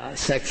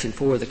 Section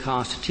 4 of the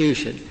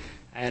Constitution,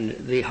 and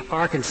the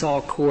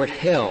Arkansas court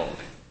held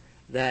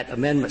that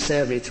Amendment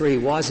 73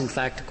 was in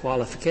fact a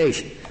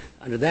qualification.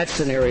 Under that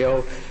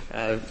scenario,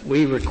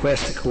 we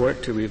request the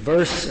court to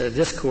reverse,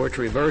 this court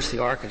to reverse the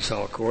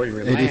Arkansas court and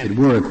remand. If it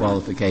were a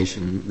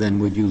qualification, then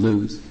would you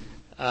lose?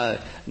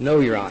 No,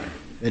 Your Honor.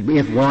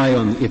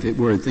 If it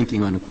were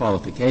thinking on a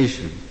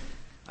qualification,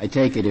 I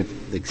take it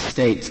if the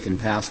states can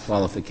pass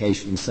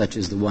qualifications such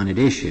as the one at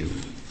issue,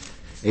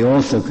 they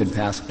also could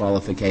pass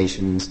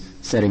qualifications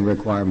setting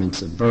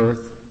requirements of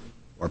birth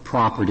or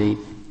property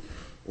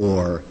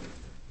or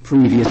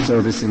previous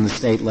service in the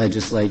state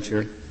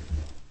legislature,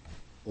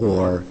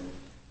 or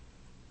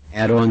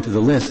add on to the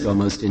list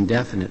almost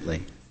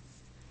indefinitely.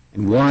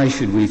 And why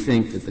should we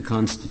think that the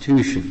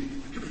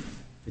Constitution,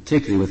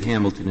 particularly with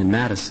Hamilton and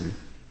Madison,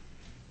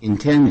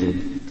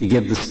 intended to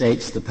give the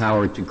states the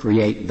power to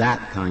create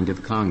that kind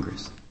of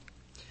Congress?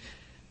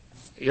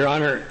 Your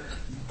Honor,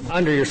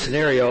 under your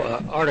scenario,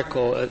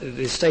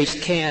 the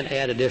states can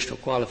add additional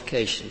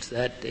qualifications.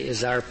 That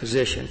is our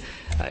position.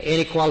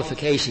 Any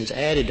qualifications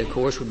added, of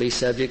course, would be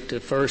subject to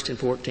First and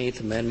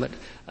 14th Amendment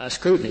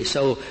scrutiny.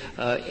 So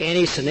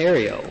any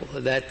scenario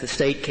that the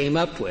state came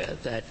up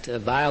with that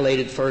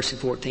violated First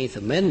and 14th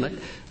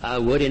Amendment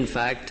would, in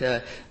fact,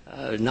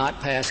 not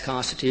pass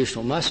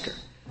constitutional muster.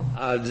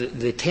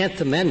 The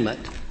 10th Amendment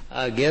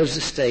gives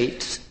the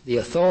states the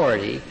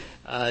authority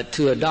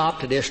to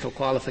adopt additional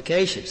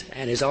qualifications.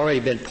 And has already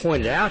been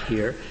pointed out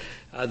here,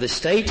 the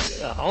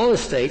states, all the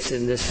states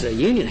in this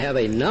union have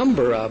a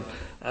number of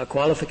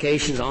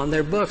qualifications on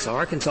their books.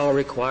 Arkansas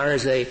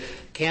requires a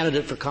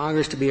candidate for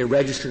Congress to be a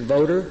registered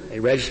voter. A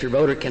registered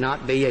voter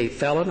cannot be a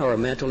felon or a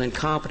mental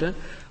incompetent.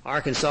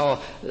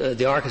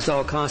 The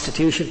Arkansas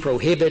Constitution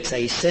prohibits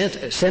a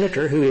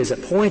senator who is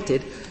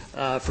appointed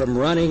from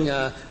running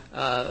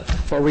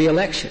for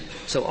re-election.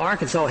 So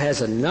Arkansas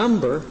has a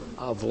number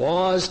of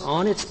laws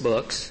on its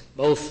books,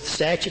 both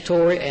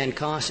statutory and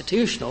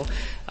constitutional,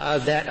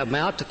 that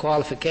amount to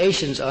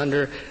qualifications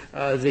under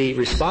the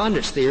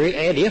respondent's theory,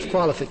 and if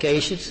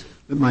qualifications.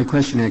 But my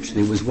question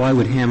actually was, why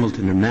would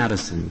Hamilton or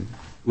Madison,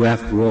 who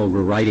after all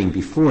were writing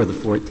before the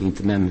 14th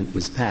Amendment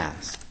was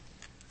passed,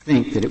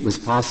 think that it was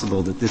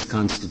possible that this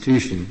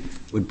Constitution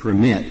would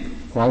permit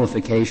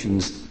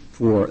qualifications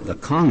for the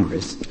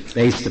Congress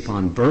based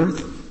upon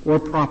birth or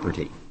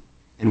property?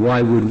 And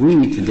why would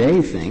we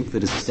today think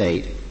that a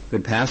state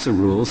could pass a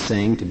rule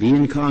saying to be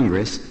in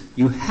Congress,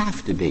 you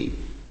have to be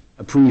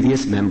a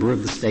previous member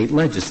of the state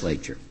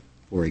legislature,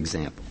 for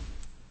example?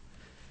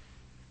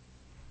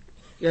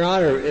 Your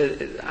Honor,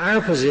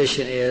 our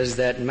position is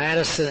that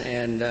Madison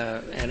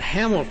and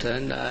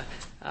Hamilton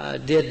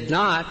did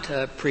not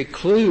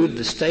preclude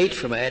the states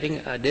from adding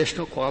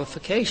additional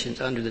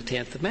qualifications under the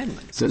 10th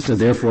Amendment. So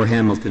therefore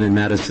Hamilton and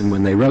Madison,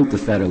 when they wrote the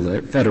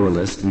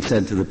Federalist and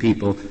said to the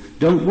people,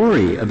 don't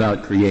worry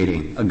about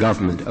creating a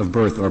government of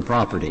birth or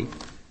property,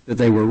 that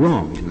they were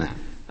wrong in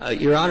that.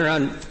 Your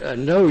Honor,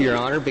 no, Your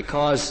Honor,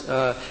 because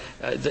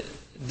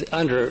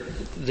under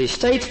the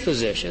state's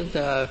position,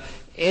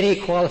 any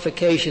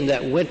qualification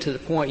that went to the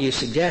point you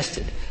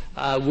suggested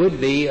would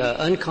be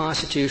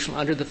unconstitutional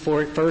under the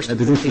First and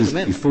 14th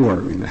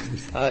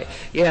Amendment.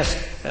 Yes.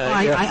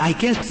 I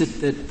guess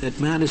that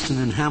Madison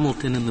and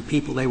Hamilton and the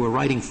people they were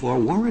writing for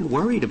weren't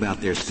worried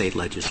about their state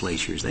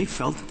legislatures. They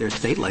felt that their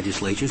state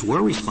legislatures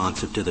were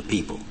responsive to the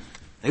people.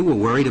 They were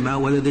worried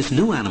about whether this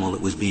new animal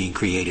that was being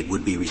created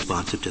would be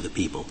responsive to the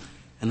people.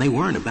 And they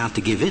weren't about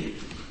to give it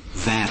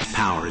vast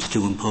powers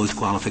to impose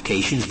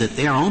qualifications that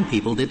their own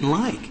people didn't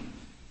like.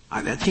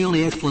 That's the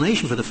only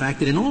explanation for the fact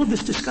that in all of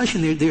this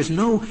discussion, there's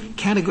no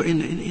category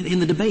in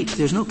the debates.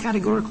 There's no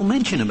categorical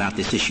mention about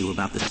this issue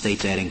about the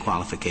states adding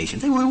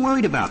qualifications. They weren't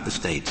worried about the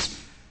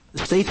states. The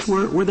states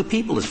were the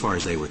people as far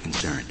as they were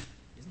concerned.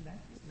 Isn't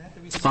that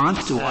the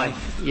response to why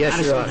yes,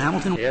 Madison and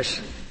Hamilton?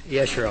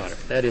 Yes, Your Honor.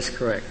 That is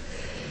correct.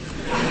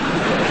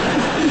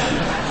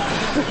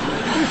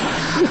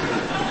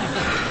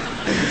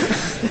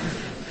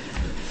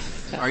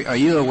 Are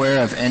you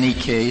aware of any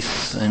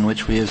case in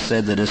which we have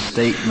said that a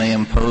state may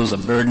impose a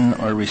burden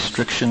or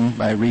restriction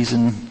by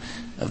reason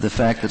of the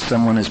fact that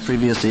someone has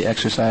previously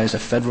exercised a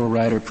federal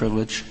right or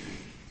privilege?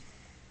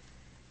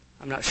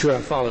 I'm not sure I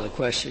follow the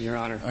question, Your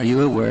Honor. Are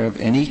you aware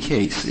of any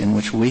case in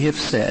which we have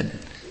said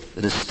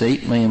that a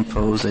state may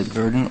impose a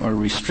burden or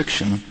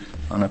restriction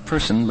on a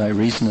person by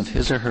reason of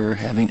his or her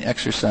having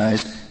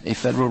exercised a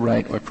federal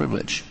right or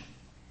privilege?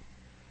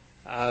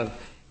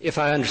 If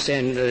I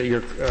understand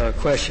your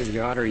question,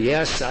 Your Honor,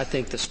 yes, I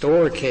think the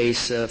Storer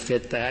case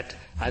fit that.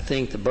 I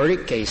think the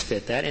Burdick case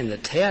fit that. And the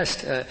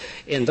test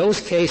in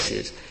those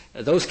cases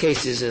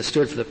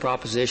stood for the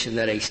proposition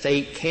that a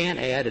state can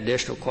add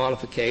additional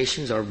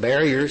qualifications or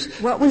barriers.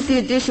 What was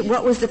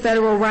the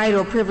federal right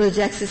or privilege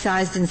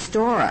exercised in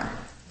Storer?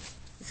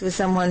 This was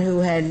someone who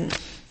had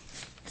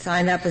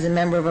signed up as a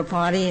member of a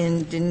party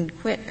and didn't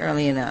quit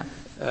early enough.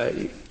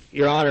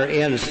 Your Honor,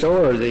 in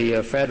Storer,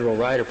 the federal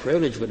right or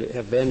privilege would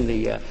have been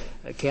the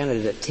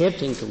candidate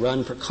attempting to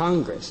run for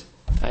Congress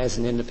as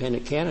an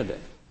independent candidate,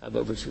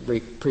 but was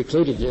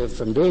precluded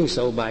from doing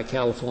so by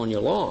California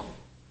law.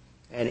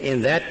 And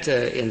in that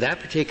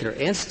particular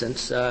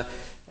instance,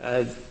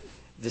 the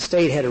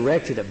state had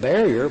erected a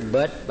barrier,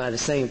 but by the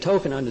same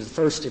token, under the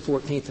First to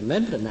 14th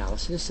Amendment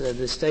analysis,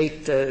 the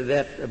state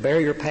that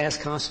barrier passed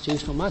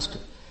constitutional muster.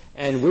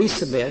 And we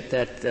submit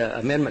that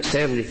Amendment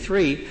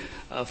 73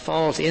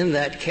 falls in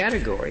that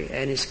category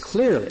and is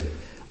clearly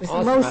it's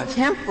the most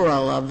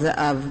temporal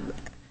of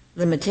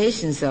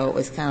limitations, though. It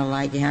was kind of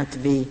like you have to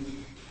be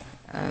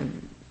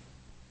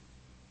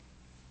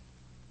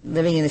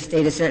living in a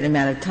state a certain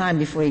amount of time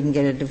before you can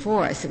get a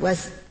divorce. It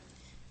was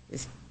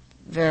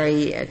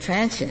very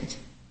transient.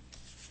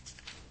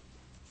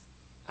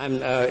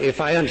 If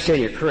I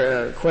understand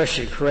your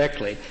question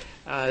correctly,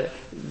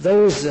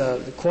 those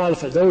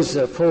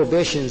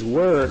prohibitions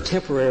were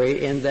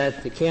temporary in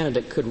that the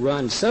candidate could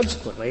run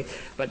subsequently,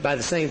 but by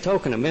the same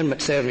token,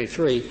 Amendment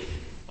 73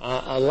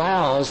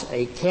 allows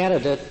a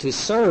candidate to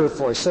serve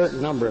for a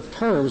certain number of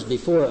terms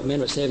before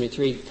Amendment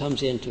 73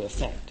 comes into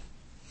effect.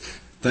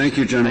 Thank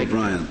you, General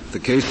Bryan. The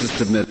case is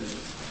submitted.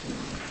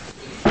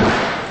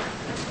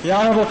 The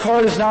Honorable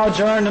Court is now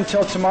adjourned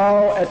until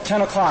tomorrow at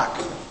 10 o'clock.